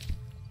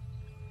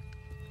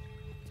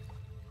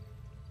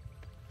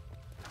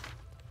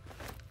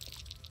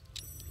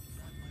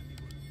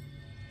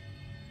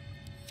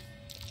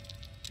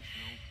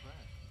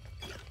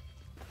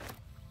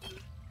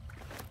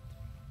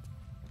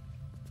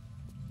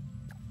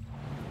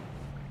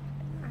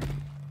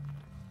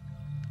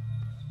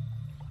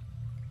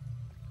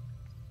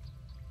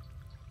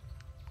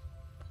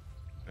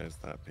 Where's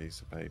that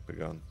piece of paper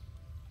gone?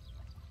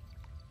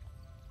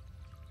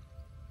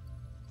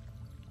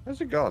 Where's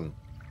it gone?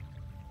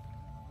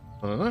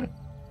 I don't know.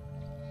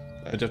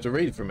 I'd have to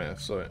read from it or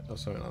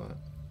something like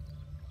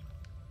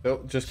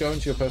that. Just go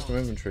into your personal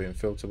inventory and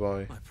filter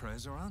by. My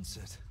prayers are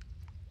answered.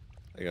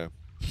 There you go.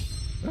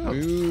 Oh.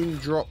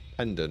 Moondrop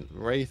pendant,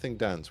 wraithing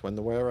dance. When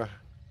the wearer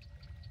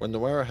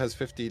has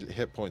 50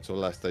 hit points or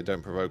less, they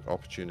don't provoke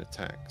opportune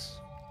attacks.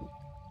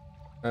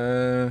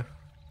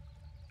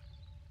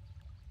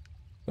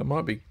 That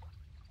might be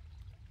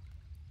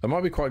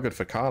quite good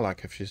for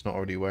Karlak if she's not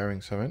already wearing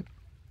something.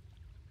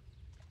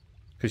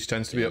 Because she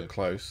tends to be up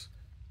close,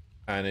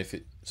 and if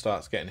it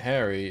starts getting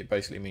hairy, it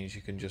basically means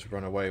you can just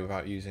run away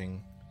without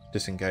using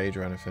disengage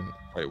or anything.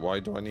 Wait, why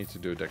do I need to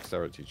do a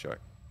dexterity check?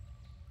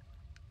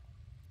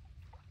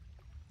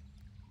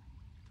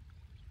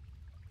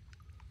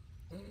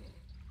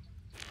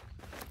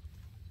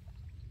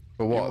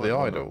 For what? The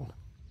idol?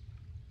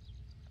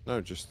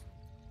 No, just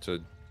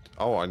to.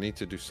 Oh, I need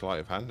to do sleight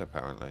of hand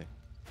apparently.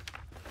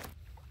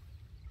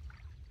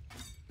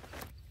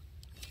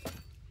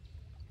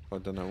 I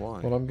don't know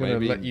why. Well, I'm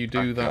going to let you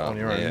do that on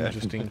your own,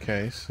 just in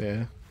case,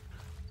 yeah.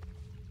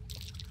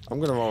 I'm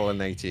going to roll an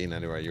 18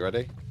 anyway. You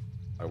ready?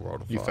 I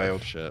rolled a 5. You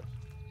failed. Shit.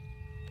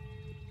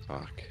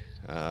 Fuck.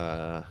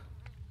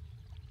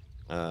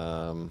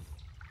 It's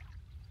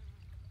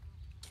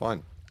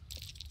fine.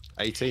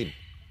 18.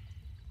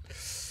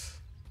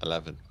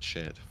 11.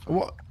 Shit.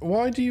 What?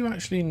 Why do you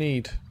actually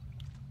need...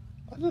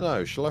 I don't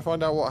know. Shall I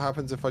find out what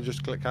happens if I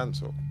just click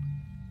cancel?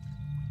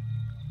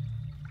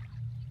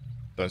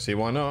 Don't see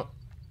why not.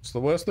 It's the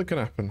worst that can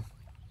happen.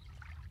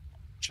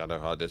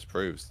 Shadowheart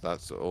disproves.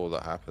 That's all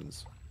that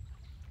happens.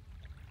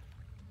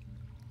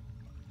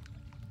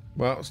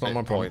 Well, it's not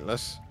my problem.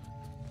 Pointless.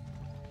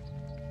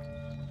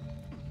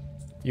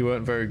 You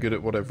weren't very good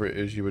at whatever it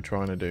is you were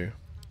trying to do.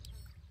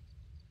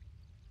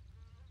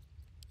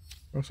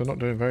 Also not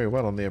doing very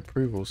well on the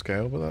approval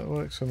scale, but that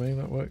works for me.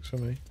 That works for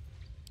me.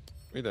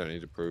 We don't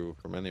need approval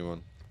from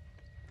anyone.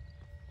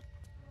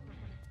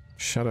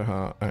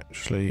 Shadowheart,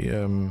 actually,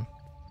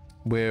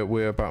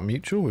 we're about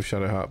mutual with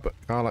Shadowheart, but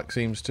Karlak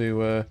seems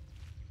to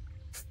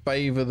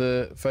favour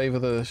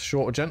the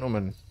shorter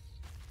gentleman.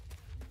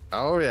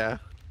 Oh yeah.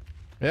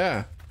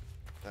 Yeah.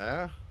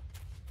 Yeah.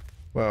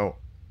 Well,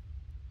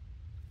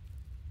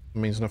 it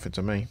means nothing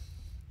to me,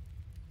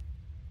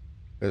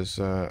 because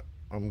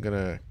I'm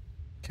gonna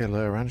kill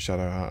her and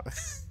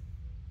Shadowheart.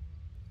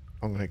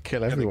 I'm gonna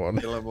kill everyone.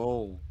 Kill them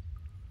all.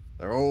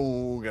 They're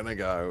all gonna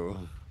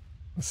go.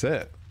 That's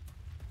it.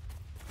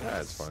 Yeah,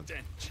 it's fine.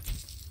 Stench.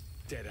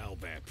 Dead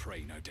owlbear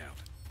prey, no doubt.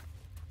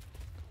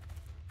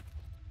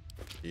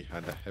 He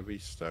had a heavy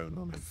stone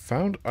on him.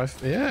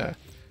 Yeah.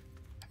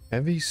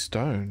 Heavy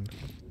stone.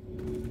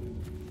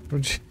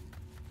 Would you...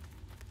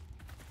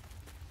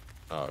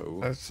 No.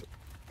 That's...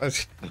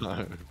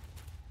 No.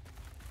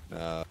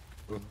 No.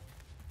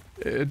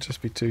 It'd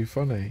just be too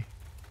funny.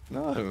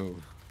 No.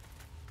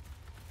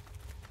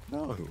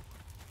 No.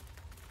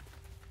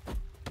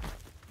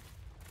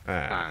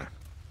 Ah.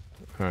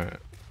 Alright.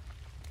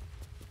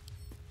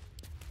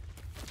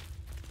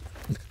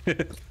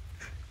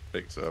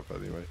 Picks up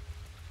anyway.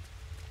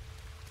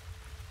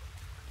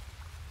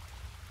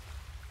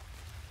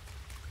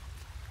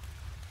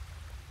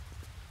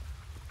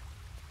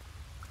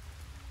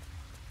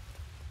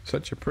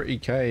 Such a pretty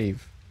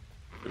cave.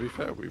 To be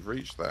fair, we've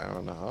reached the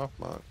hour-and-a-half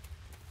mark.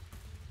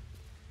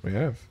 We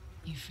have.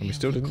 And we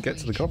still didn't get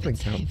to the goblin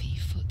camp.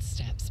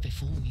 Footsteps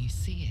before you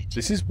see it.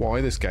 This is why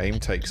this game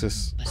takes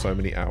us so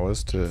many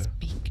hours to...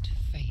 Beaked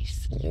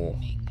face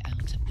looming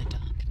out of the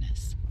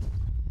darkness.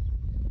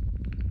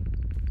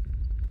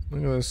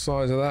 Look at the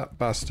size of that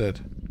bastard.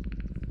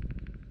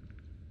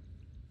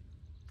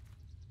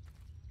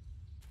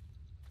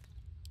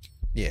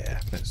 Yeah,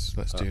 let's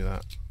do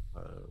that.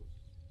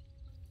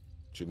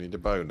 Do you need a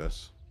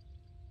bonus?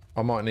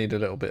 I might need a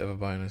little bit of a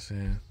bonus,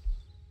 yeah.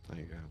 There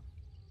you go.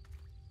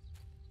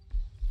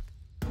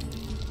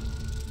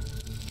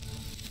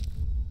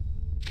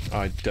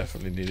 I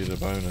definitely needed a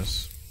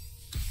bonus.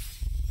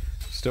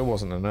 Still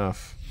wasn't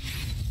enough.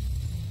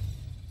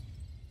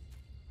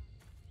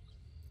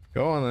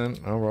 Go on then,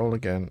 I'll roll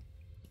again.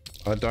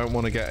 I don't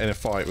want to get in a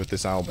fight with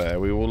this owlbear.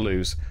 We will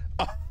lose.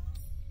 Ah.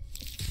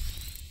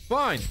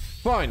 Fine,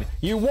 fine.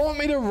 You want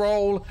me to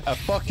roll a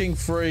fucking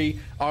 3?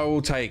 I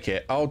will take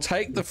it. I'll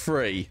take the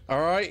 3.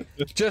 All right?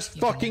 Just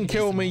fucking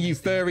kill me, you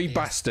furry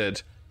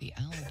bastard. The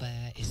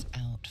owlbear is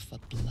out for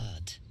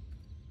blood.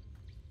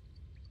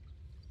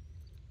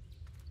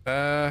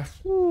 You're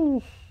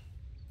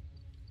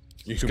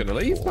just gonna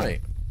leave,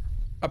 mate.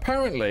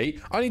 Apparently,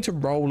 I need to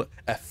roll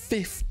a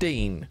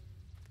 15.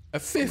 A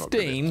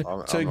 15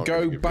 to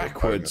go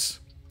backwards.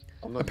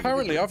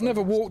 Apparently, I've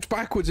never walked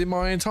backwards in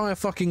my entire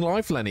fucking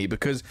life, Lenny,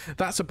 because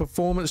that's a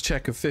performance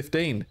check of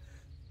 15.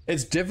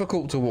 It's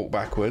difficult to walk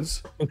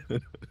backwards.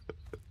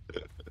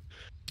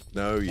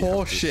 No, you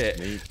poor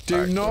shit.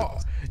 Do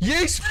not.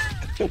 Yes.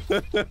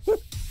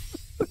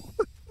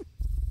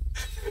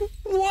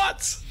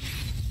 What?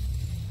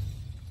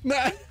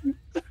 No.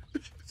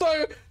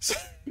 So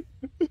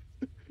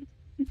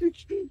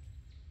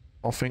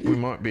I think we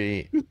might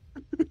be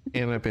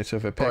in a bit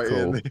of a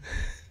pickle.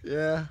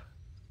 Yeah.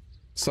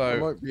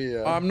 So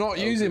I'm not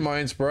using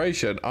my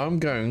inspiration. I'm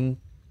going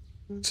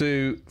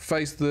to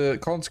face the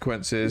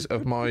consequences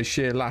of my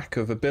sheer lack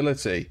of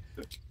ability.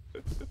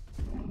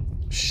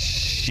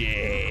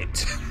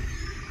 Shit.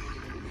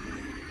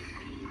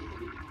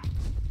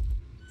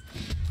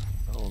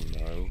 Oh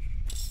no.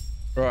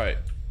 Right.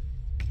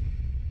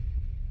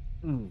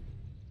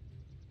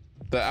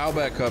 The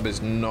owlbear cub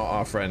is not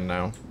our friend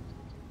now.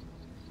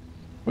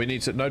 We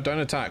need to... No, don't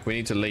attack. We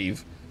need to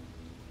leave.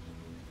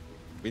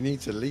 We need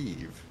to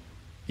leave?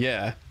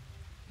 Yeah.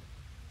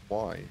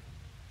 Why?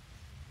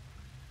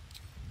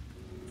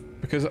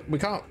 Because we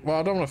can't... Well,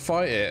 I don't want to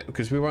fight it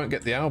because we won't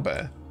get the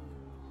owlbear.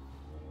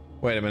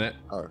 Wait a minute.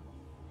 Oh.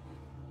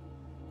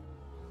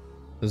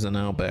 There's an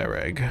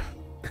owlbear egg.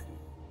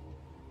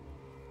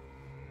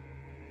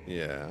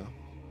 Yeah.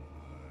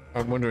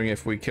 I'm wondering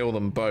if we kill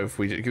them both,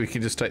 we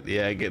can just take the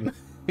egg and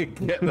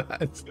get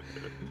that.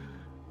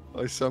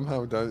 I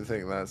somehow don't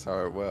think that's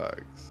how it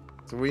works.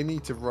 So we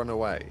need to run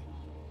away.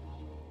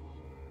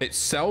 It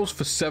sells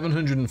for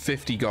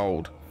 750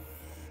 gold.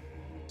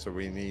 So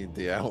we need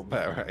the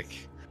owlbear egg.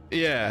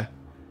 Yeah.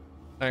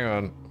 Hang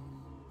on.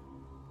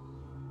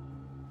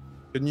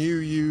 Can you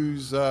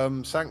use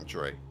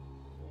Sanctuary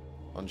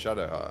on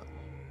Shadowheart?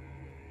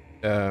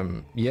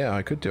 Yeah,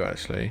 I could do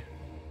actually.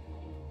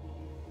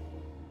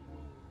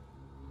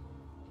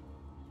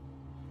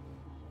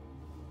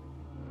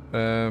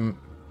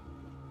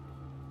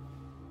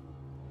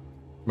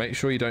 Make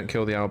sure you don't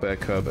kill the owlbear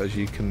cub, as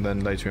you can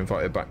then later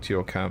invite it back to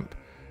your camp.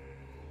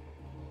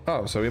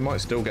 Oh, so we might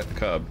still get the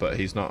cub, but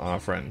he's not our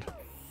friend.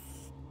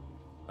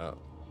 Oh.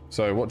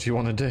 So what do you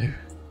want to do?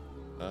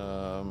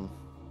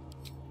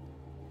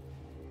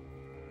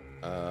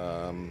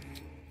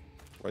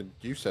 Well,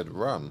 you said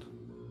run.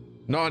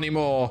 Not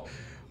anymore.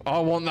 I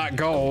want that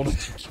gold.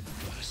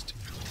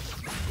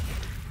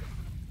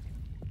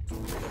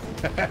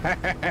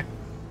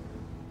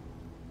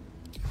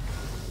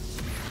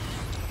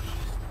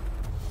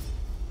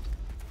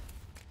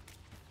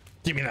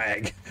 Give me that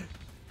egg.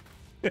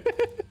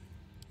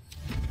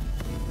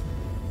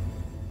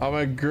 I'm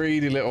a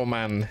greedy little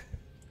man.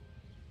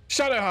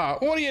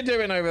 Shadowheart, what are you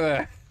doing over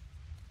there?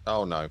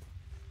 Oh no.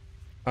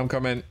 I'm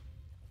coming.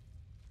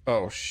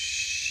 Oh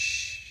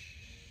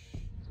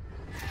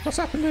What's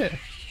happened here?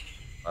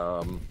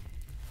 I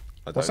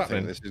don't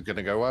think this is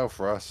gonna go well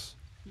for us.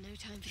 No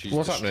time for She's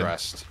What's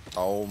distressed.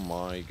 Oh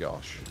my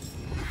gosh.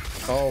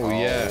 Oh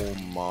yeah.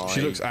 My...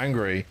 She looks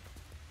angry.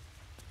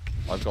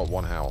 I've got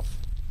 1 health.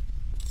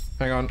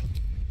 Hang on.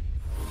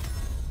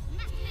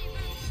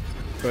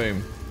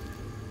 Boom.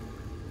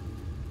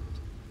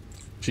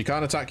 She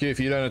can't attack you if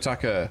you don't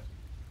attack her.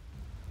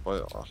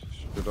 Well,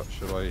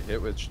 should I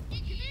hit with...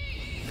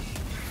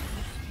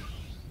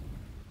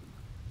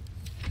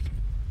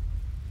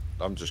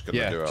 I'm just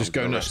gonna do it. Just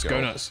go nuts,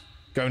 go nuts,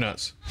 go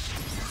nuts.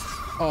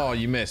 Oh,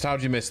 you missed.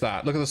 How'd you miss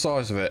that? Look at the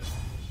size of it.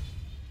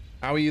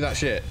 How are you that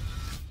shit?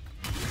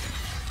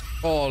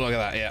 Oh, look at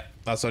that. Yeah,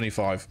 that's only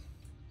 5.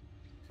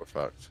 We're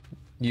fucked.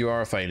 You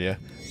are a failure.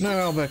 No,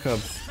 owlbear cub.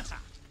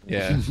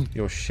 Yeah,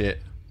 you're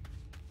shit.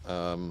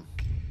 Oh,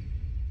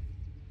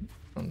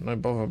 no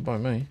bother by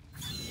me.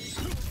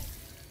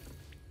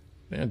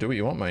 Yeah, do what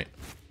you want, mate.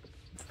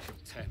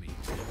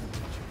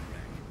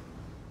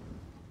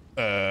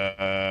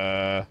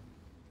 I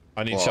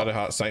need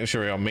Shadowheart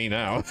Sanctuary on me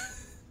now.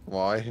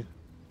 Why?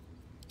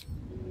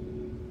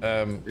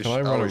 Can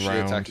I run is around? She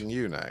attacking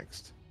you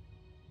next?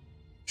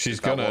 She's is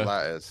that gonna. What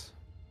that is?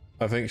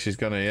 I think she's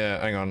gonna.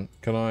 Yeah. Hang on.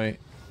 Can I?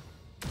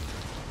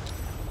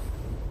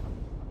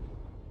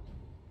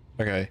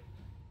 Okay.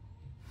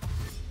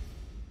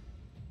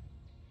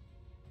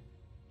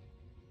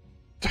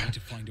 Trying to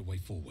find a way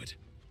forward.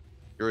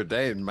 You're a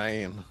dead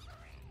man.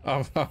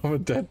 I'm a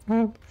dead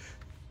man.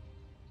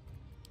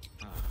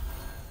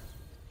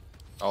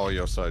 Oh,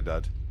 you're so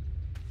dead.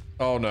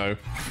 Oh no.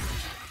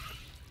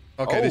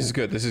 Okay, this is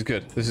good. This is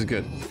good. This is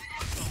good.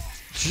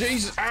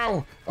 Jesus!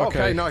 Ow!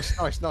 Okay, nice,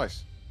 nice,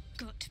 nice.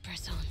 Got to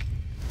press on.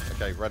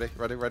 Okay, ready,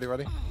 ready, ready,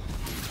 ready.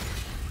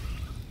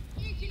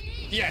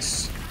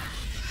 Yes!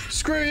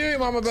 Screw you,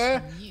 Mama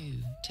Bear! You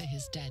to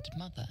his dead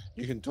mother.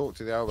 You can talk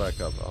to the owlbear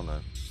cub. Oh no.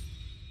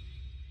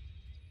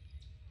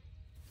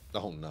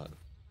 Oh no.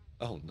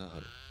 Oh no.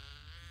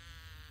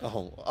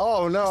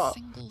 Oh no. A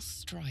single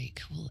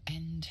strike will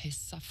end his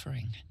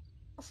suffering.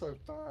 That's so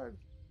bad.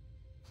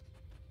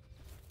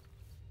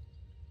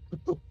 I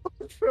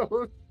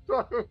feel so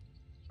bad.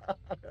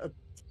 I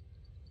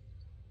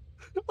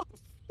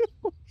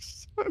feel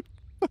so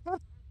bad.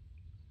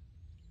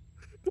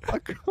 I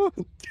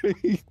can't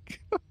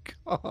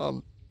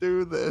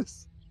do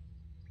this.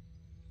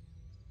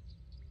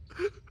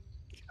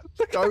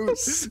 Don't.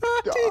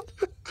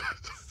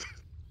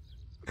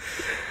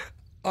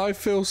 I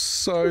feel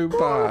so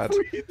bad.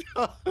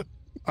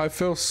 I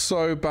feel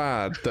so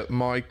bad that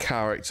my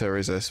character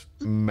is a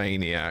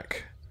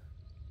maniac.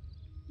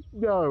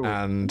 No.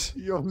 And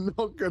you're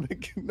not gonna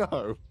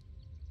know.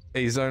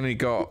 He's only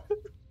got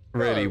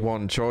really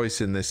one choice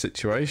in this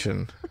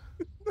situation.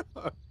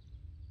 No.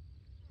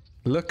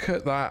 Look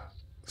at that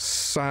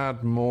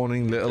sad,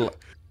 mourning little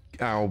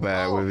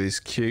owlbear with his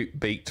cute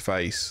beaked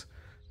face.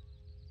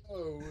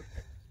 Oh,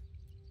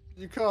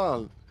 you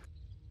can't.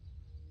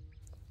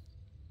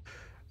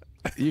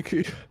 You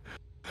could.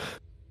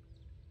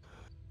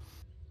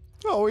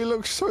 Oh, he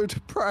looks so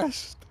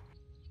depressed.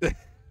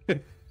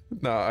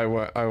 No, I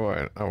won't. I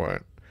won't. I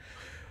won't.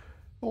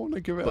 I want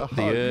to give it But a hug.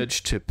 the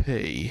urge to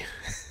pee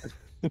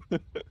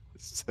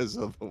says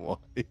otherwise.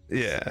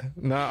 Yeah.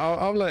 No,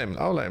 I'll let him.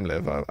 I'll let him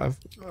live. I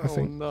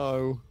think.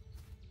 No.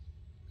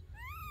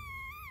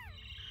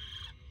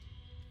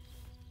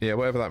 Yeah,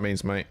 whatever that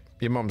means, mate.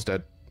 Your mum's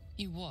dead.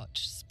 You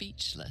watch,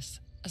 speechless,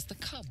 as the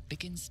cub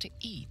begins to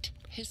eat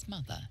his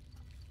mother.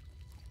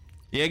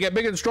 Yeah, get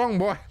big and strong,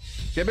 boy.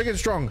 Get big and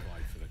strong.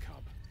 Ride for the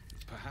cub.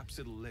 Perhaps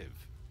it'll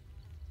live.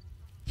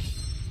 I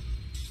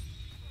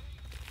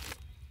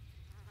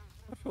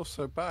feel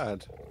so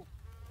bad.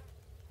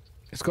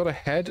 It's got a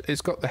head.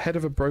 It's got the head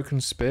of a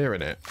broken spear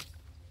in it.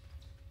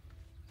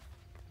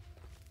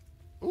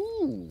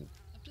 Ooh.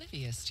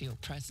 Oblivious to your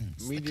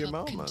presence, Medium the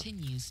cub armor.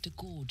 continues to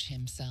gorge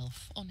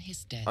himself on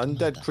his dead Undead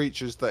mother.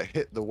 creatures that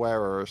hit the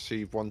wearer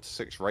receive 1 to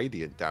 6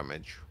 radiant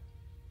damage.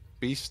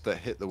 Beasts that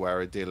hit the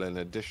wearer deal an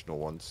additional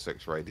 1 to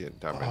 6 radiant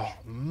damage. Oh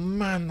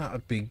man, that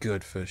would be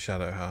good for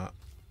Shadowheart.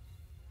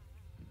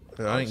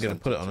 I ain't gonna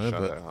put it on her,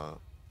 but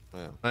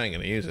yeah. I ain't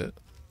gonna use it.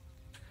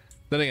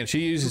 Then again, she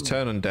uses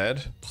turn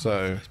undead,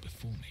 so.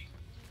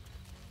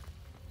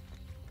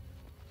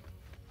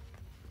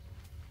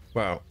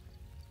 Wow.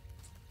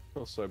 I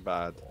feel so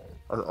bad.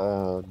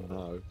 Oh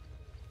no.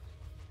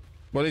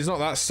 Well, he's not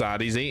that sad.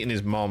 He's eating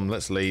his mom.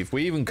 Let's leave.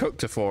 We even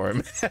cooked her for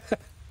him.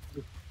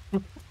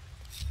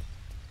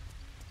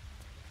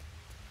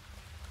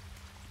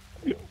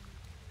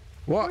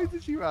 What? Why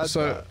did you add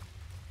that?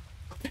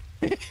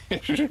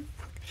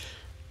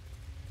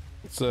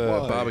 It's a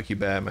Why? barbecue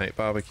bear, mate.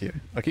 Barbecue.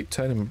 I keep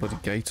turning my bloody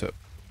gate up.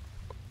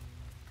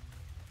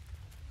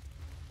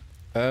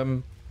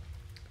 Oh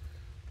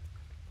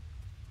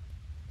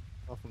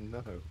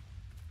no.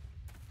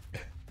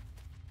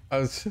 I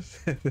was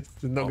just,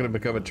 it's not going to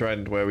become a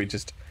trend where we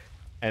just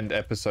end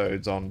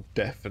episodes on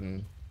death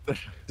and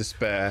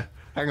despair.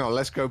 Hang on,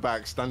 let's go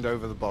back, stand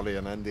over the body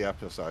and end the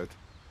episode.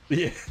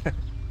 Yeah.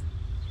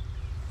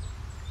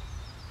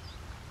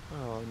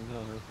 Oh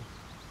no.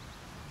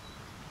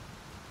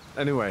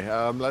 Anyway,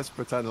 let's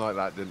pretend like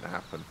that didn't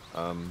happen.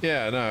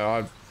 Yeah,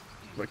 no,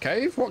 a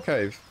cave? What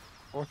cave?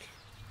 What?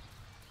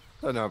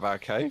 Don't know about a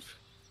cave.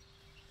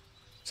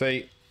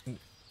 See,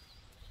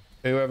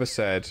 whoever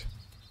said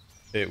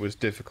it was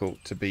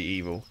difficult to be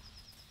evil?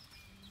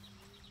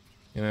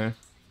 You know?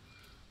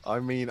 I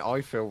mean,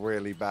 I feel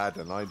really bad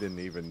and I didn't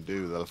even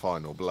do the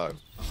final blow.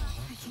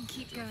 I can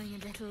keep going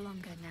a little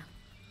longer now.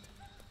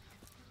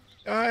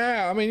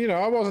 Yeah, I mean, you know,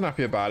 I wasn't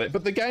happy about it,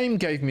 but the game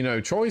gave me no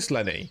choice,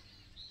 Lenny.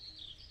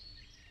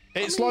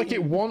 It's like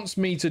it wants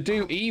me to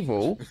do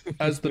evil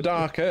as the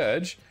Dark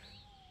Urge.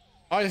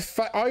 I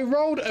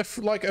rolled a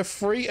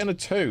 3 and a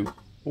 2.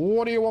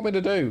 What do you want me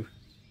to do?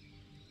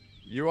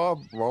 You are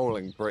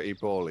rolling pretty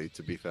poorly,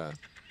 to be fair.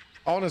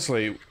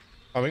 Honestly,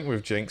 I think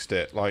we've jinxed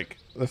it. Like,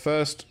 the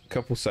first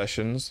couple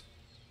sessions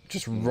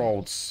just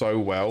rolled so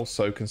well,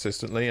 so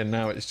consistently, and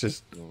now it's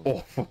just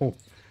awful.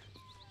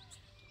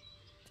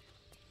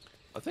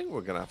 I think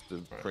we're going to have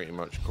to pretty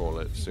much call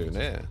it soon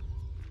here.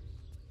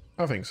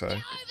 I think so.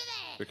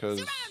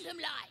 Because...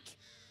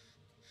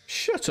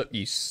 Shut up,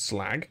 you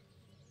slag.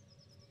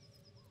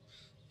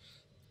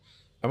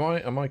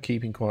 Am I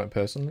keeping quiet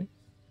personally?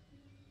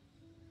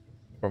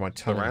 Or am I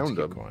telling Around you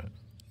to them. keep quiet?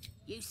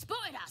 You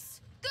spotted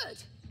us. Good.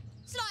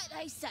 It's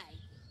like they say.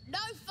 No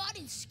fun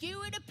in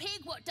skewing a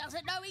pig what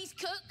doesn't know he's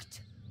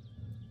cooked.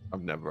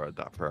 I've never heard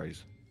that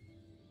phrase.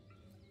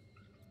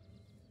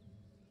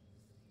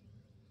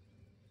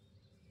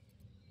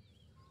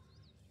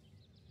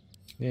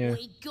 Yeah.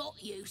 We got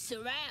you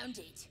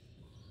surrounded.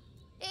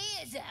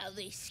 Here's how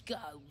this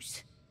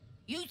goes.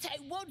 You take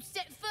one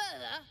step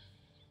further,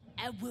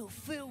 and we'll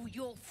fill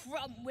your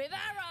front with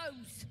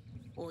arrows.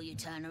 Or you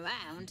turn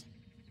around,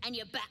 and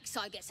your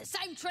backside gets the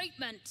same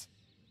treatment.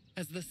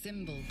 As the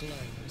symbol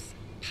glows,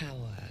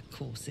 power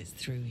courses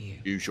through you.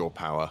 Use your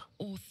power.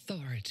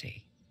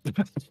 Authority.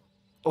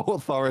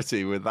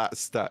 Authority with that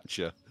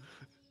stature.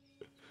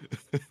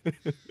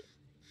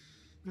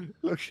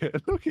 Look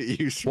at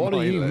you smiling.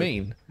 What do you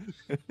mean?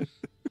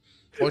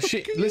 Well,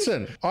 shit,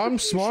 listen, I'm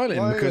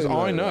smiling because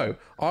I know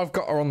I've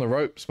got her on the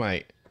ropes,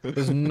 mate.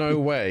 There's no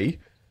way.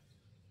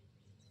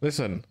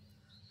 Listen.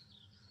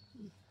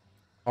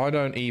 I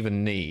don't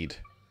even need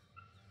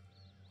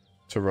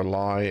to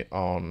rely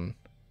on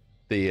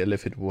the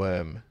illithid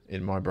worm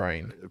in my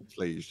brain.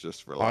 Please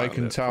just rely I on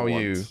can it tell for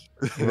you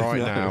once. right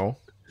No. now,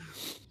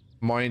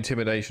 my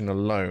intimidation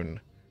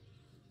alone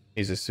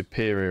is a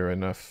superior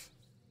enough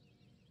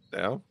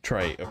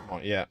trait of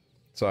mine. Yeah.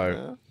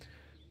 So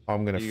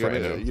I'm going to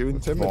threaten him You with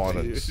intimidate.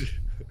 violence.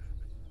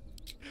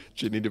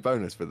 Do you need a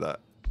bonus for that?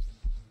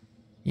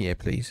 Yeah,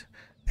 please.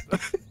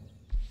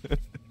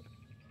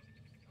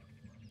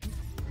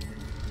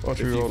 What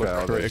if we roll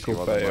a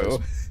critical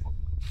fail?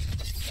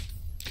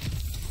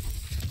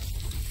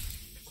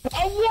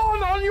 A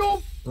 1 on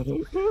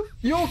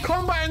your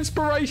combat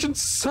inspiration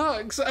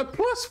sucks. A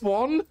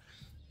 +1.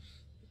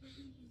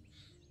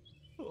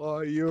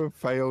 Oh, you have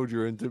failed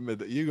your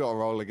intimidate. You got to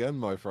roll again,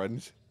 my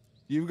friend.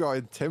 You've got to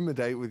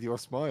intimidate with your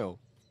smile.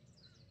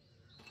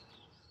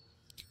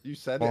 You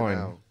said it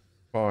now.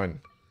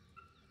 Fine.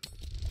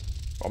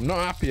 I'm not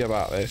happy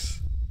about this.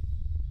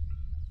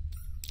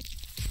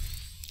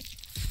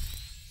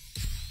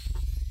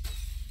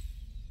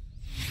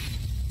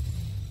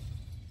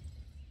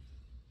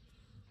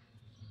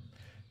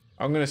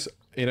 I'm gonna,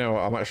 you know,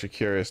 I'm actually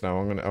curious now.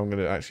 I'm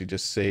gonna actually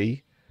just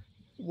see.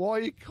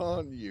 Why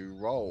can't you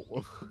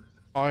roll?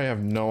 I have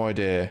no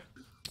idea.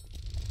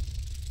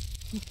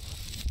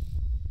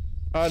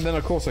 And then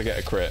of course I get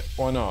a crit.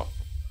 Why not?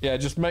 Yeah,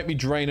 just make me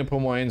drain up all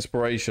my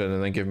inspiration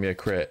and then give me a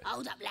crit.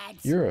 Hold up,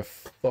 lads. You're a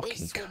fucking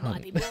This cunt. one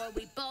might be more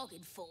we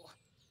bargained for.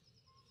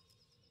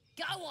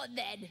 Go on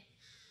then.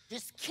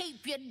 Just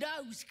keep your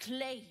nose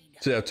clean.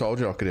 See, I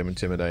told you I could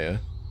intimidate her.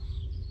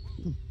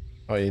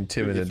 I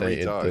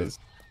intimidated the...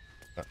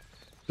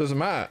 Doesn't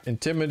matter.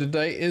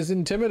 Intimidate is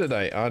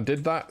intimidate. I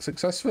did that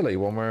successfully,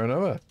 one way or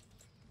another.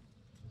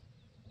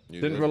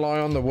 Didn't rely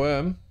on the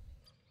worm.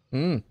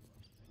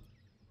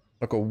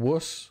 Like a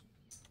wuss.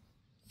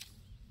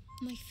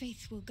 My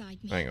faith will guide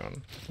me. Hang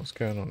on. What's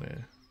going on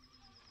here?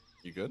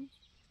 You good?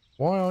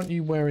 Why aren't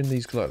you wearing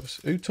these gloves?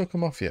 Who took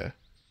them off you?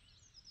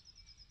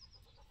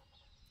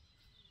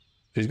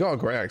 She's got a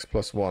great axe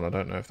 +1. I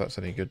don't know if that's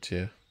any good to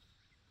you.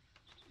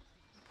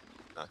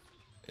 No,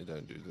 it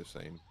don't do the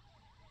same.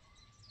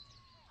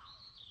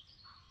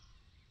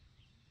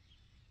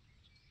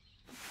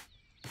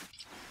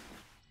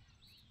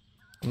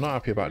 I'm not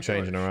happy about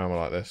changing her armor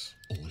like this.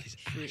 All his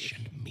ash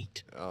and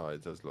meat. Oh,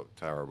 it does look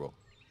terrible.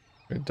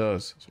 It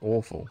does. It's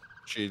awful.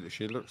 She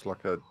looks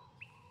like a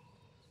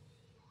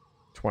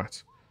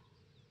twat.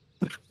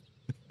 Need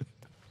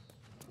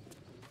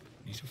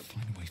to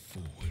find a way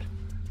forward.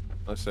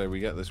 I say we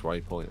get this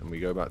waypoint and we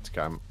go back to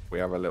camp. We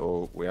have a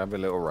little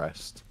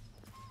rest.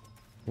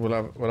 We'll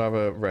have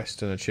a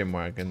rest and a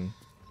chinwag and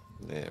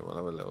yeah, we'll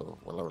have a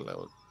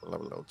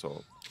little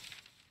talk.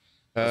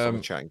 Have a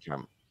chat in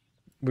camp.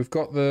 We've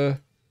got the.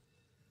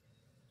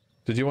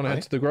 Did you want to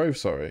head to the grove?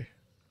 Sorry.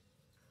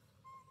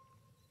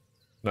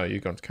 No,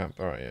 you've gone to camp.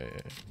 All right, yeah.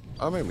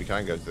 I mean, we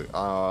can go to.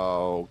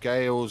 Oh,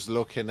 Gale's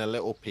looking a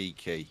little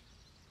peaky.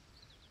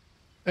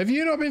 Have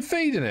you not been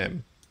feeding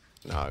him?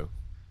 No.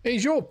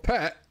 He's your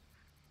pet.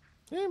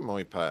 Yeah,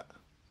 my pet.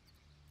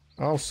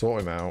 I'll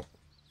sort him out.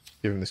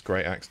 Give him this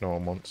great axe no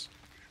one wants.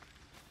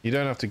 You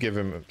don't have to give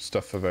him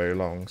stuff for very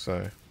long,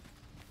 so.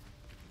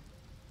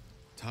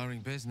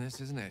 Tiring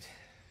business, isn't it?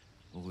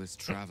 All this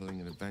traveling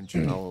and adventure.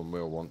 No one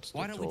will want to.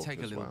 Why don't we talk take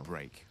a as little well.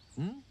 break?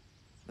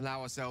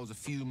 Allow ourselves a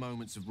few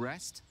moments of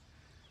rest.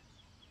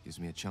 Gives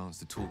me a chance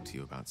to talk to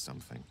you about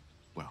something.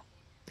 Well,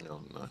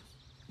 oh, no.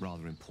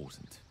 Rather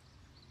important.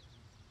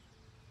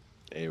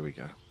 Here we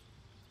go.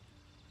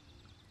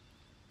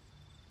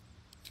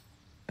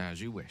 As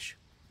you wish.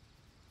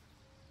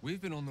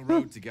 We've been on the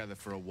road together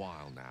for a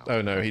while now.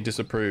 Oh no, he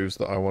disapproves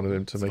that I wanted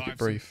him to make it Survived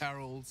some brief.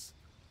 perils,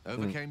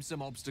 overcame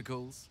some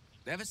obstacles.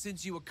 Ever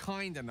since you were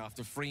kind enough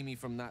to free me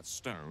from that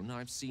stone,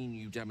 I've seen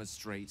you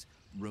demonstrate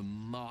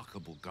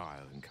remarkable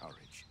guile and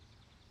courage.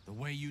 The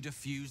way you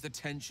diffused the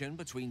tension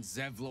between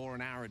Zevlor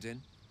and Aradin.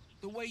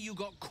 The way you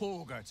got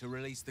Korga to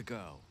release the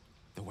girl.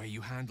 The way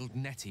you handled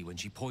Nettie when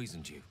she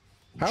poisoned you.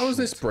 How is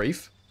this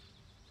brief?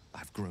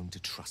 I've grown to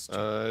trust you.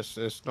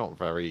 It's not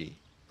very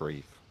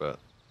brief, but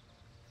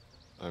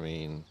I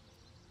mean,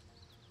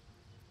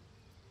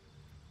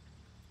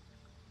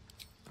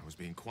 I was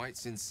being quite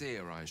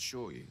sincere, I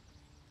assure you.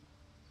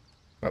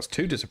 That's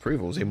 2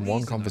 disapprovals in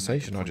one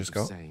conversation I just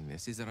got. Saying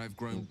this is that I've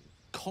grown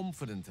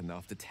confident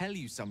enough to tell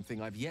you something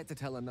I've yet to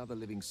tell another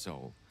living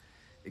soul,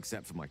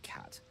 except for my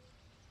cat.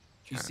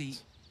 You see,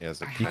 he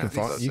has a You can cat.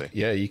 find,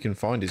 you can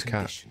find his cat.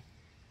 condition.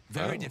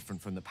 Very Oh.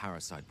 different from the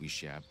parasite we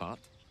share, but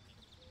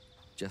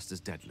just as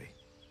deadly.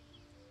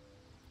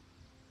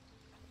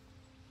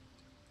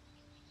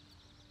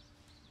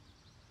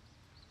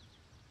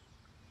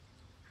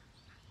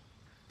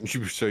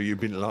 So you've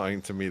been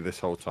lying to me this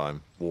whole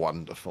time.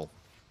 Wonderful.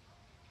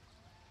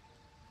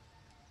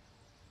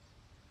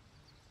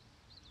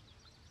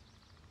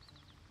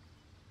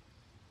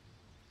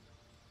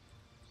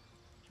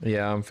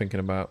 Yeah, I'm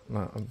thinking about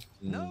that.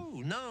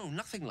 No,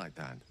 nothing like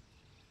that.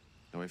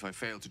 Though if I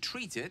fail to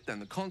treat it, then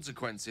the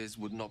consequences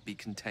would not be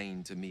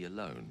contained to me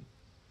alone.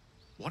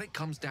 What it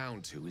comes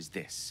down to is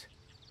this.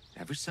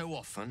 Every so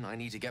often, I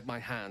need to get my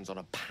hands on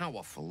a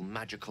powerful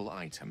magical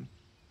item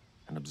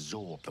and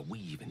absorb the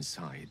weave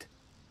inside.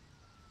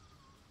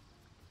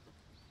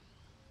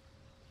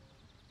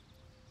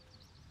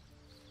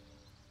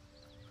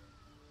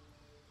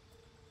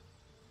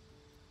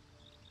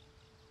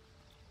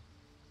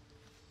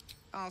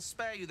 I'll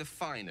spare you the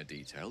finer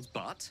details,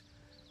 but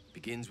it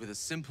begins with a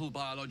simple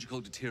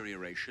biological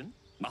deterioration,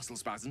 muscle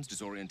spasms,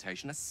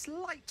 disorientation, a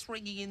slight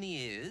ringing in the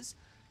ears,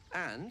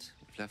 and,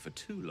 if left for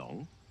too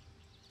long,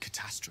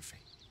 catastrophe.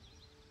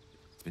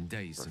 It's been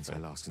days since I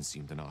last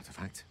consumed an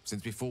artifact,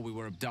 since before we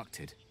were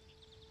abducted.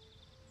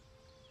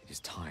 It is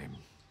time.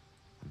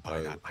 And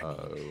by that I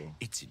mean,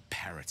 it's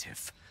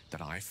imperative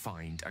that I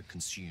find and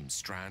consume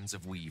strands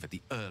of weave at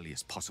the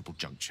earliest possible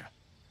juncture.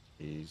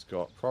 He's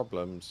got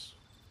problems.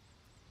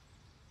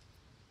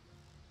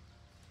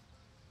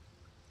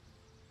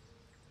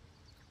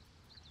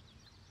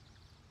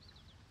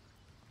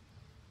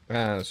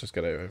 Let's just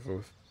get it over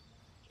with.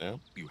 Yeah.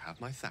 You have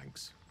my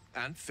thanks.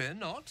 And fear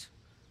not,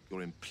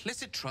 your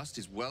implicit trust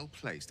is well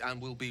placed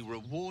and will be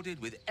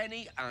rewarded with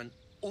any and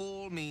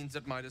all means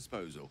at my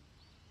disposal.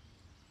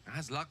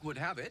 As luck would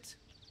have it,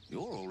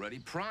 you're already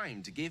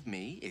primed to give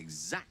me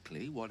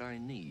exactly what I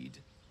need.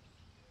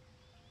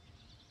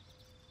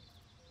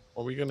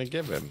 What are we going to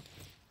give him?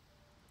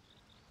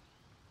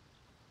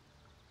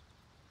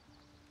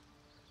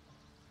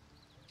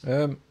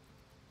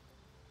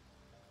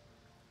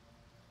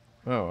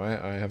 Oh,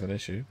 I have an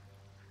issue.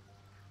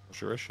 What's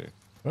your issue?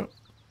 Oh.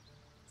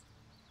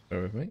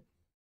 Bear with me.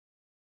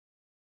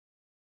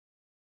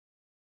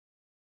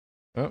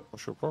 Oh.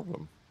 What's your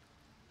problem?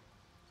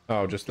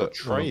 Oh, just that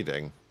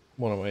trading.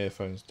 One of my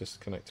earphones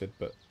disconnected,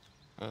 but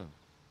it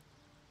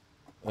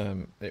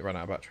ran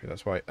out of battery.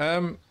 That's why.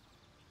 Oh,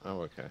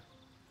 okay.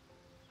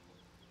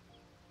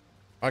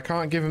 I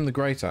can't give him the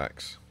great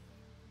axe.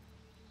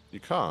 You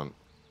can't?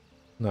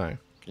 No.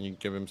 Can you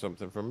give him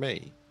something from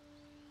me?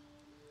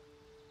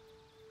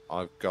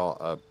 I've got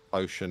a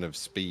potion of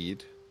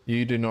speed.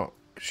 You do not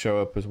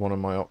show up as one of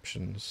my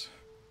options.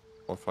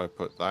 What if I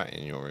put that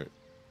in your...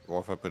 What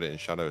if I put it in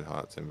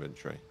Shadowheart's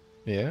inventory?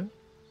 Yeah?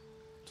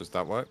 Does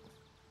that work?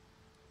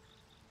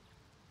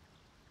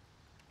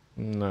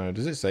 No.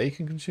 Does it say you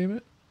can consume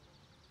it?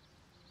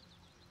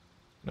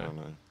 No. Oh,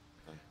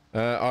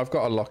 no. I've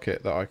got a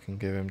locket that I can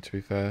give him, to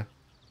be fair.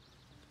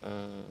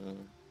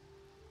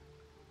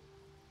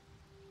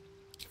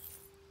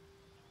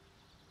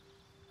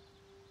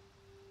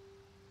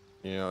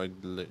 Yeah, I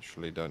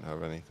literally don't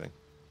have anything.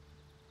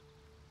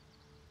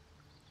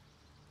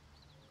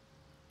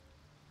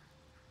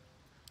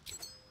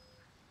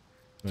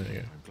 There you go.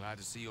 I'm glad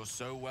to see you're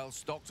so well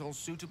stocked on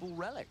suitable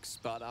relics,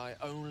 but I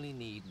only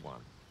need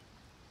one.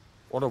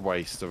 What a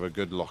waste of a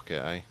good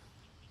locket, eh?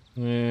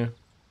 Yeah.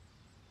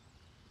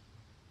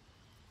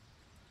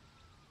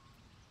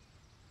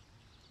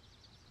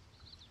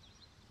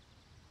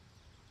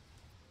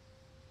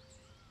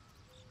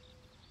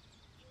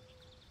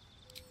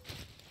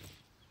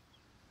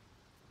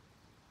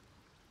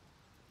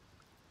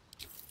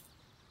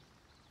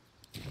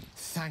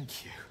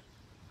 Thank you.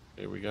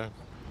 Here we go.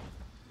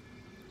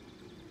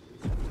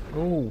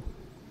 Oh.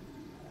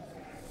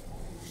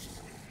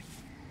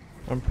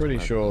 I'm pretty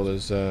sure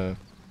there's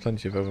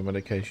plenty of other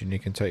medication you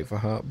can take for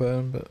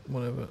heartburn, but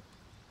whatever.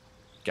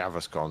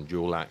 Gaviscon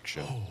dual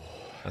action. Oh.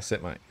 That's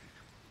it, mate.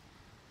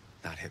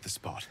 That hit the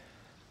spot.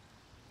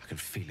 I can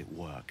feel it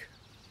work.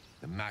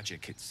 The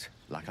magic, it's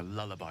like a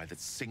lullaby that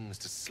sings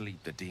to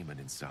sleep the demon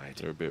inside.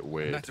 They're a bit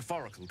weird. A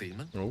metaphorical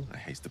demon, I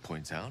haste to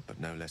point out, but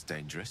no less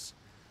dangerous.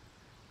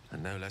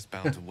 And no less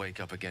bound to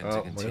wake up again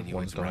to continue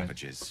its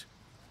ravages.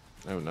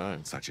 Oh no.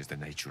 Such is the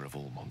nature of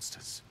all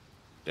monsters.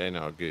 They're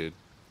not good.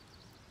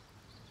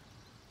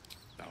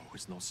 Oh,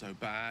 it's not so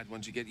bad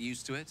once you get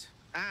used to it.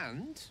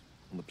 And,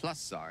 on the plus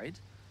side,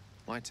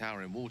 my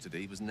tower in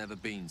Waterdeep has never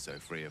been so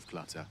free of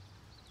clutter.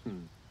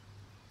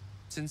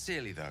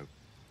 Sincerely, though,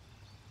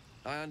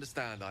 I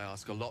understand I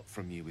ask a lot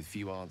from you with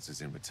few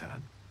answers in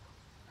return.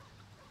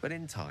 But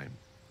in time,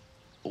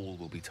 all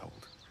will be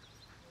told.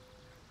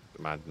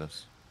 The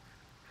madness.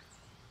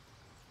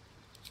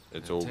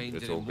 It's all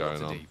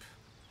going on.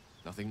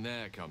 Nothing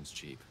there comes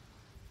cheap.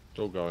 It's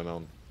all going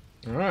on.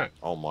 All right.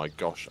 Oh my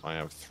gosh, I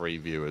have 3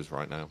 viewers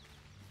right now.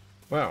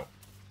 Wow.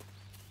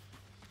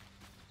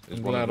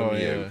 Is one of them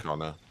you,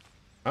 Connor?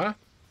 Huh?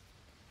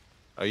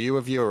 Are you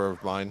a viewer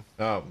of mine?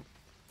 Oh,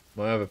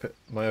 my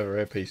other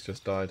earpiece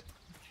just died.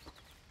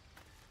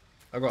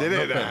 Did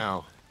it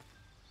now?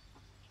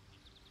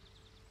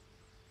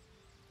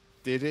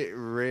 Did it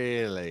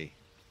really?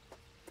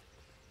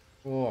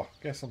 Oh,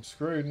 guess I'm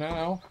screwed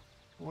now.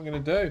 What am I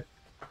gonna do?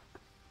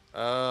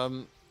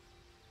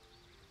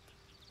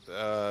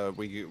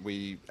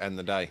 We end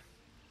the day.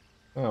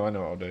 Oh, I know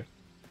what I'll do.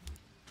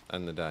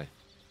 End the day.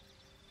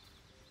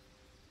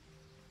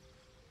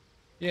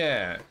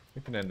 Yeah,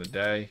 we can end the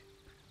day.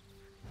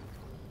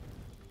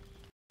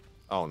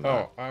 Oh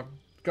no! Oh,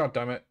 God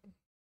damn it!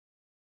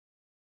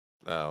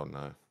 Oh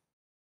no.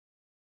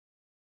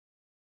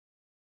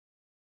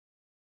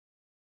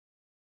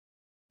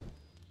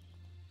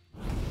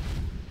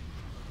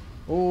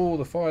 Oh,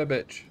 the fire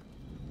bitch.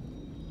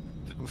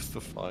 That was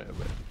the fire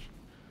bitch.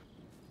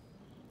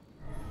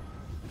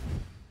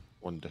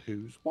 Wonder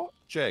who's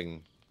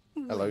watching.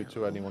 Hello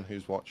to anyone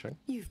who's watching.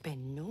 You've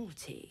been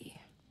naughty.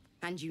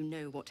 And you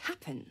know what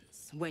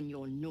happens when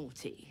you're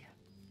naughty.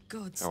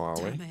 God How are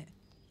damn we? it.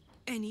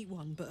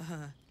 Anyone but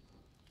her.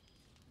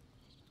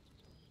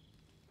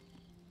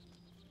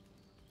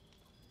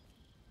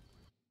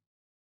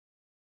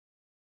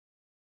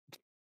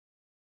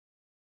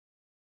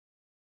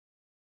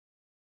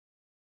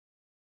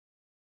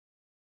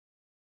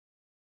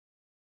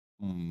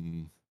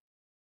 Hmm.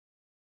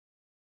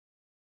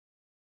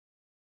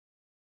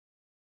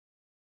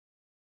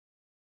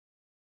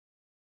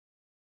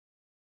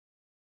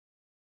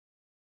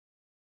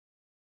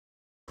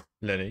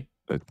 Lenny.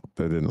 They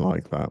didn't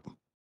like that.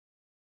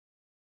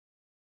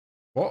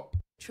 What?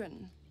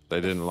 They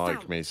didn't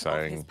like me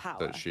saying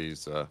that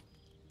she's a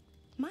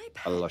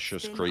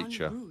luscious been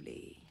creature.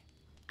 Unruly,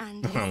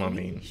 and his Well, I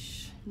mean-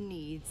 leash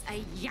needs a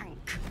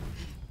yank.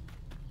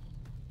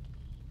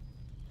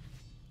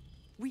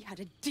 We had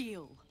a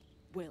deal,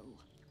 Will.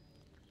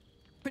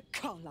 But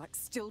Karlak's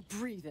still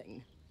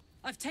breathing.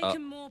 I've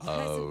taken more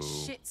pleasant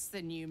Uh-oh. shits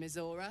than you,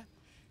 Mizora.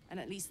 And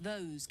at least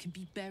those can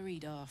be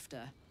buried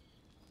after.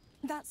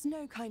 That's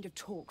no kind of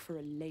talk for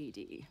a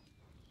lady.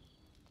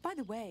 By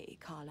the way,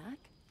 Karlak,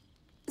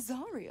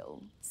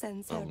 Zariel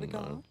sends her Oh, no.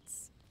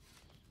 regards.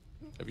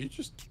 Have you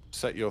just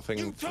set your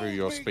thing through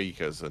your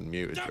speakers and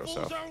muted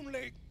yourself? Devils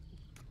only.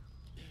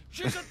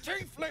 She's a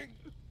tiefling,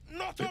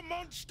 not a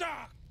monster.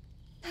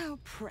 How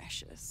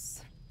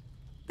precious.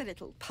 The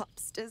little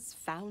pupster's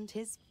found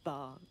his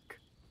bark.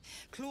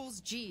 Clause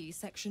G,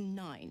 Section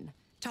 9.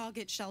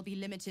 Target shall be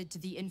limited to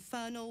the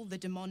infernal, the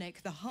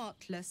demonic, the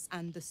heartless,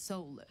 and the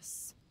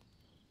soulless.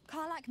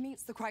 Karlak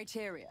meets the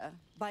criteria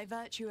by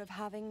virtue of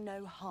having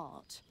no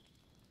heart.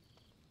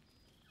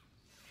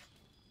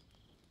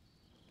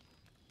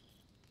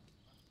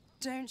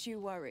 Don't you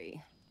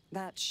worry.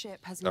 That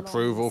ship has long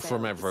Approval sailed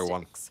from the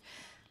everyone. Styx.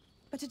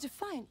 But a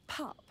defiant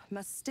pup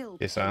must still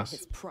Kiss pay ass.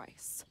 his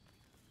price.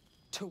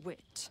 To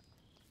wit.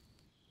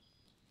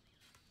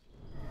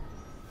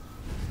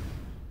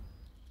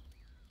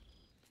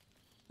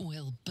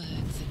 Will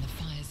burns in the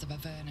fires of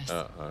Avernus.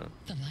 Uh-oh.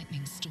 The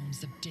lightning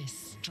storms of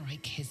Dis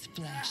strike his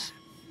flesh.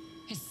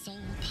 His soul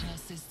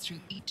passes through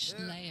each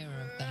layer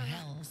of the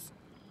hells,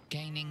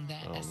 gaining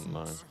their Oh, essence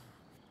no.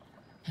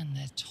 and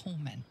their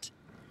torment.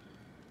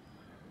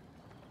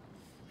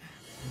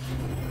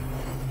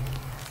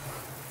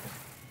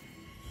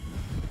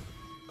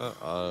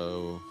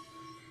 Uh-oh.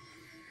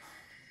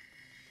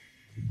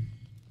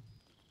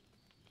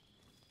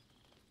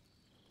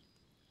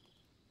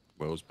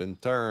 Will's been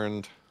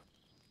turned.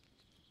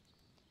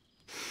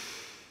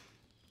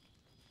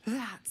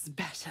 That's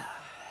better.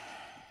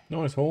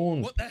 Nice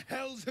horn. What the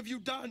hells have you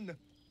done?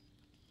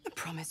 A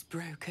promise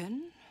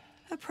broken,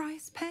 a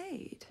price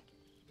paid.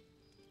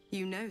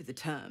 You know the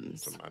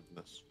terms. It's a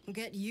madness.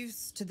 Get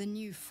used to the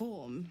new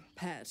form,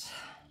 pet.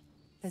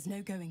 There's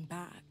no going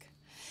back.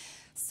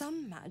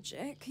 Some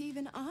magic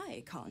even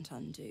I can't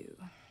undo.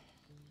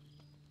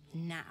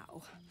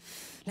 Now,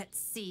 let's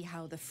see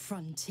how the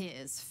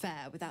frontiers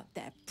fare without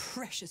their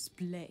precious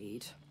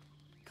blade.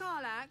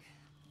 Karlak,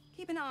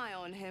 keep an eye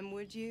on him,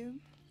 would you?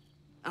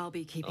 I'll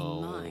be keeping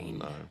Oh, mine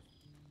no.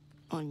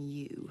 on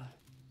you.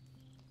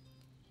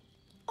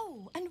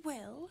 Oh, and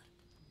Will,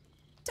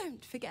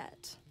 don't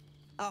forget,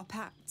 our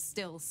pact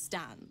still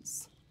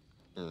stands.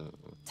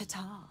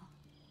 Ta-ta.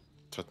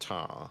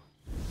 Ta-ta.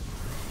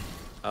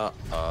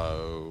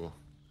 Uh-oh.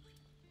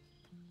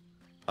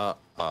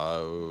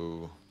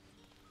 Uh-oh.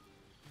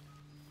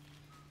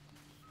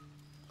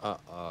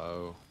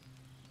 Uh-oh.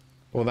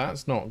 Well,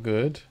 that's not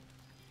good.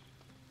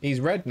 He's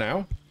red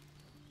now.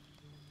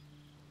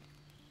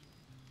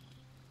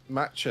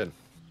 Matching.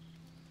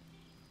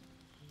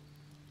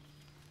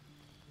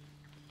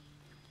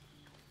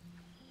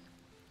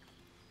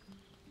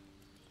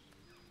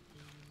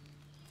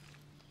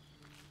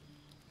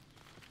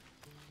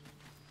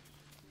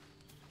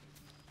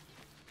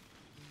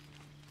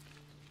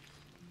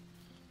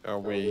 Are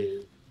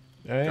we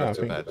Yeah, go I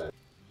to think. bed?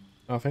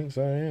 I think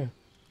so. Yeah.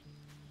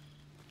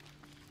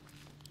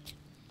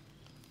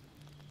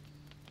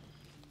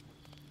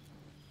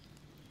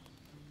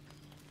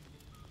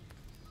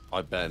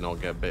 I better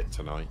not get bit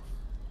tonight.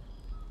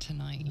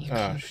 Tonight, you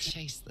can't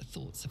chase the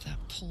thoughts of that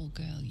poor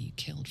girl you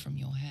killed from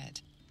your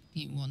head.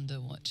 You wonder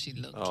what she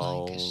looked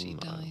like as she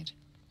died.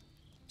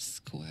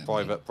 Squirming,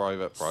 Private.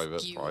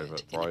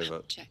 skewered in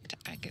abject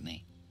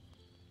agony.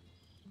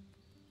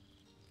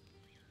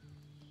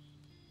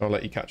 I'll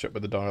let you catch up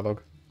with the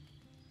dialogue.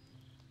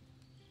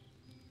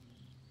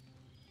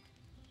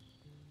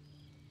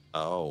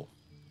 Oh.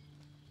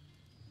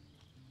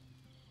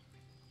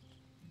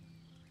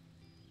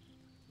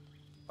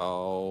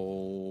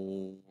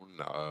 Oh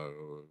no.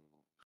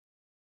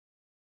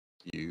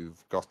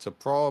 You've got a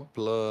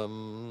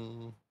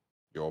problem.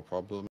 Your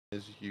problem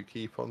is you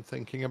keep on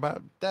thinking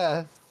about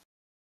death.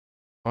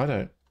 I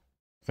don't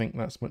think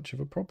that's much of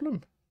a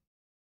problem.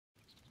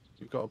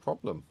 You've got a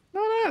problem.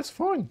 No, it's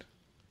fine.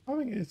 I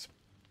think it's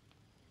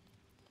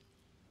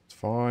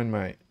fine,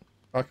 mate.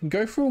 I can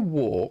go for a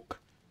walk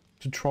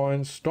to try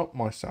and stop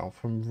myself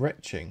from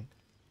retching.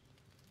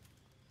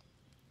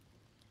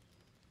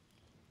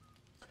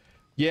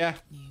 Yeah.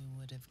 You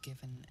would have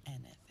given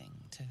anything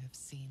to have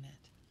seen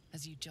it.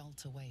 As you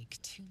jolt awake,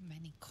 too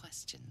many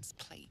questions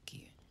plague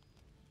you.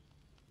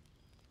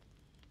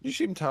 You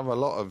seem to have a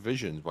lot of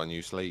visions when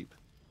you sleep.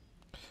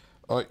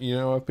 You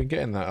know, I've been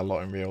getting that a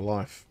lot in real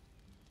life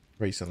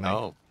recently.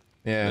 Oh.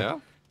 Yeah. Yeah?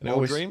 And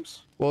More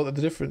dreams? Well, the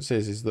difference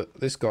is that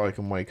this guy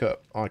can wake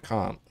up. I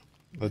can't.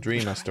 The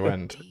dream has to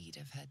end. The deed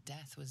of her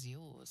death was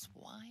yours.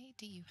 Why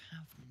do you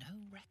have no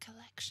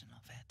recollection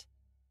of it?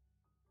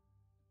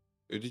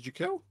 Who did you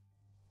kill?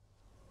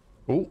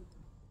 Oh.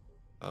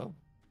 Oh.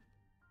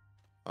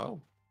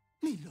 Oh.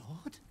 Me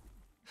lord,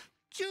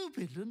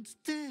 jubilant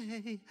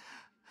day.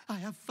 I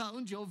have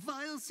found your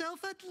vile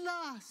self at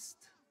last.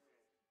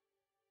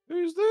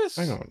 Who's this?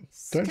 Hang on.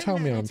 Don't tell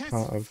me I'm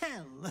part of...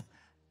 Fell.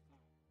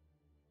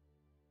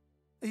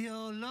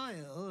 Your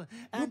loyal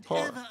and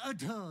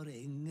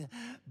ever-adoring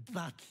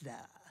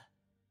butler.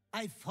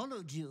 I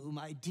followed you,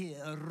 my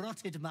dear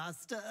rotted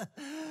master.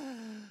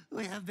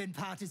 We have been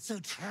parted so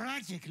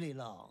tragically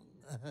long.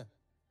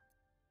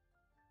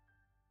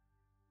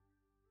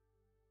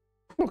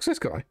 What's this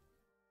guy?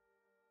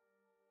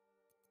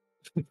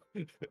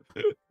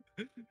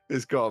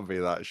 It's got to be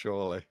that,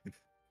 surely.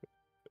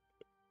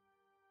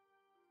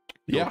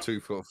 Yeah. You're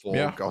 2'4",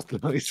 Yeah.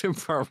 God knows in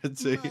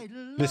priority.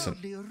 Listen,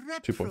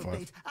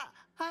 2.5.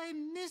 I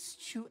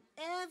missed you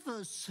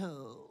ever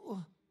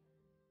so.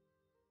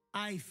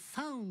 I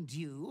found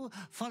you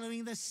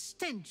following the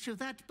stench of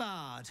that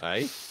bard.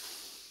 Hey?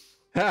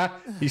 Ha!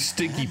 You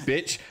stinky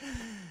bitch.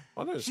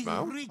 I don't She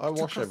smell. reeked I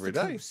wash across every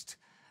the day. coast,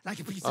 like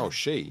a piece Oh, of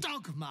she?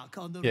 dog mark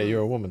on the Yeah,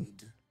 you're a woman.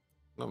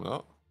 No, I'm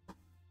not.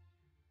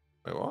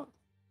 Wait, what?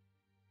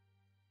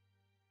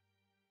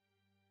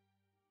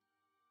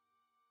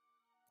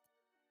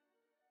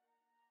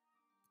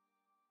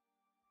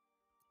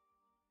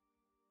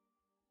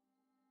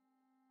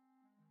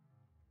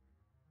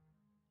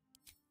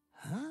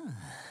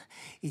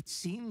 It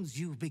seems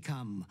you've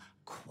become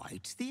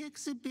quite the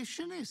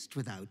exhibitionist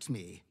without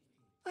me.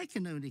 I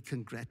can only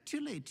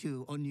congratulate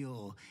you on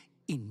your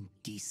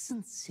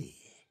indecency.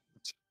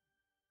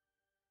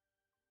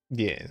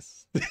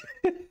 Yes.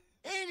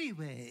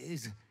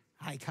 Anyways,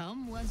 I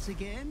come once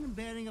again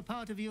bearing a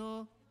part of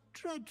your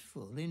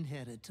dreadful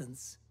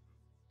inheritance.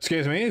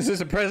 Excuse me, is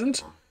this a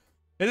present?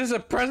 Is this a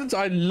present?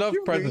 I love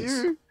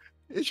presents.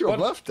 It's your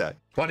birthday.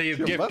 What are you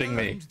gifting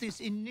me? And this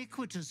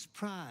iniquitous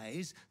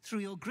prize through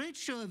your great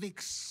show of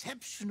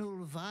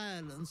exceptional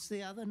violence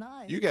the other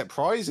night. You get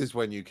prizes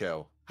when you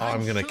kill.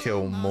 I'm going to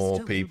kill more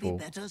Master people. will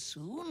be better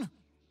soon.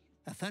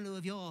 A fellow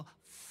of your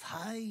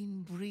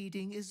fine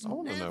breeding is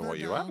wanna know never what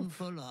you down have.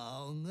 for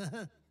long.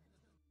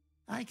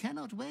 I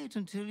cannot wait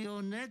until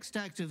your next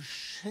act of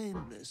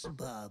shameless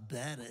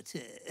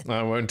barbarity.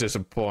 I won't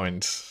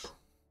disappoint.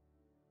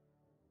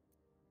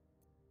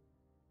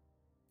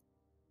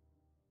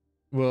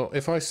 Well,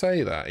 if I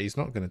say that, he's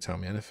not going to tell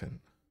me anything.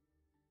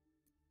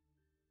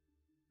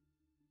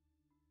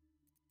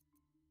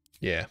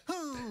 Yeah.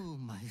 Oh,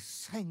 my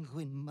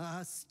sanguine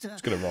master.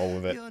 Just gonna roll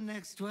with it. Your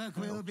next work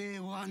will be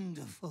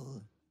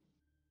wonderful.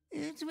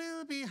 It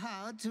will be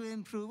hard to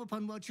improve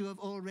upon what you have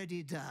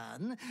already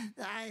done.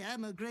 I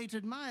am a great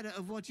admirer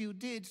of what you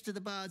did to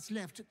the bard's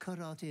left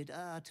carotid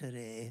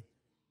artery.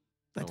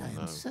 But I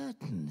am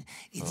certain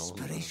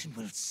inspiration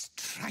will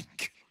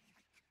strike.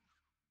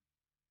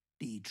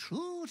 Be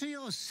true to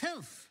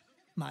yourself,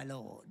 my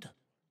lord.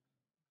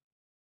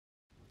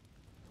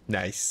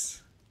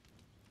 Nice.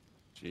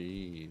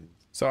 Jeez.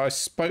 So I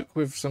spoke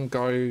with some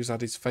guy who's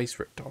had his face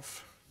ripped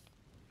off.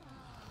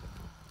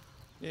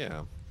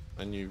 Yeah,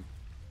 and you've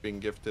been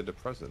gifted a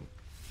present.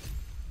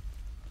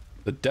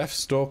 The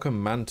Deathstalker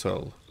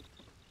Mantle.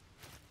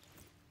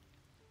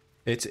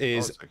 It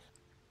is...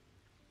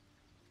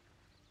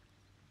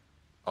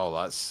 Oh,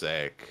 that's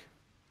sick.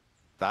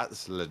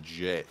 That's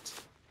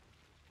legit.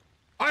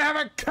 I have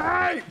a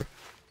cape!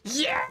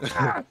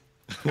 Yeah!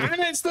 And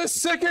it's the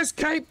sickest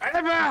cape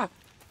ever!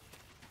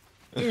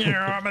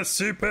 Yeah, I'm a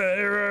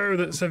superhero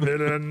that's a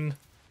villain.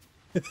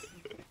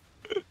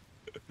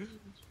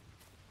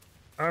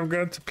 I'm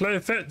going to play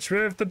fetch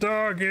with the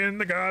dog in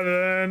the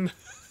garden.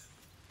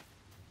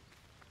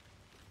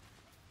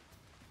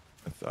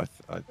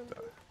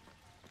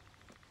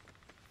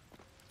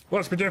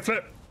 Watch me do a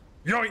flip.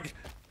 Yoink!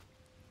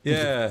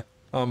 Yeah,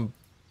 I'm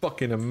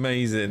fucking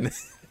amazing.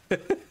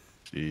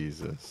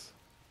 Jesus.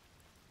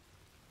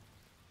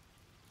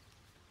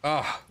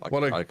 Ah,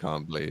 what a... I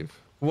can't believe.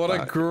 What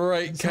a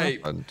great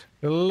cape. Happened.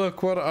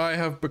 Look what I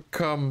have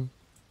become.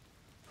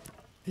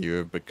 You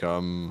have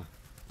become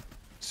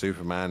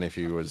Superman if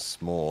you was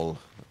small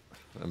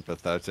and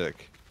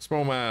pathetic.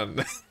 Small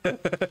man.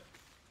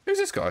 Who's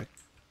this guy?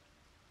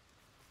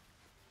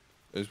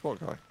 Who's what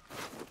guy?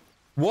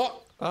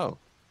 What? Oh.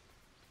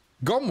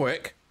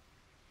 Gomwick?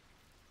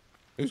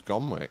 Who's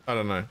Gomwick? I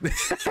don't know.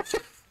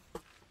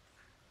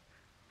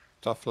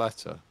 Tough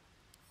letter.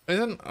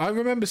 I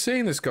remember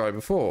seeing this guy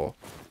before.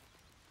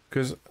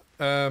 Because,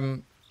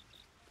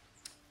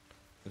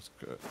 It's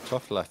good.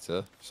 Tough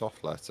letter,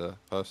 soft letter,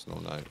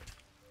 personal note.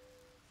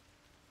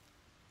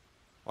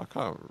 I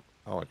can't.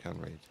 Oh, I can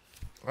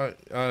read.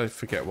 I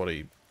forget what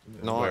he.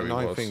 Nine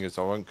was. fingers.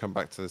 I won't come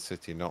back to the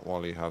city. Not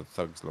while you have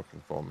thugs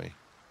looking for me.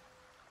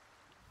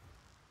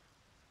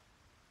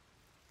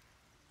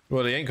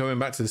 Well, he ain't coming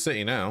back to the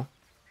city now.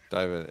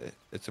 David,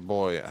 it's a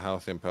boy,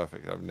 healthy and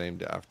perfect. I've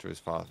named it after his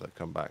father.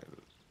 Come back.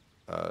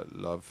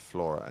 Love,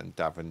 Flora, and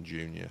Davin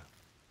Jr.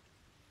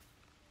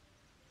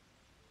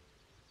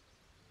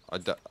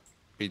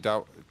 Be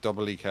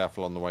doubly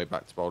careful on the way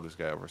back to Baldur's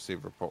Gate. I've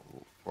received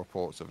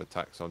reports of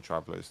attacks on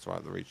travellers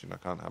throughout the region. I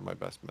can't have my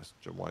best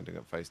messenger winding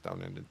up face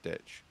down in a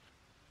ditch.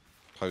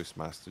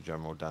 Postmaster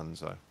General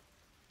Danzo.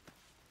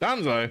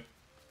 Danzo?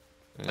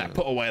 Yeah.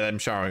 Put away them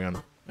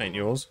Sharingan. Ain't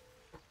yours.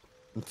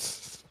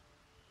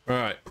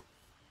 Right.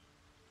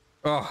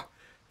 Oh,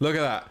 look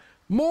at that.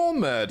 More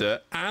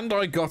murder, and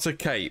I got a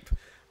cape.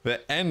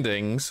 The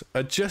endings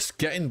are just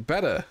getting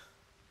better.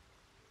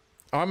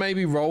 I may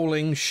be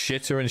rolling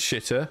shitter and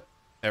shitter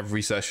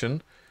every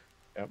session.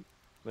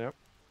 Yep.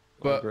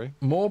 But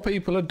more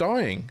people are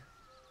dying.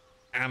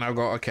 And I've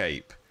got a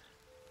cape.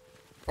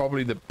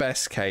 Probably the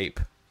best cape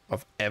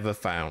I've ever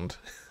found.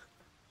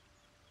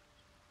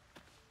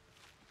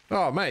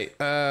 Oh, mate.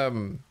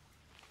 The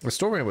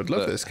Historian would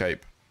love this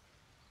cape.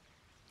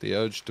 The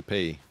urge to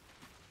pee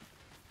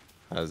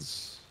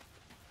has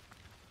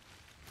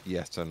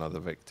yet another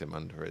victim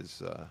under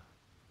his...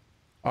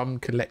 I'm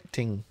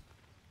collecting.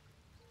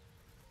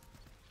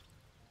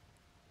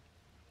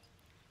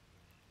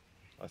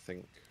 I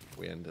think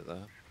we end it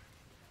there.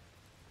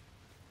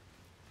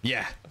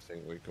 Yeah. I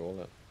think we call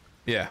it.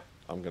 Yeah.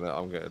 I'm gonna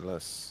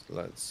sit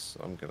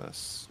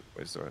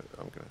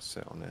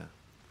on here.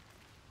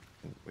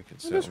 We can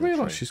sit I just on the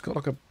realised tree. she's got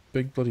like a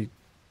big bloody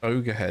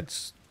ogre head.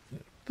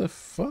 What the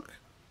fuck?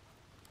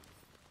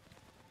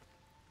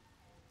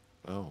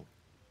 Oh.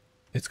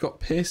 It's got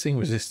piercing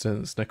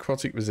resistance,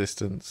 necrotic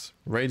resistance,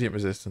 radiant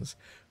resistance.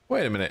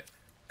 Wait a minute.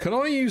 Can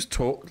I use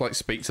talk, like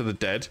speak to the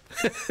dead?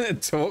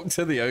 Talk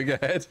to the ogre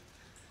head?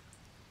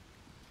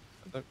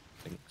 I don't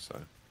think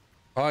so.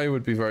 I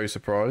would be very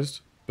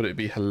surprised, but it'd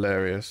be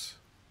hilarious.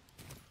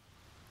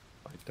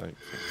 I don't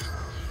think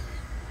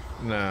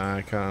so. Nah,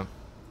 I can't.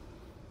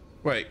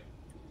 Wait,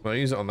 can I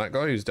use it on that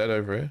guy who's dead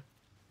over here?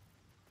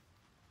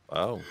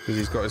 Oh. Because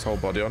he's got his whole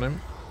body on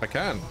him? I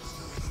can.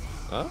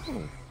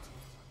 Oh.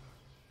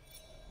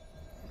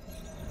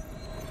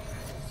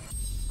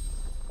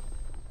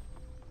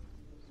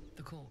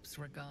 The corpse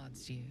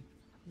regards you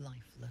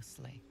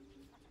lifelessly.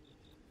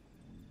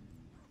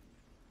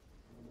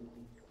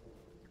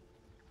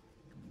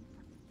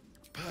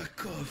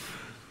 Back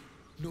off.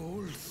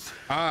 Knowles.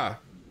 Ah.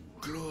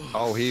 Close.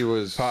 Oh, he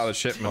was part of the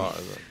shipment.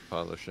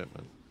 Part of the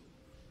shipment.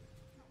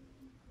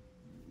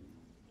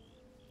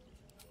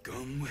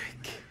 Gomwick.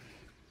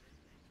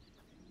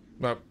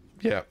 Well,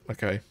 yeah,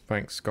 okay.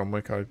 Thanks,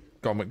 Gomwick.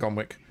 Gomwick.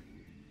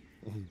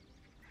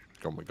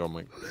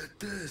 Gomwick.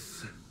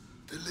 Letters.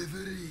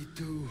 Delivery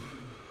to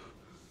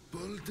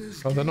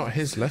Baldur's Oh, they're not Gate.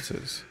 his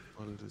letters.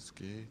 Baldur's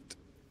Gate.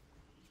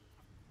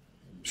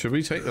 Should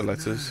we take the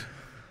letters?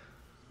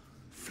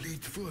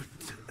 Fleetfoot.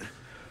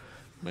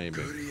 Maybe.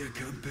 Courier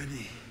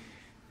Company.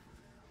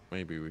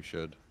 Maybe we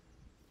should.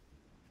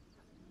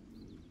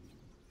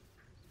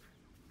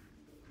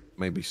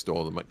 Maybe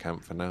store them at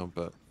camp for now,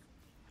 but...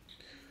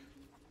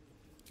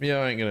 Yeah,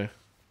 I ain't gonna.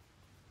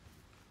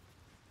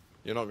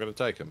 You're not gonna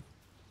take them?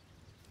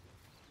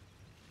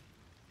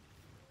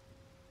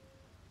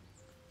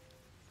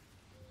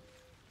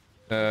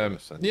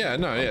 Yeah,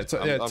 no, yeah, I'm take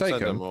sending them.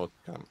 them all to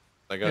camp.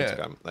 They go to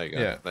camp. There you go.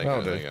 Yeah, there you go.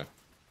 that'll There do. you go.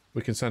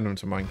 We can send them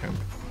to mine camp.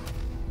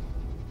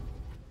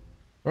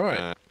 All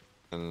right.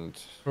 And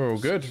we're all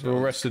good. We're all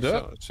rested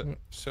up.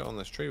 Sit on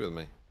this tree with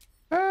me.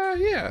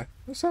 Yeah,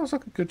 that sounds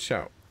like a good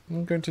shout.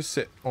 I'm going to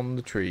sit on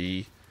the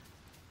tree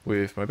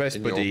with my best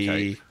In your buddy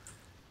cape.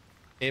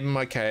 in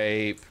my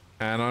cape,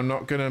 and I'm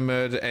not going to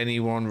murder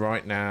anyone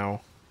right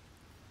now.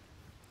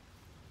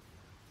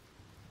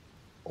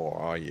 Or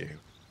are you?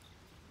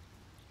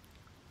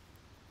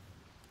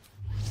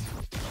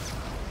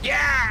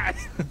 Yeah!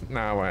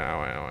 No,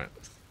 I won't.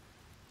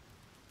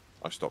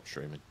 I stopped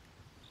streaming.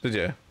 Did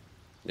you?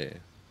 Yeah.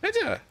 Did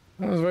you?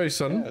 That was very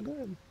sudden. Yeah, I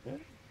did. Yeah,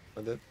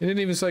 I did. You didn't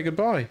even say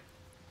goodbye.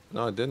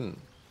 No, I didn't.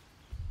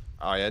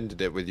 I ended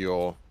it with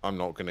your, I'm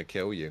not going to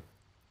kill you.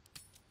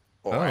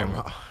 Or Oh. am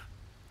I?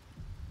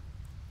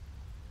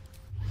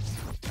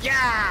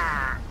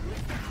 Yeah!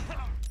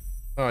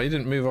 Oh, you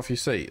didn't move off your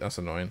seat. That's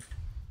annoying.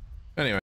 Anyway.